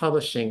and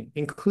publishing,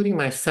 including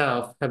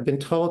myself, have been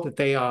told that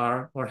they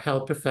are or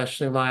held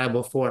professionally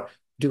liable for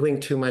doing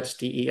too much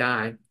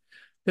DEI.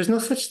 There's no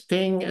such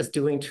thing as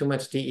doing too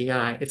much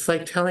DEI. It's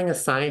like telling a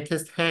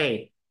scientist,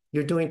 hey,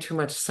 you're doing too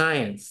much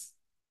science.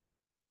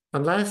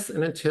 Unless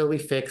and until we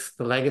fix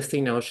the legacy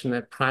notion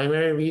that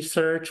primary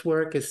research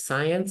work is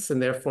science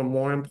and therefore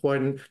more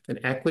important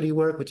than equity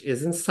work, which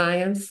isn't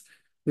science,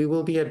 we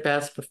will be at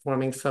best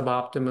performing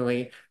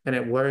suboptimally and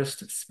at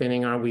worst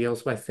spinning our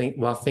wheels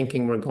while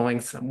thinking we're going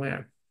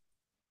somewhere.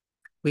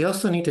 We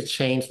also need to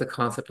change the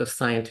concept of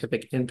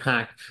scientific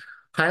impact.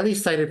 Highly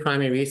cited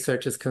primary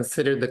research is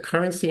considered the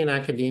currency in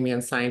academia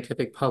and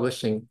scientific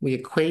publishing. We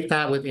equate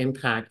that with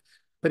impact,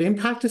 but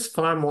impact is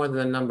far more than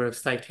the number of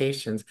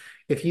citations.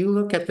 If you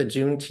look at the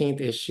Juneteenth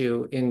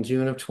issue in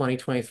June of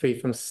 2023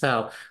 from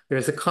Cell,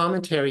 there's a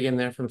commentary in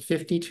there from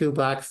 52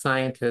 Black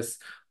scientists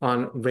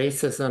on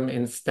racism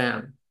in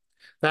STEM.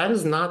 That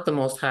is not the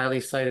most highly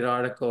cited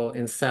article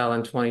in Cell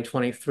in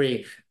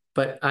 2023.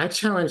 But I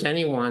challenge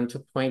anyone to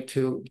point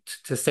to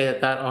say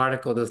that that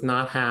article does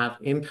not have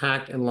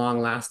impact and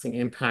long-lasting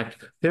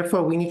impact.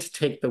 Therefore, we need to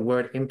take the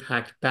word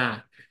impact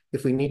back.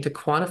 If we need to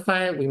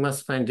quantify it, we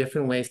must find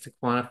different ways to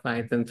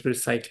quantify it than through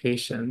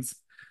citations.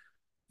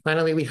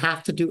 Finally, we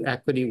have to do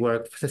equity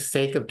work for the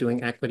sake of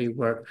doing equity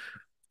work.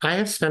 I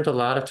have spent a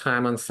lot of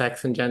time on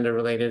sex and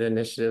gender-related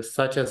initiatives,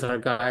 such as our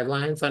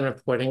guidelines on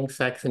reporting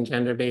sex and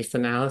gender-based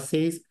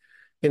analyses.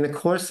 In the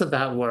course of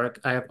that work,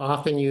 I have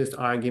often used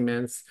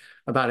arguments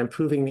about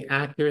improving the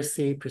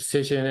accuracy,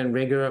 precision, and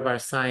rigor of our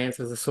science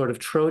as a sort of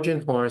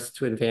Trojan horse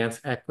to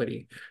advance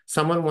equity.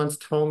 Someone once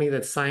told me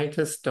that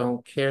scientists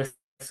don't care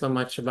so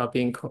much about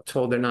being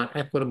told they're not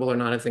equitable or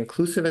not as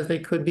inclusive as they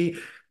could be,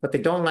 but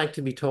they don't like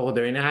to be told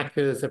they're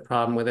inaccurate as a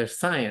problem with their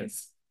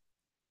science.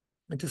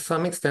 And to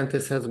some extent,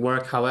 this has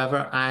worked.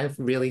 However, I've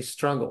really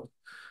struggled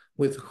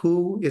with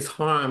who is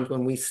harmed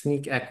when we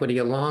sneak equity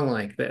along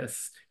like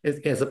this,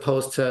 as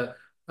opposed to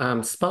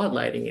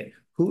spotlighting it.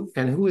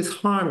 Who is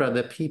harmed are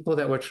the people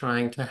that we're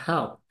trying to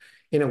help.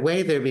 In a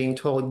way, they're being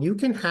told, you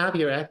can have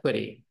your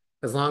equity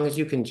as long as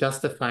you can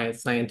justify it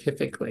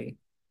scientifically.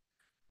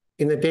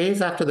 In the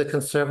days after the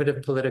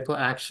Conservative Political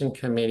Action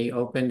Committee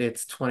opened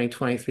its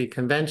 2023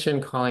 convention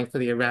calling for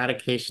the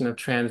eradication of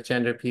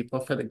transgender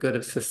people for the good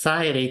of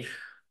society,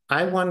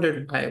 I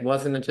wondered why it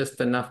wasn't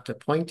just enough to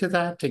point to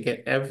that, to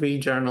get every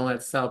journal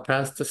at Cell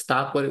Press to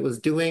stop what it was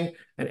doing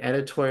and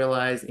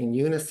editorialize in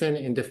unison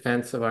in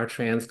defense of our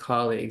trans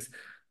colleagues.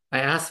 I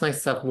asked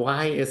myself,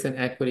 why isn't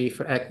equity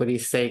for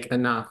equity's sake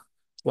enough?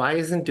 Why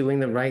isn't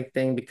doing the right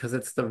thing because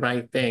it's the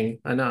right thing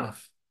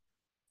enough?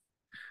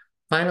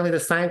 Finally, the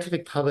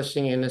scientific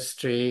publishing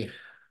industry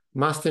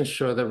must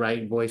ensure the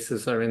right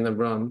voices are in the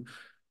room.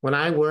 When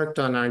I worked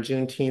on our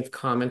Juneteenth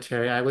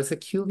commentary, I was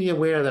acutely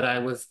aware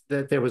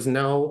that there was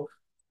no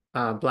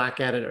Black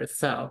editor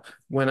itself.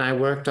 When I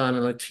worked on a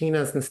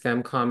Latinas in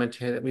STEM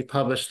commentary that we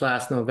published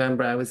last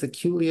November, I was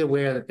acutely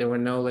aware that there were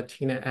no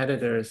Latina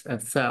editors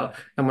at Cell.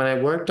 And when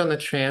I worked on the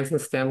trans and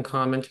STEM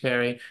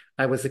commentary,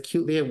 I was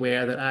acutely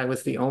aware that I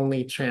was the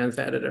only trans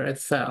editor at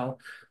Cell.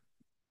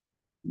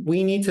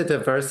 We need to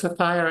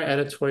diversify our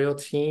editorial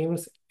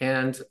teams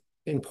and,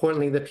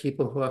 importantly, the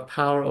people who have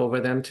power over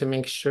them to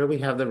make sure we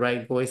have the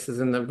right voices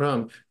in the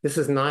room. This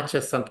is not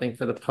just something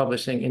for the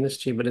publishing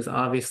industry, but is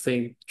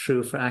obviously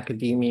true for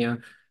academia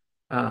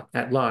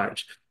at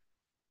large.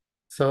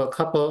 So a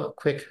couple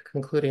quick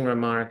concluding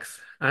remarks.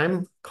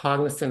 I'm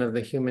cognizant of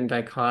the human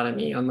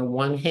dichotomy. On the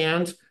one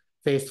hand,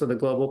 faced with a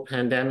global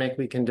pandemic,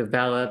 we can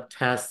develop,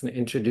 test, and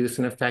introduce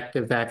an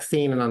effective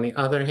vaccine. And on the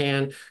other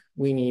hand,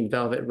 we need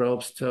velvet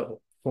ropes to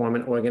form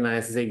an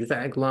organized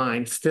zigzag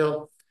line.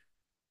 Still,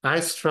 I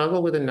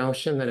struggle with the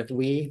notion that if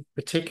we,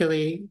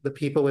 particularly the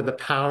people with the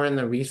power and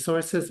the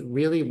resources,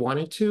 really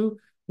wanted to,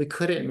 we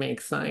couldn't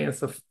make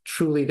science a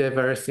truly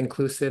diverse,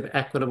 inclusive,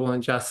 equitable,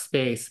 and just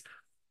space.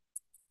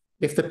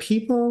 If the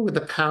people with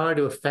the power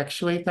to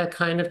effectuate that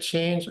kind of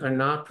change are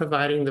not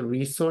providing the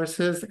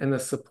resources and the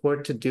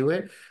support to do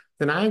it,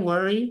 then I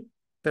worry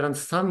that on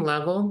some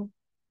level,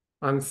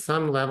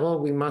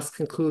 we must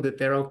conclude that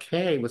they're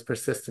okay with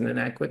persistent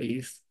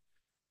inequities.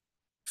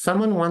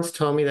 Someone once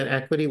told me that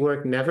equity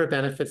work never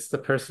benefits the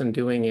person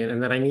doing it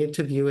and that I need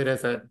to view it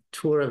as a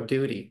tour of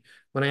duty.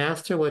 When I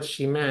asked her what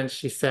she meant,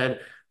 she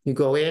said, you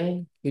go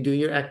in, you do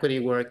your equity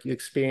work, you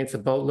experience a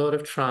boatload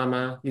of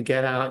trauma, you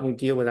get out and you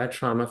deal with that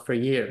trauma for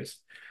years.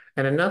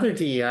 And another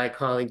DEI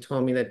colleague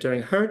told me that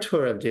during her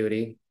tour of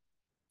duty,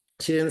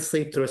 she didn't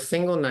sleep through a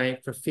single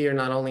night for fear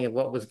not only of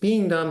what was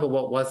being done, but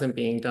what wasn't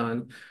being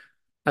done.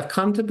 I've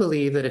come to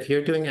believe that if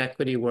you're doing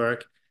equity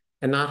work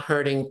and not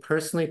hurting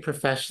personally,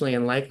 professionally,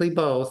 and likely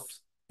both,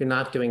 you're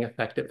not doing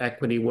effective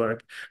equity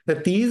work.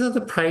 That these are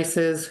the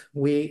prices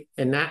we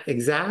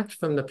exact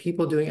from the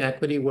people doing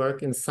equity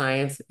work in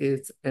science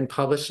and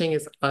publishing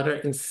is utter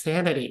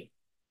insanity.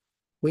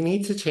 We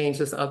need to change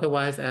this.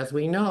 Otherwise, as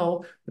we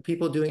know, the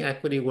people doing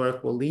equity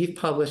work will leave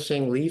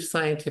publishing, leave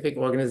scientific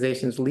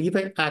organizations, leave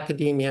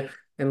academia,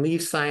 and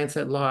leave science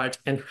at large.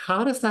 And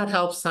how does that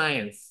help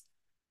science?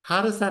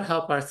 How does that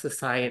help our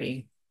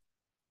society?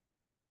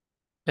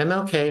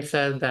 MLK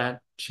said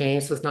that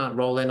change does not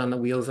roll in on the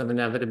wheels of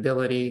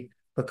inevitability,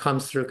 but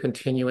comes through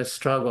continuous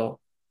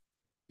struggle.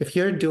 If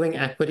you're doing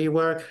equity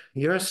work,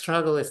 your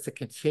struggle is to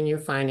continue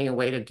finding a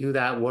way to do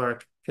that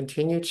work,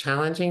 continue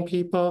challenging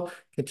people,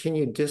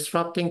 continue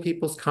disrupting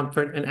people's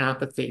comfort and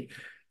apathy.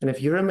 And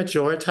if you're a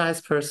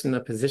majoritized person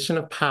in a position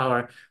of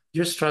power,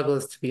 your struggle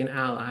is to be an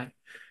ally.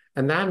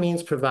 And that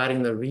means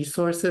providing the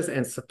resources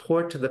and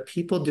support to the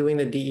people doing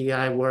the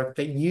DEI work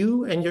that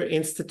you and your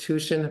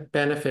institution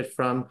benefit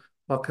from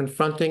while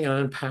confronting and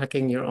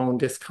unpacking your own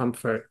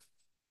discomfort.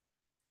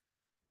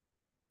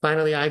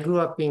 Finally, I grew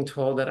up being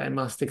told that I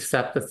must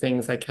accept the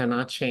things I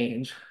cannot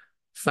change.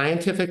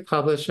 Scientific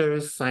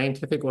publishers,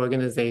 scientific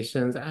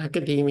organizations,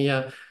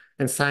 academia,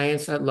 and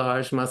science at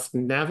large must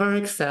never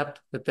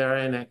accept that there are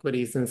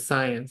inequities in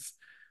science.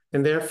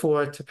 And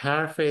therefore, to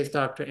paraphrase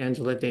Dr.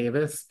 Angela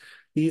Davis,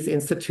 these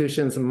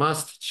institutions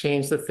must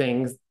change the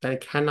things that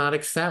it cannot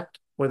accept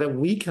or that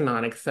we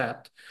cannot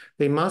accept.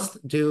 They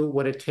must do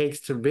what it takes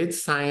to rid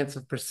science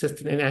of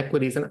persistent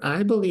inequities. And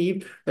I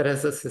believe that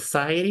as a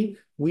society,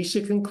 we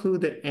should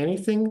conclude that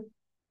anything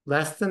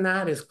less than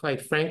that is,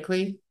 quite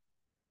frankly,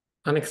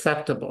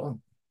 unacceptable.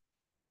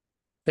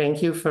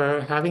 Thank you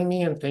for having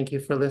me and thank you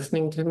for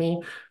listening to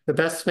me. The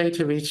best way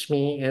to reach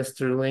me is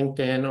through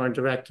LinkedIn or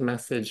direct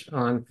message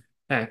on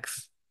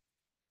X.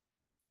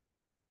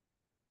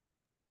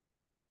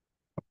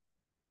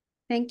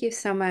 Thank you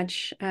so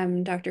much,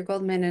 Dr.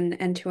 Goldman,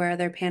 and to our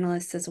other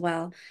panelists as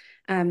well.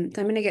 So I'm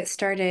going to get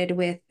started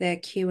with the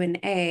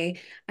Q&A.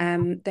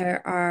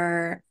 There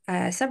are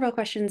several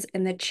questions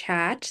in the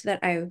chat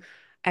that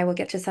I will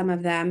get to some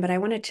of them, but I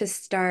wanted to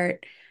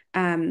start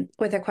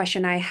with a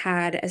question I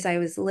had as I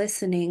was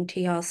listening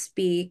to y'all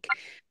speak.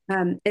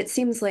 It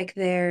seems like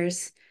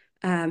there's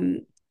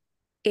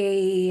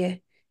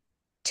a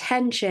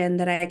tension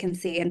that I can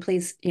see, and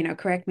please,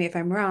 correct me if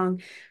I'm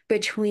wrong,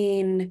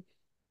 between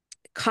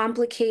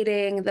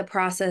complicating the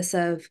process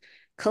of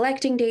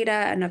collecting data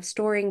and of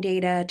storing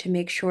data to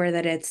make sure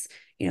that it's,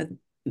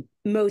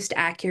 most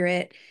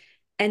accurate.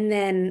 And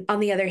then on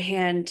the other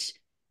hand,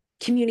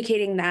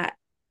 communicating that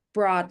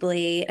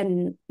broadly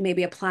and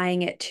maybe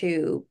applying it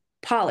to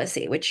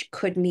policy, which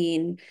could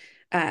mean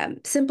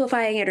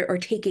simplifying it or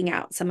taking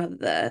out some of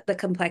the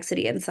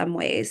complexity in some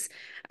ways.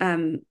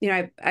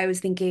 I was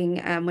thinking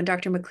when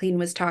Dr. McLean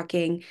was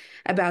talking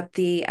about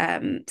the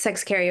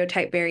sex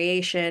karyotype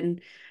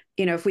variation,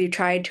 if we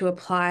tried to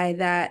apply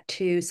that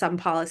to some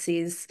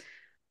policies,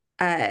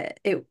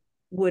 it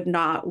would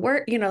not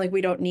work. Like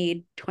we don't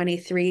need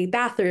 23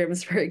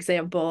 bathrooms, for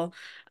example.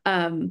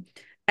 And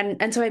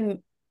so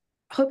I'm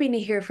hoping to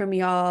hear from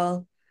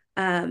y'all,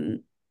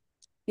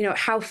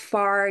 how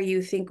far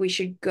you think we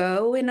should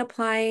go in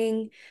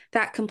applying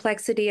that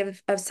complexity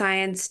of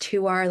science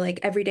to our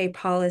like everyday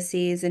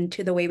policies and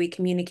to the way we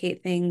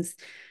communicate things.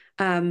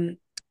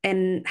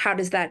 And how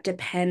does that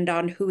depend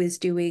on who is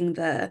doing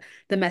the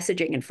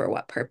messaging and for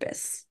what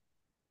purpose?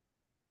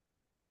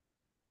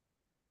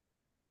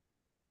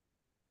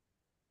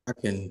 I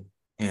can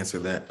answer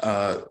that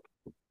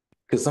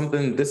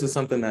because this is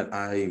something that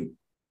I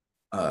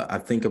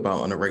think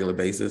about on a regular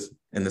basis,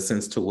 in the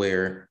sense to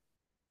where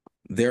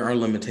there are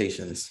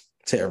limitations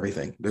to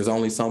everything. There's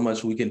only so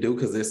much we can do,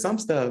 because there's some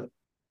stuff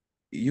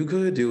you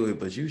could do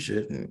it, but you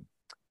shouldn't.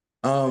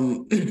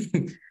 One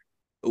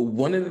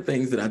of the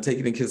things that I take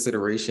into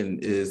consideration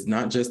is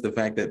not just the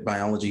fact that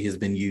biology has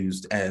been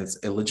used as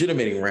a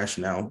legitimating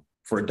rationale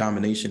for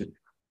domination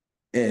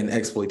and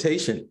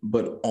exploitation,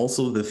 but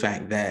also the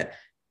fact that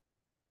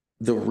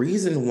the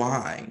reason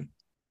why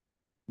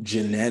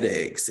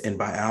genetics and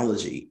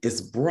biology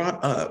is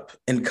brought up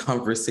in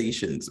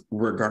conversations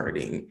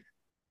regarding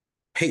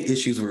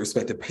issues with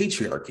respect to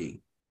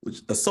patriarchy, which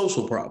is a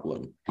social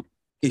problem,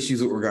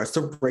 issues with regards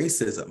to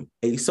racism,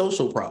 a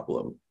social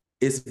problem,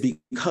 is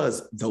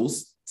because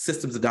those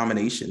systems of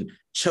domination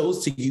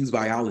chose to use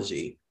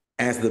biology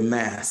as the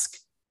mask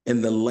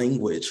and the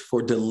language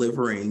for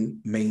delivering,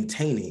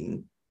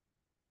 maintaining,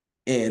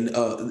 and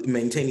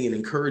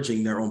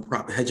encouraging their own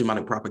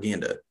hegemonic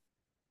propaganda.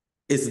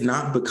 It's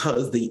not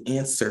because the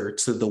answer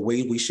to the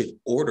way we should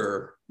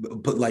order,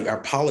 but like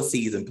our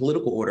policies and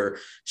political order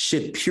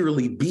should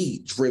purely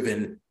be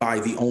driven by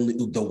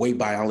the way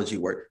biology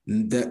works.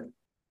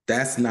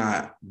 That's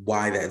not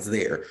why that's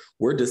there.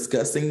 We're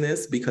discussing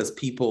this because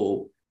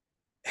people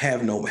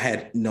had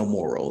no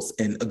morals,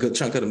 and a good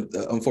chunk of them,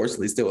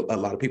 unfortunately, still a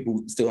lot of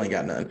people still ain't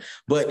got none.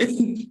 But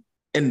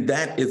and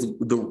that is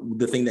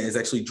the thing that is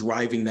actually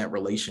driving that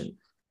relation.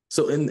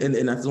 So, and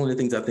that's one of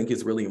the things I think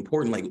is really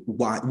important. Like,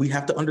 why we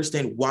have to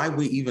understand why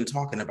we're even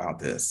talking about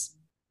this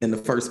in the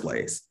first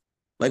place.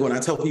 Like when I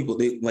tell people,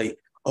 they like,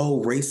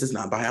 oh, race is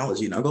not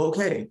biology, and I go,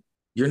 okay,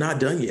 you're not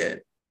done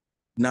yet.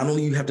 Not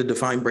only you have to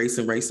define race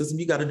and racism,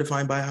 you got to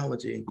define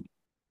biology.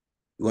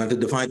 We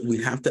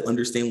have to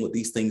understand what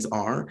these things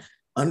are,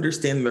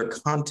 understand their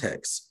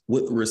context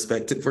with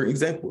respect to, for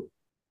example,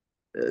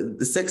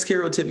 the sex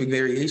karyotypic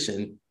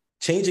variation,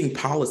 changing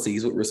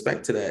policies with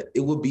respect to that, it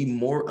would be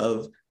more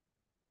of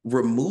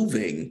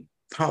removing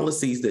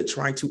policies that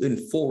try to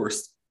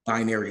enforce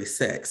binary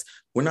sex.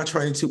 We're not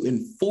trying to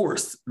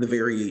enforce the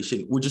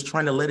variation. We're just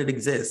trying to let it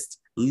exist,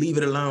 leave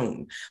it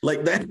alone,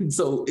 like that.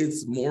 So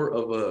it's more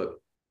of a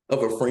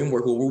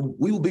framework where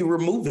we will be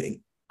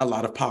removing a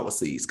lot of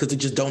policies because they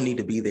just don't need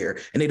to be there,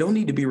 and they don't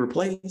need to be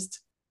replaced.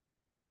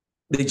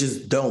 They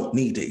just don't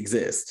need to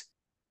exist.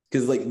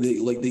 Because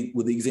with the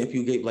example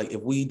you gave, like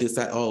if we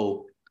decide,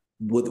 oh,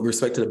 with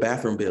respect to the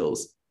bathroom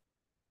bills,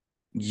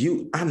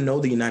 I know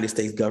the United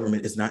States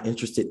government is not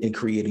interested in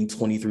creating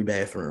 23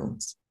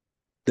 bathrooms.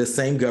 The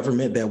same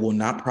government that will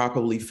not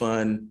properly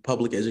fund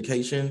public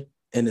education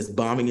and is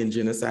bombing and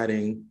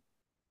genociding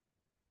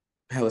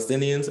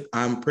Palestinians,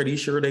 I'm pretty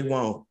sure they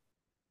won't.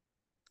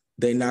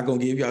 They're not going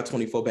to give y'all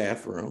 24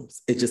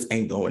 bathrooms. It just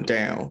ain't going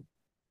down.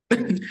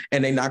 And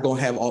they're not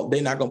going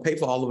to pay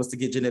for all of us to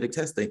get genetic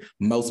testing.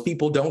 Most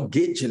people don't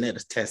get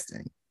genetic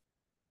testing.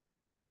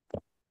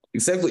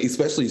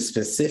 Especially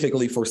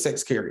specifically for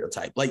sex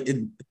karyotype.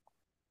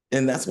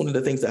 And that's one of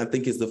the things that I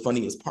think is the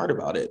funniest part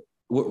about it,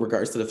 with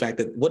regards to the fact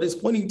that what is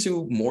pointing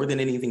to more than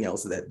anything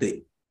else is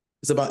that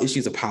it's about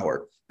issues of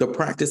power. The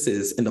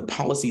practices and the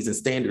policies and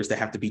standards that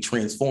have to be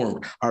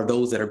transformed are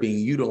those that are being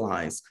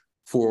utilized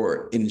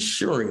for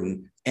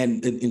ensuring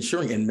and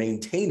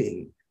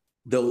maintaining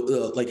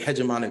the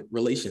hegemonic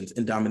relations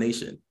and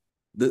domination.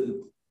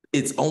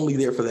 It's only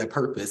there for that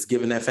purpose.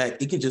 Given that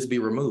fact, it can just be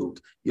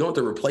removed. You don't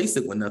have to replace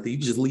it with nothing. You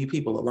can just leave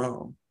people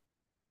alone.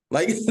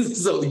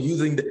 So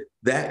using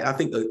that, I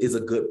think is a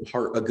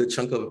good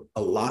chunk of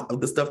a lot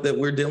of the stuff that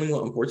we're dealing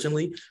with,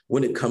 unfortunately,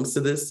 when it comes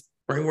to this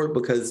framework,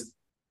 because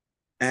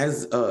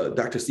as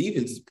Dr.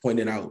 Stevens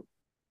pointed out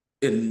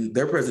in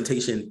their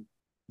presentation,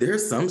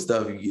 there's some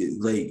stuff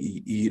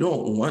you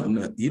don't want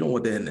that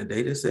in a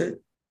data set.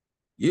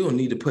 You don't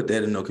need to put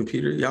that in no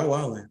computer. Y'all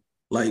wildin'.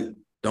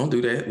 Don't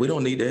do that. We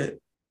don't need that.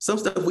 Some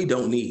stuff we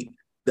don't need.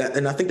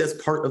 And I think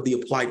that's part of the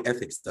applied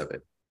ethics of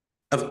it,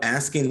 of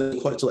asking the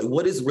question,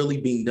 what is really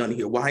being done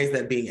here? Why is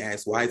that being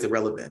asked? Why is it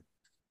relevant?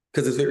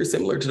 Because it's very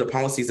similar to the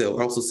policies that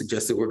were also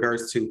suggested with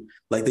regards to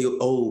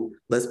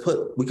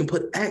we can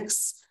put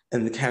X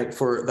in the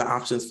for the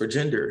options for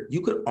gender.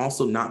 You could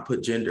also not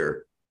put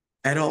gender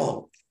at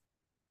all.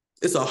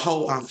 It's a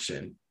whole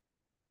option.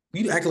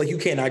 You act like you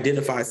can't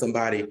identify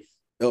somebody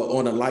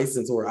on a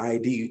license or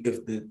ID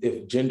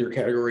if gender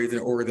categories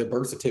or the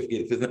birth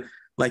certificate,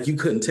 like you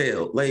couldn't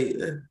tell. Like,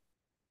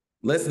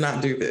 let's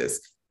not do this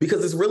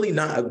because it's really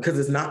not, because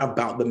it's not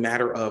about the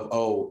matter of,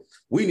 oh,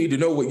 we need to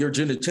know what your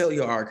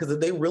genitalia are. Because if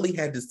they really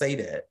had to say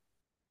that,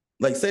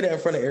 like say that in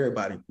front of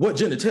everybody, what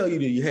genitalia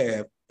do you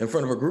have in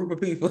front of a group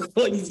of people?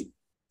 Like,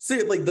 see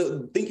it, like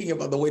thinking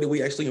about the way that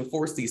we actually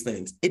enforce these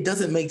things, it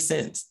doesn't make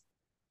sense.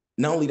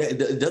 Not only that,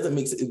 it doesn't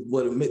make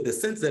the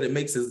sense that it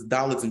makes is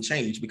dollars and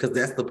change, because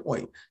that's the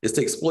point, is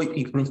to exploit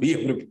people to be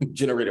able to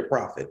generate a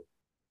profit.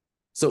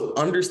 So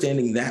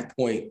understanding that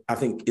point, I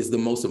think, is the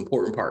most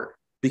important part,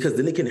 because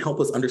then it can help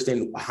us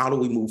understand how do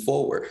we move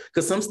forward.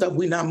 Because some stuff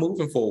we're not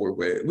moving forward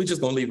with. We're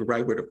just gonna leave it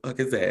right where the fuck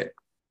is that.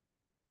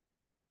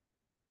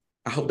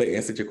 I hope that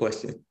answered your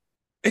question.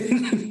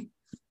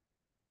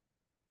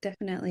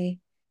 Definitely.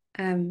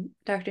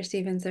 Dr.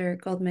 Stevens or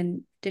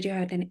Goldman, did you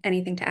have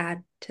anything to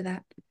add to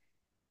that?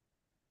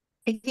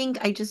 I think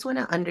I just want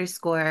to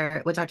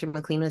underscore what Dr.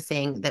 McLean was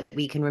saying, that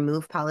we can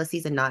remove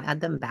policies and not add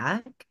them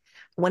back.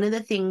 One of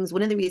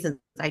the reasons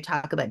I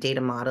talk about data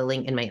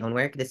modeling in my own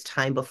work, this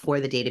time before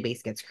the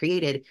database gets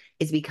created,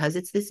 is because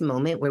it's this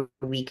moment where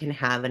we can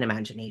have an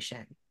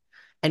imagination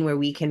and where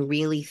we can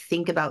really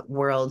think about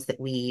worlds that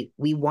we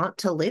want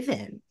to live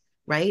in,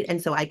 right?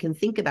 And so I can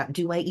think about,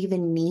 do I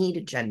even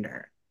need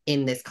gender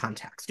in this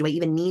context? Do I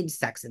even need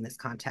sex in this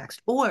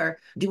context? Or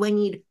do I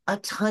need a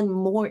ton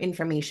more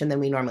information than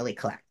we normally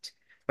collect,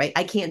 right?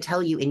 I can't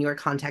tell you in your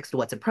context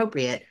what's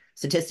appropriate.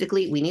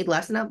 Statistically, we need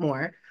less, not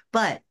more,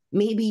 but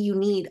maybe you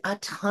need a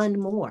ton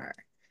more.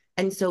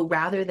 And so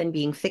rather than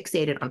being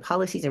fixated on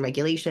policies and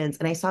regulations,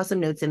 and I saw some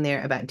notes in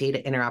there about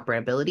data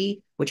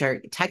interoperability, which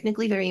are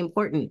technically very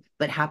important,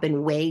 but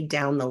happen way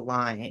down the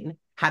line,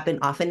 happen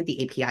often at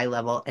the API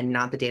level and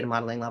not the data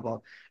modeling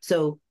level.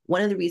 So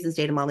one of the reasons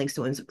data modeling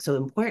is so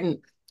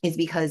important is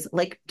because,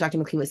 like Dr.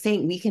 McLean was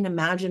saying, we can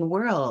imagine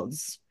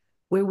worlds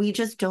where we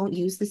just don't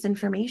use this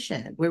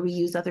information, where we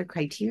use other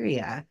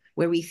criteria,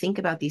 where we think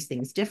about these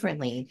things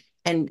differently.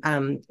 And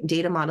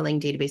data modeling,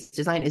 database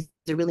design is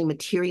a really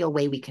material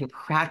way we can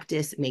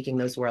practice making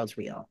those worlds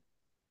real,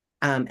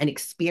 and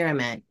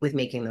experiment with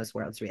making those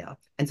worlds real.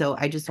 And so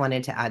I just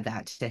wanted to add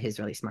that to his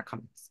really smart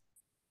comments.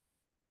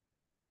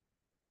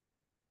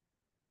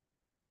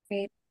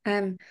 Great.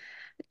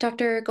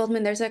 Dr.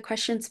 Goldman, there's a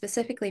question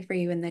specifically for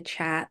you in the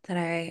chat that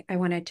I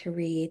wanted to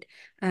read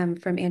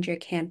from Andrea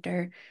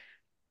Cantor.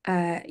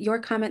 Your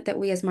comment that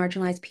we as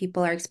marginalized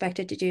people are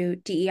expected to do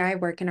DEI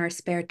work in our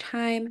spare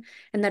time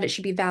and that it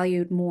should be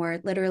valued more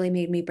literally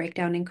made me break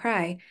down and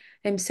cry.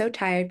 I'm so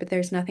tired, but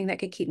there's nothing that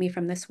could keep me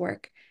from this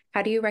work.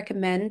 How do you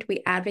recommend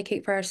we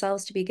advocate for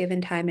ourselves to be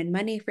given time and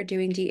money for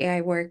doing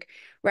DEI work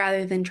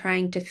rather than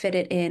trying to fit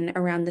it in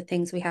around the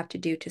things we have to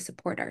do to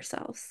support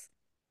ourselves?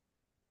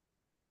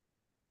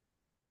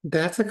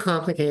 That's a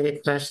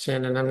complicated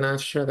question, and I'm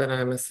not sure that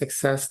I'm a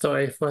success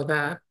story for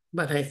that.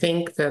 But I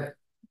think that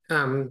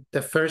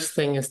the first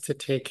thing is to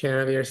take care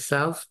of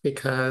yourself,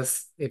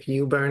 because if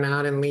you burn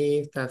out and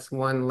leave, that's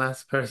one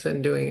less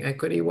person doing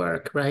equity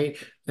work, right?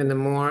 And the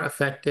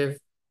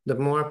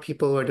more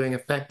people who are doing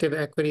effective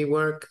equity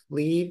work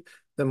leave,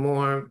 the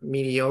more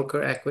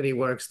mediocre equity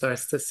work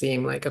starts to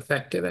seem like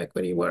effective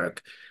equity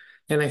work.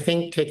 And I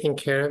think taking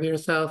care of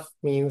yourself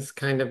means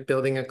kind of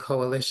building a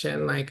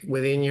coalition, like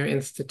within your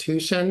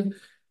institution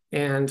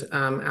and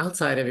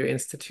outside of your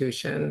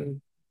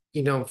institution,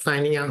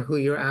 finding out who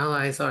your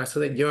allies are so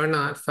that you're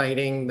not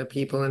fighting the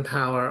people in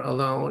power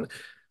alone.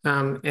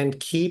 And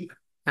keep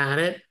at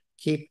it,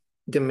 keep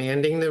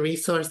demanding the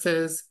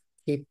resources,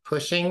 keep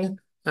pushing,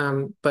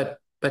 but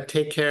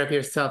take care of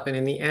yourself. And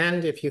in the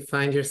end, if you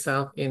find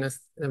yourself in an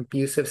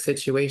abusive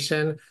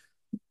situation,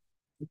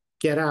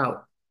 get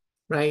out.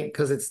 Right?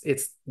 Because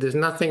there's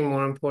nothing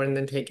more important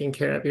than taking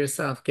care of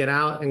yourself. Get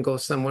out and go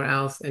somewhere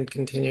else and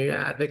continue your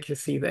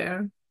advocacy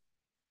there.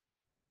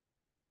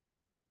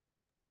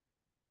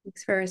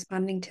 Thanks for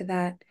responding to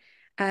that.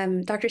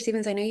 Dr.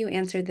 Stevens, I know you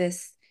answered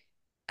this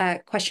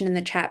question in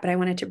the chat, but I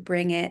wanted to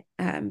bring it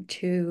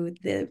to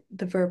the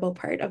verbal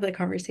part of the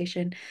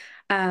conversation.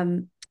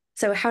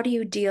 So how do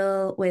you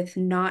deal with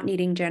not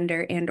needing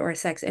gender and or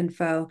sex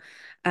info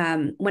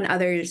when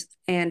others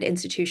and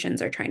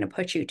institutions are trying to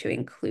push you to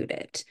include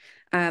it?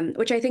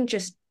 Which I think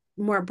just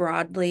more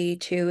broadly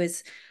too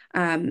is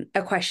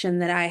a question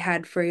that I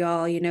had for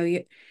y'all.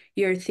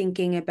 You're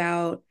thinking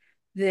about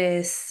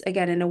this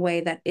again in a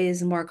way that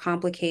is more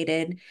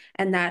complicated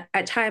and that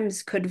at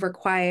times could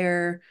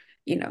require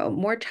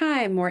more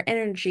time, more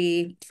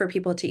energy for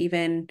people to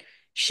even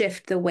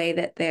shift the way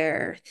that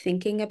they're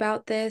thinking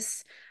about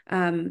this.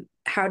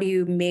 How do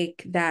you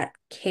make that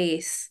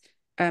case?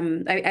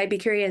 I'd be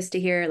curious to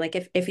hear like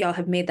if y'all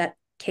have made that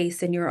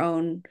case in your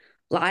own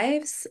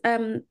lives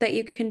that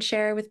you can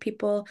share with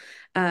people,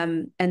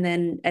 and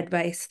then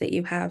advice that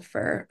you have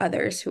for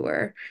others who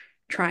are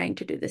trying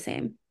to do the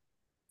same.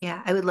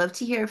 Yeah, I would love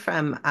to hear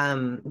from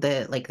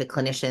the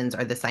clinicians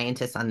or the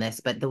scientists on this,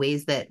 but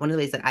one of the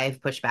ways that I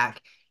have pushed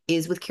back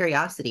is with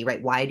curiosity,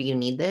 right? Why do you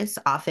need this?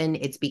 Often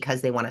it's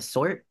because they want to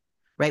sort,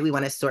 right? We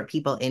want to sort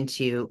people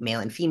into male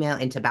and female,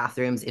 into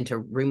bathrooms, into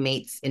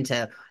roommates,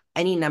 into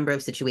any number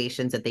of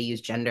situations that they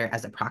use gender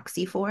as a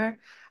proxy for,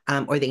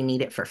 or they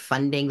need it for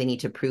funding. They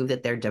need to prove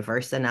that they're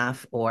diverse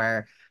enough,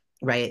 or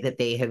right, that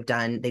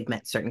they've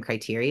met certain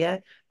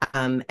criteria.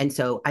 And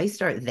so I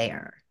start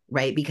there,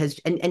 right? Because,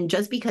 and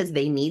just because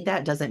they need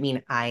that doesn't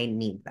mean I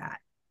need that,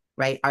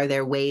 right? Are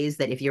there ways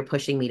that if you're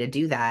pushing me to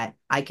do that,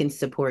 I can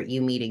support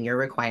you meeting your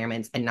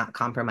requirements and not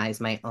compromise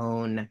my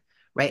own,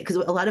 right? Because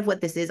a lot of what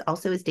this is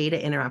also is data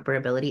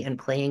interoperability and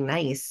playing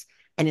nice.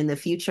 And in the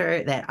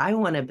future that I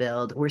want to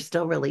build, we're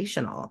still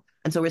relational.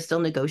 And so we're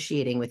still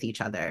negotiating with each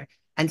other.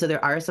 And so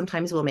there are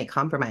sometimes we'll make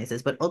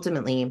compromises, but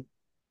ultimately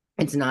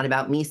it's not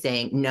about me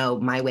saying, no,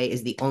 my way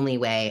is the only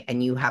way,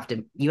 and you have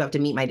to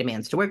meet my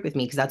demands to work with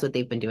me, because that's what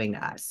they've been doing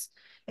to us.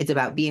 It's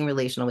about being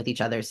relational with each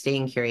other,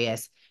 staying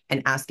curious,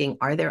 and asking,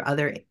 are there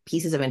other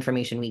pieces of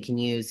information we can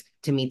use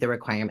to meet the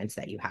requirements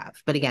that you have?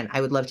 But again, I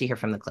would love to hear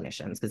from the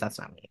clinicians, because that's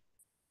not me.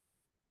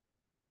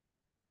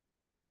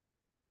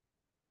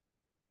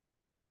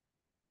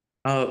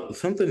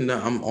 Something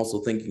that I'm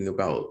also thinking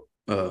about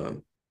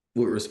with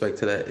respect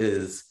to that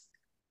is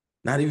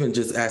not even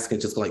just asking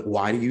just like,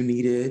 why do you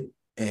need it?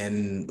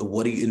 And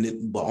what do you,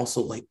 but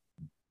also like,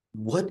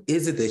 what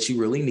is it that you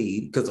really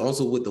need? Because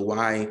also with the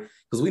why,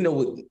 because we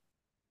know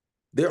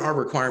there are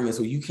requirements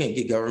where you can't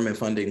get government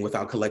funding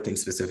without collecting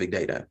specific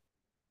data.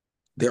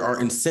 There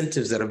are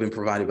incentives that have been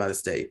provided by the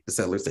state, the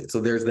settler state. So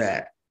there's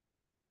that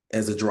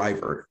as a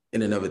driver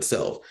in and of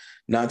itself.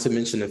 Not to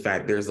mention the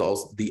fact there's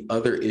also the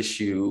other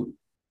issue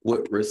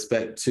with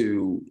respect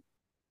to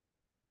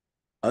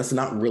us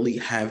not really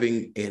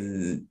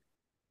having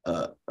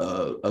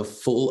a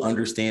full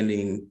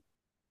understanding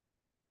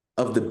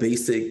of the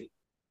basic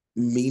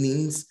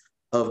meanings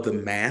of the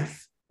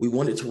math. We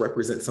want it to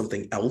represent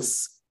something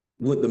else.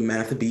 Would the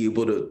math be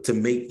able to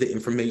make the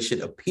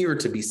information appear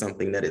to be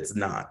something that it's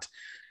not?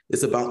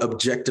 It's about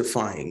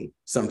objectifying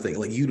something,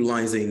 like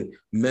utilizing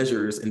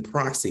measures and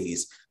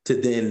proxies to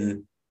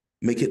then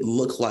make it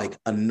look like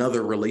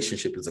another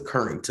relationship is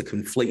occurring, to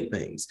conflate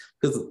things.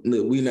 Because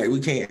we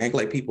can't act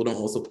like people don't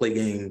also play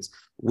games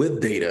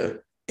with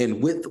data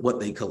and with what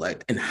they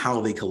collect and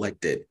how they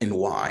collect it and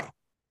why.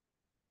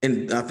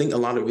 And I think a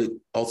lot of it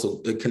also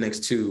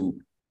connects to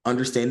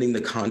understanding the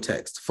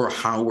context for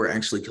how we're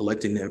actually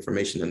collecting the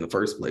information in the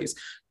first place.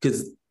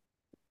 Because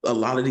a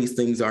lot of these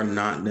things are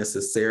not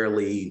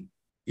necessarily,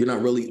 you're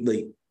not really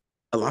like,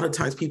 a lot of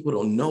times people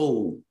don't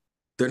know,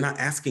 they're not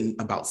asking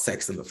about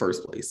sex in the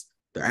first place.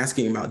 They're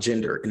asking about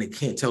gender, and they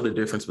can't tell the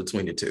difference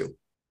between the two.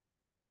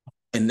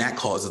 And that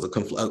causes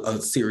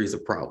a series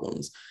of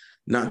problems.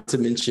 Not to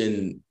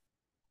mention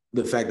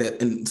the fact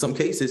that in some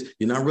cases,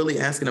 you're not really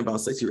asking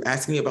about sex, you're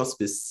asking about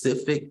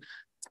specific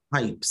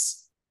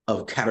types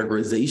of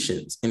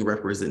categorizations and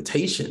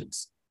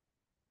representations.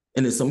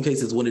 And in some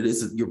cases, what it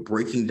is you're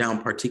breaking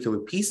down particular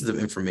pieces of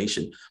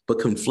information, but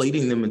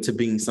conflating them into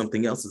being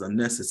something else is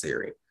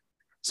unnecessary.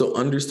 So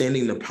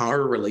understanding the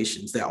power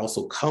relations that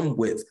also come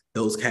with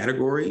those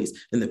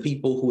categories and the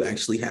people who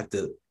actually have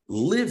to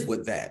live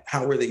with that,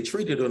 how are they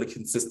treated on a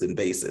consistent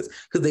basis?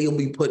 Because they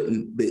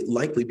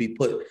likely be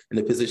put in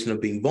a position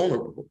of being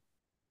vulnerable,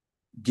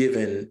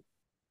 given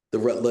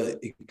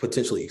the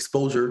potentially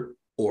exposure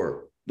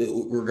or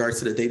regards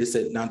to the data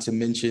set, not to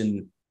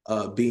mention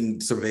being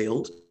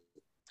surveilled.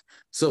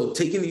 So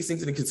taking these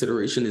things into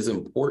consideration is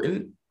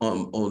important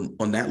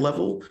on that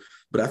level.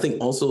 But I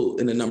think also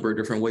in a number of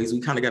different ways,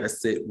 we kind of got to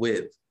sit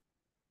with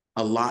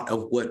a lot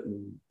of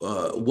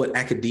what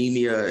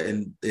academia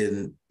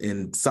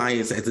and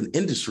science as an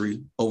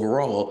industry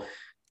overall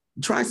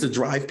tries to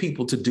drive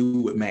people to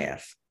do with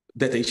math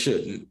that they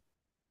shouldn't.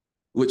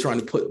 We're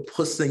trying to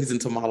push things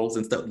into models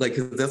and stuff, like,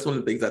 because that's one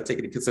of the things I take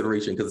into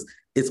consideration, because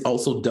it's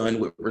also done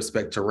with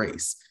respect to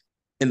race.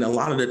 And a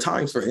lot of the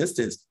times, for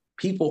instance,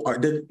 people are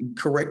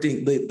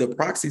correcting the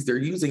proxies they're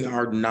using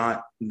are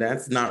not,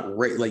 that's not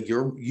right. Like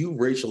you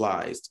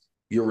racialized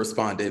your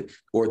respondent,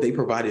 or they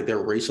provided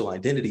their racial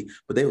identity,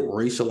 but their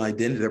racial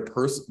identity,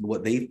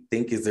 what they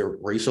think is their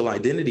racial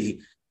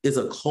identity is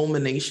a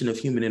culmination of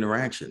human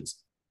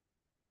interactions.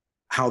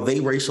 How they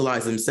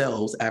racialize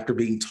themselves after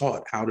being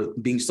taught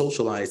being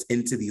socialized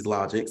into these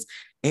logics,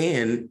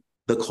 and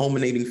the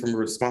culminating from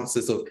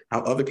responses of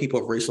how other people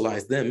have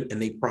racialized them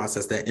and they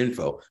process that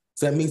info.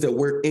 So that means that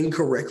we're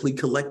incorrectly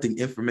collecting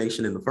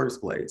information in the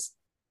first place.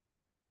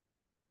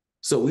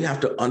 So we have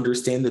to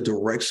understand the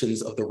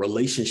directions of the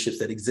relationships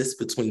that exist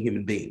between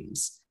human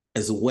beings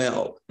as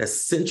well. That's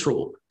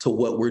central to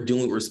what we're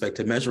doing with respect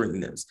to measuring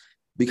this.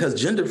 Because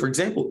gender, for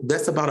example,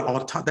 that's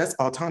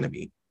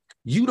autonomy.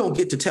 You don't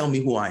get to tell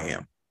me who I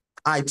am.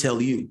 I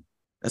tell you.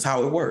 That's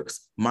how it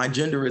works. My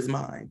gender is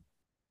mine.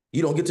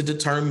 You don't get to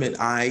determine.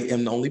 I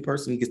am the only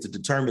person who gets to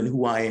determine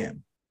who I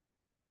am.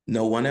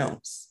 No one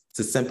else. It's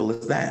as simple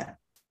as that.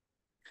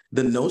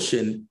 The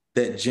notion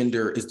that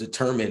gender is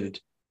determined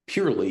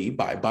purely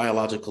by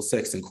biological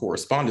sex and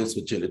correspondence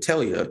with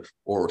genitalia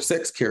or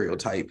sex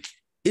karyotype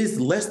is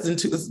less than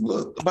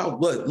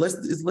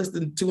less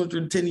than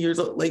 210 years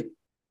old,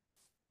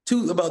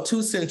 about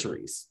 2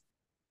 centuries.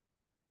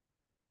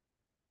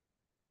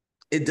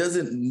 it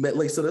doesn't,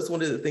 like, so that's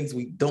one of the things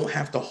we don't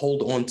have to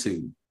hold on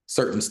to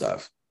certain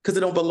stuff because it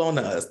don't belong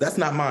to us. That's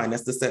not mine.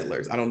 That's the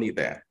settlers. I don't need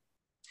that.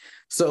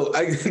 So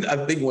I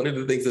think one of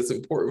the things that's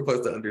important for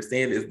us to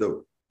understand is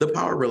the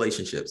power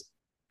relationships.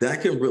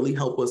 That can really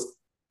help us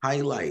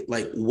highlight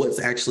like what's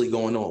actually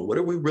going on. What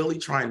are we really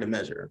trying to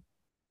measure?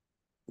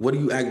 What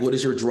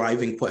is your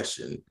driving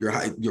question,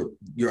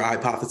 your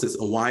hypothesis,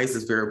 and why is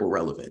this variable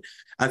relevant?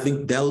 I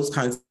think those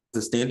kinds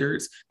of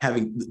standards,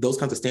 having those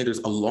kinds of standards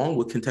along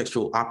with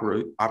contextual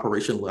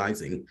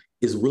operationalizing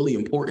is really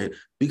important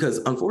because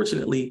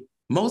unfortunately,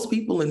 most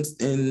people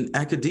in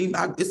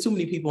academia, it's too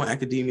many people in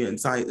academia and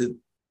science,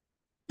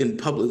 in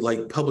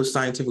published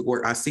scientific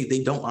work I see,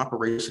 they don't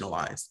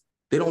operationalize.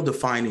 They don't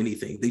define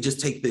anything. They just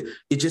take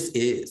it just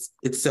is.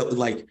 It's so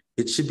like,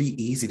 it should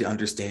be easy to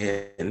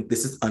understand.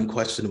 This is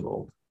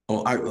unquestionable.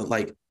 Oh,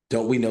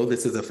 don't we know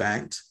this is a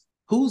fact?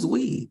 Who's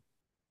we?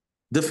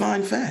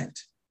 Define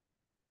fact.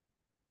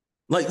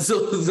 Like,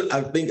 so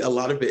I think a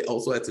lot of it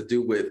also has to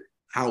do with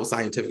how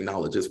scientific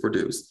knowledge is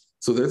produced.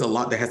 So there's a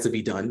lot that has to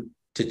be done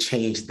to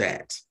change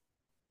that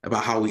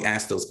about how we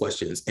ask those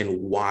questions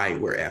and why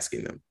we're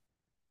asking them.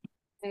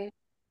 Okay.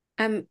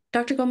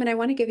 Dr. Goldman, I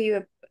want to give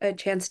you a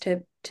chance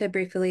to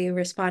briefly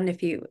respond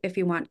if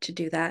you want to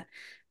do that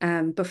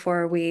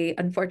before we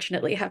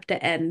unfortunately have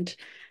to end.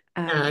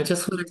 Yeah, I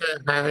just wanted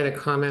to highlight a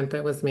comment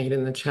that was made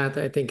in the chat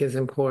that I think is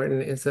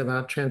important. It's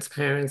about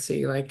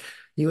transparency. Like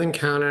you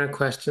encounter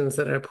questions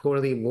that are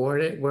poorly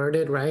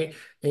worded, right?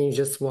 And you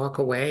just walk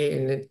away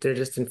and they're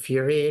just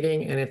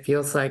infuriating. And it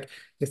feels like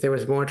if there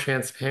was more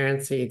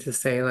transparency to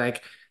say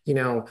like, you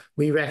know,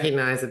 we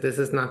recognize that this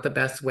is not the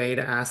best way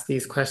to ask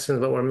these questions,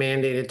 but we're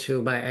mandated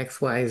to by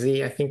X, Y,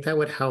 Z. I think that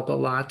would help a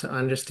lot to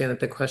understand that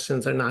the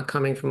questions are not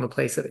coming from a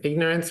place of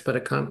ignorance,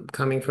 but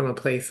coming from a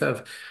place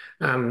of,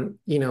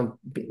 you know,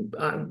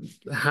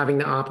 having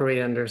to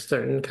operate under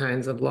certain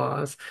kinds of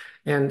laws.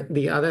 And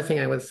the other thing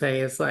I would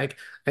say is like,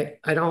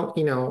 I don't,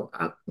 you know,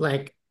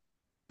 like,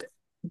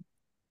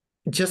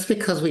 just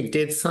because we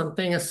did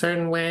something a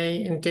certain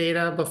way in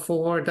data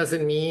before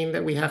doesn't mean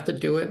that we have to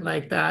do it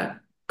like that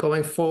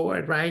going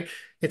forward, right?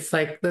 It's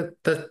like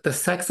the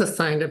sex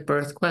assigned at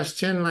birth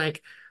question,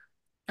 like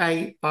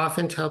I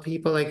often tell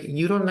people like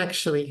you don't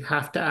actually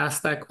have to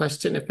ask that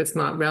question if it's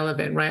not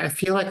relevant, right? I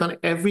feel like on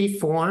every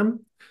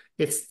form,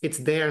 it's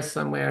there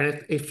somewhere.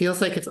 And it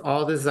feels like it's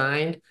all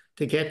designed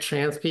to get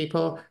trans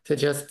people to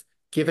just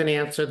give an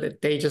answer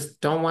that they just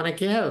don't want to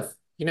give,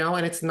 you know,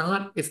 and it's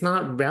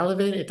not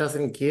relevant. It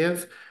doesn't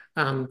give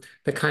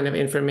the kind of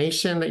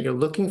information that you're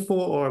looking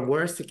for, or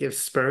worse, it gives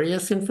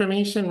spurious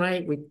information,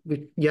 right?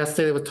 We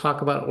yesterday would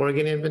talk about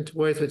organ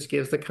inventories, which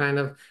gives the kind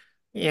of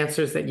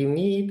answers that you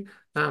need.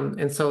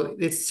 And so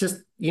it's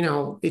just, you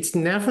know, it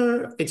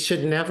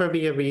should never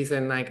be a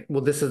reason like,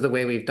 well, this is the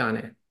way we've done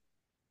it.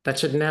 That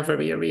should never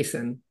be a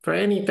reason for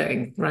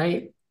anything,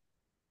 right?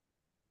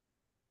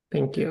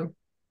 Thank you.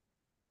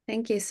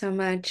 Thank you so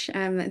much.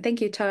 Thank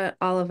you to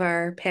all of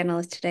our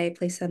panelists today.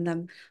 Please send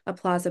them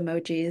applause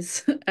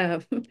emojis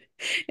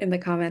in the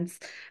comments.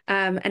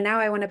 And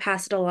now I want to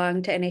pass it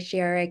along to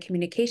NHGRI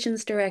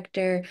Communications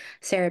Director,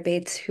 Sarah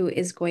Bates, who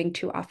is going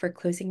to offer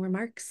closing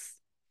remarks.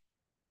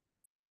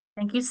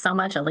 Thank you so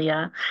much,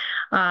 Aaliyah.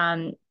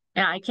 Yeah,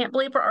 I can't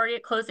believe we're already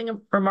at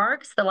closing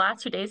remarks. The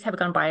last 2 days have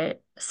gone by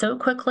so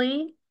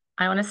quickly.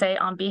 I want to say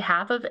on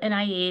behalf of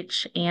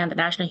NIH and the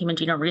National Human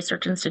Genome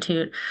Research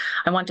Institute,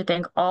 I want to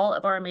thank all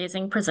of our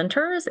amazing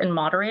presenters and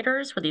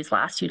moderators for these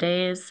last 2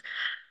 days.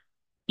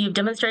 You've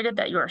demonstrated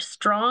that you are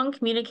strong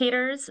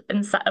communicators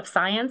of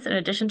science in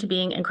addition to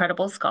being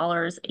incredible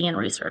scholars and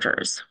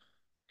researchers.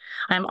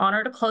 I'm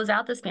honored to close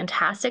out this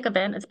fantastic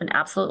event. It's been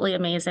absolutely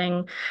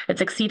amazing.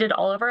 It's exceeded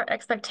all of our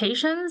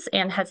expectations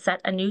and has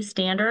set a new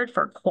standard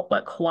for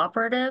what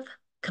cooperative,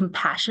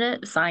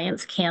 compassionate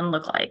science can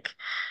look like.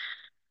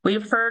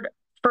 We've heard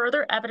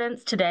further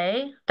evidence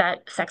today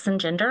that sex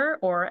and gender,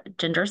 or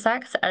gender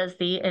sex, as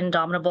the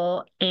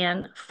indomitable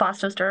Anne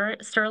Foster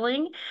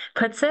Sterling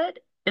puts it,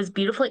 is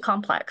beautifully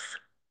complex,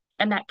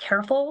 and that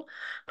careful,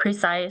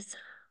 precise,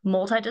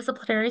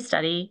 multidisciplinary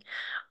study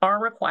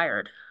are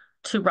required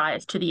to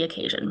rise to the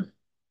occasion.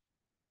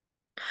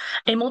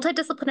 A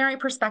multidisciplinary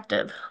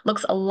perspective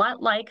looks a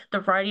lot like the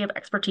variety of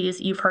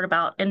expertise you've heard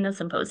about in the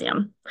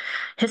symposium.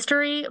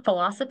 History,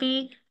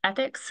 philosophy,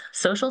 ethics,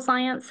 social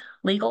science,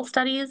 legal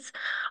studies,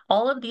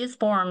 all of these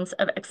forms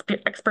of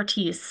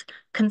expertise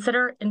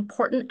consider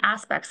important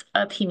aspects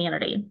of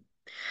humanity.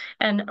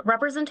 And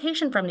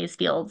representation from these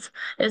fields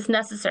is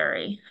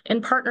necessary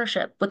in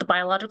partnership with the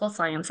biological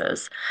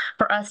sciences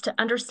for us to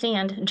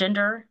understand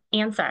gender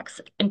and sex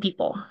in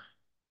people.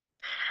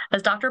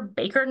 As Dr.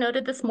 Baker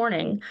noted this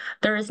morning,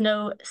 there is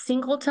no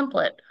single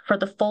template for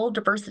the full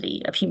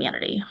diversity of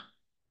humanity.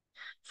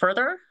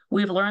 Further,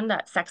 we've learned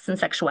that sex and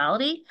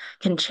sexuality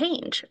can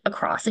change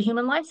across a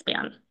human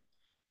lifespan.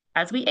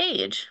 As we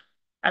age,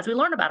 as we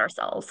learn about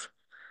ourselves,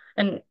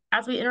 and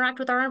as we interact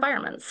with our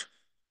environments.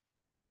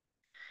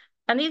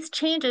 And these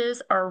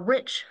changes are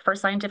rich for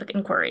scientific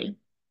inquiry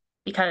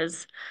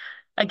because,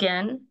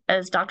 again,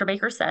 as Dr.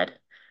 Baker said,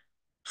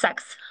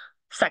 sex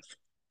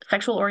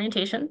sexual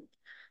orientation,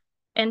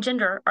 and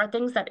gender are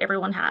things that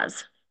everyone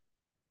has.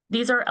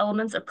 These are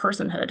elements of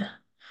personhood.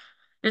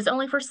 It is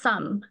only for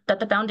some that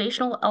the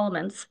foundational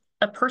elements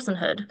of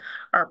personhood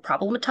are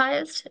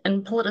problematized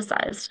and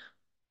politicized.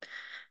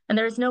 And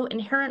there is no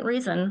inherent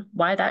reason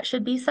why that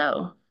should be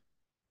so.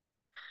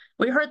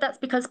 We heard that's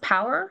because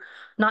power,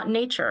 not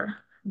nature,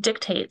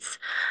 dictates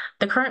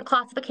the current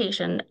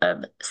classification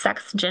of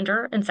sex,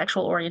 gender, and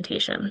sexual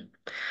orientation,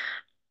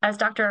 as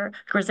Dr.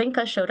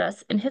 Grzinka showed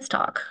us in his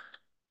talk.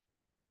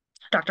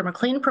 Dr.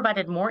 McLean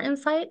provided more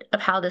insight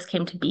of how this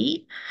came to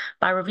be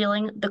by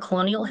revealing the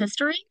colonial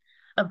history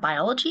of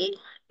biology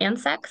and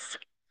sex,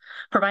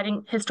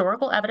 providing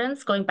historical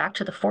evidence going back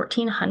to the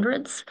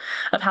 1400s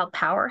of how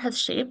power has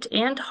shaped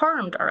and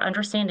harmed our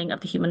understanding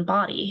of the human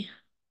body.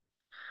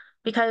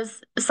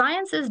 Because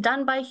science is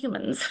done by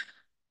humans,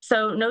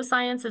 so no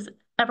science is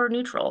ever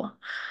neutral.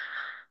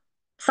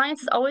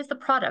 Science is always the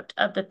product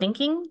of the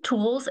thinking,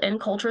 tools, and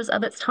cultures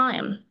of its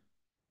time.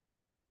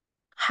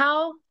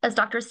 How, as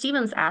Dr.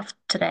 Stevens asked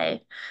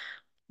today,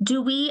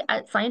 do we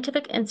at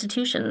scientific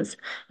institutions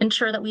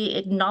ensure that we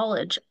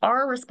acknowledge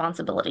our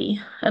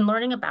responsibility in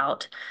learning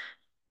about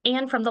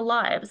and from the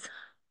lives,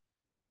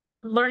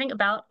 learning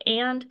about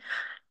and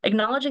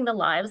acknowledging the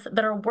lives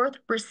that are worth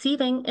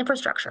receiving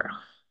infrastructure?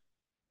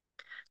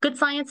 Good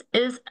science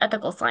is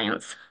ethical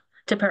science,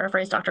 to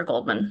paraphrase Dr.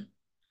 Goldman.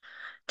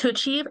 To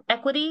achieve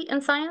equity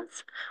in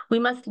science, we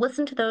must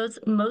listen to those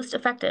most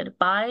affected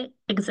by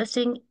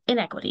existing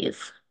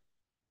inequities.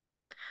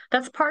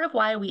 That's part of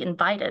why we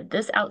invited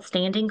this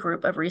outstanding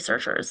group of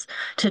researchers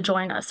to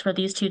join us for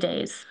these 2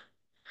 days,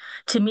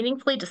 to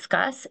meaningfully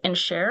discuss and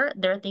share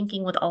their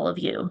thinking with all of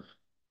you.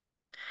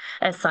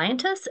 As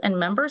scientists and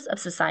members of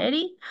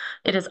society,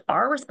 it is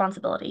our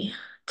responsibility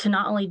to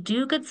not only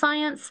do good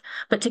science,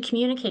 but to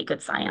communicate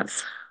good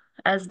science,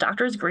 as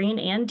Drs. Green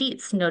and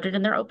Dietz noted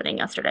in their opening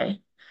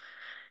yesterday,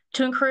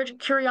 to encourage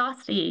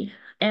curiosity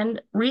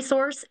and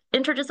resource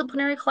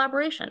interdisciplinary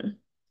collaboration.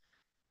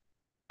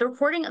 The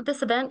recording of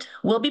this event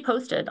will be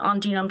posted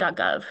on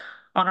genome.gov,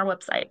 on our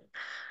website,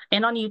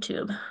 and on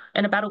YouTube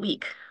in about a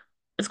week,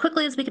 as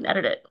quickly as we can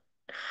edit it.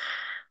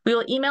 We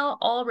will email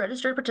all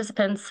registered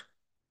participants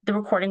the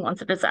recording once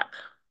it is up.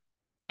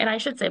 And I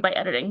should say by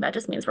editing, that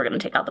just means we're going to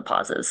take out the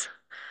pauses.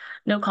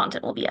 No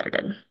content will be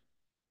edited.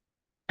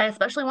 I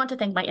especially want to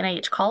thank my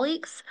NIH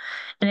colleagues,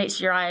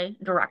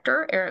 NHGRI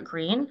Director Eric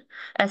Green,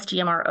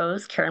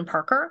 SGMRO's Karen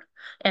Parker,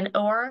 and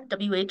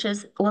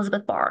ORWH's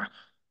Elizabeth Barr,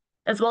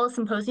 as well as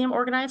symposium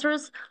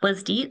organizers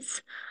Liz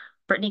Dietz,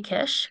 Brittany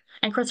Kish,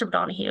 and Christopher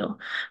Donahue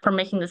for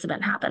making this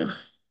event happen.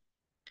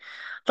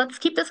 Let's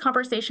keep this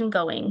conversation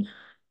going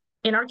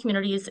in our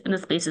communities in the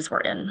spaces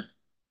we're in.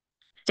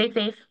 Stay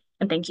safe,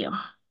 and thank you.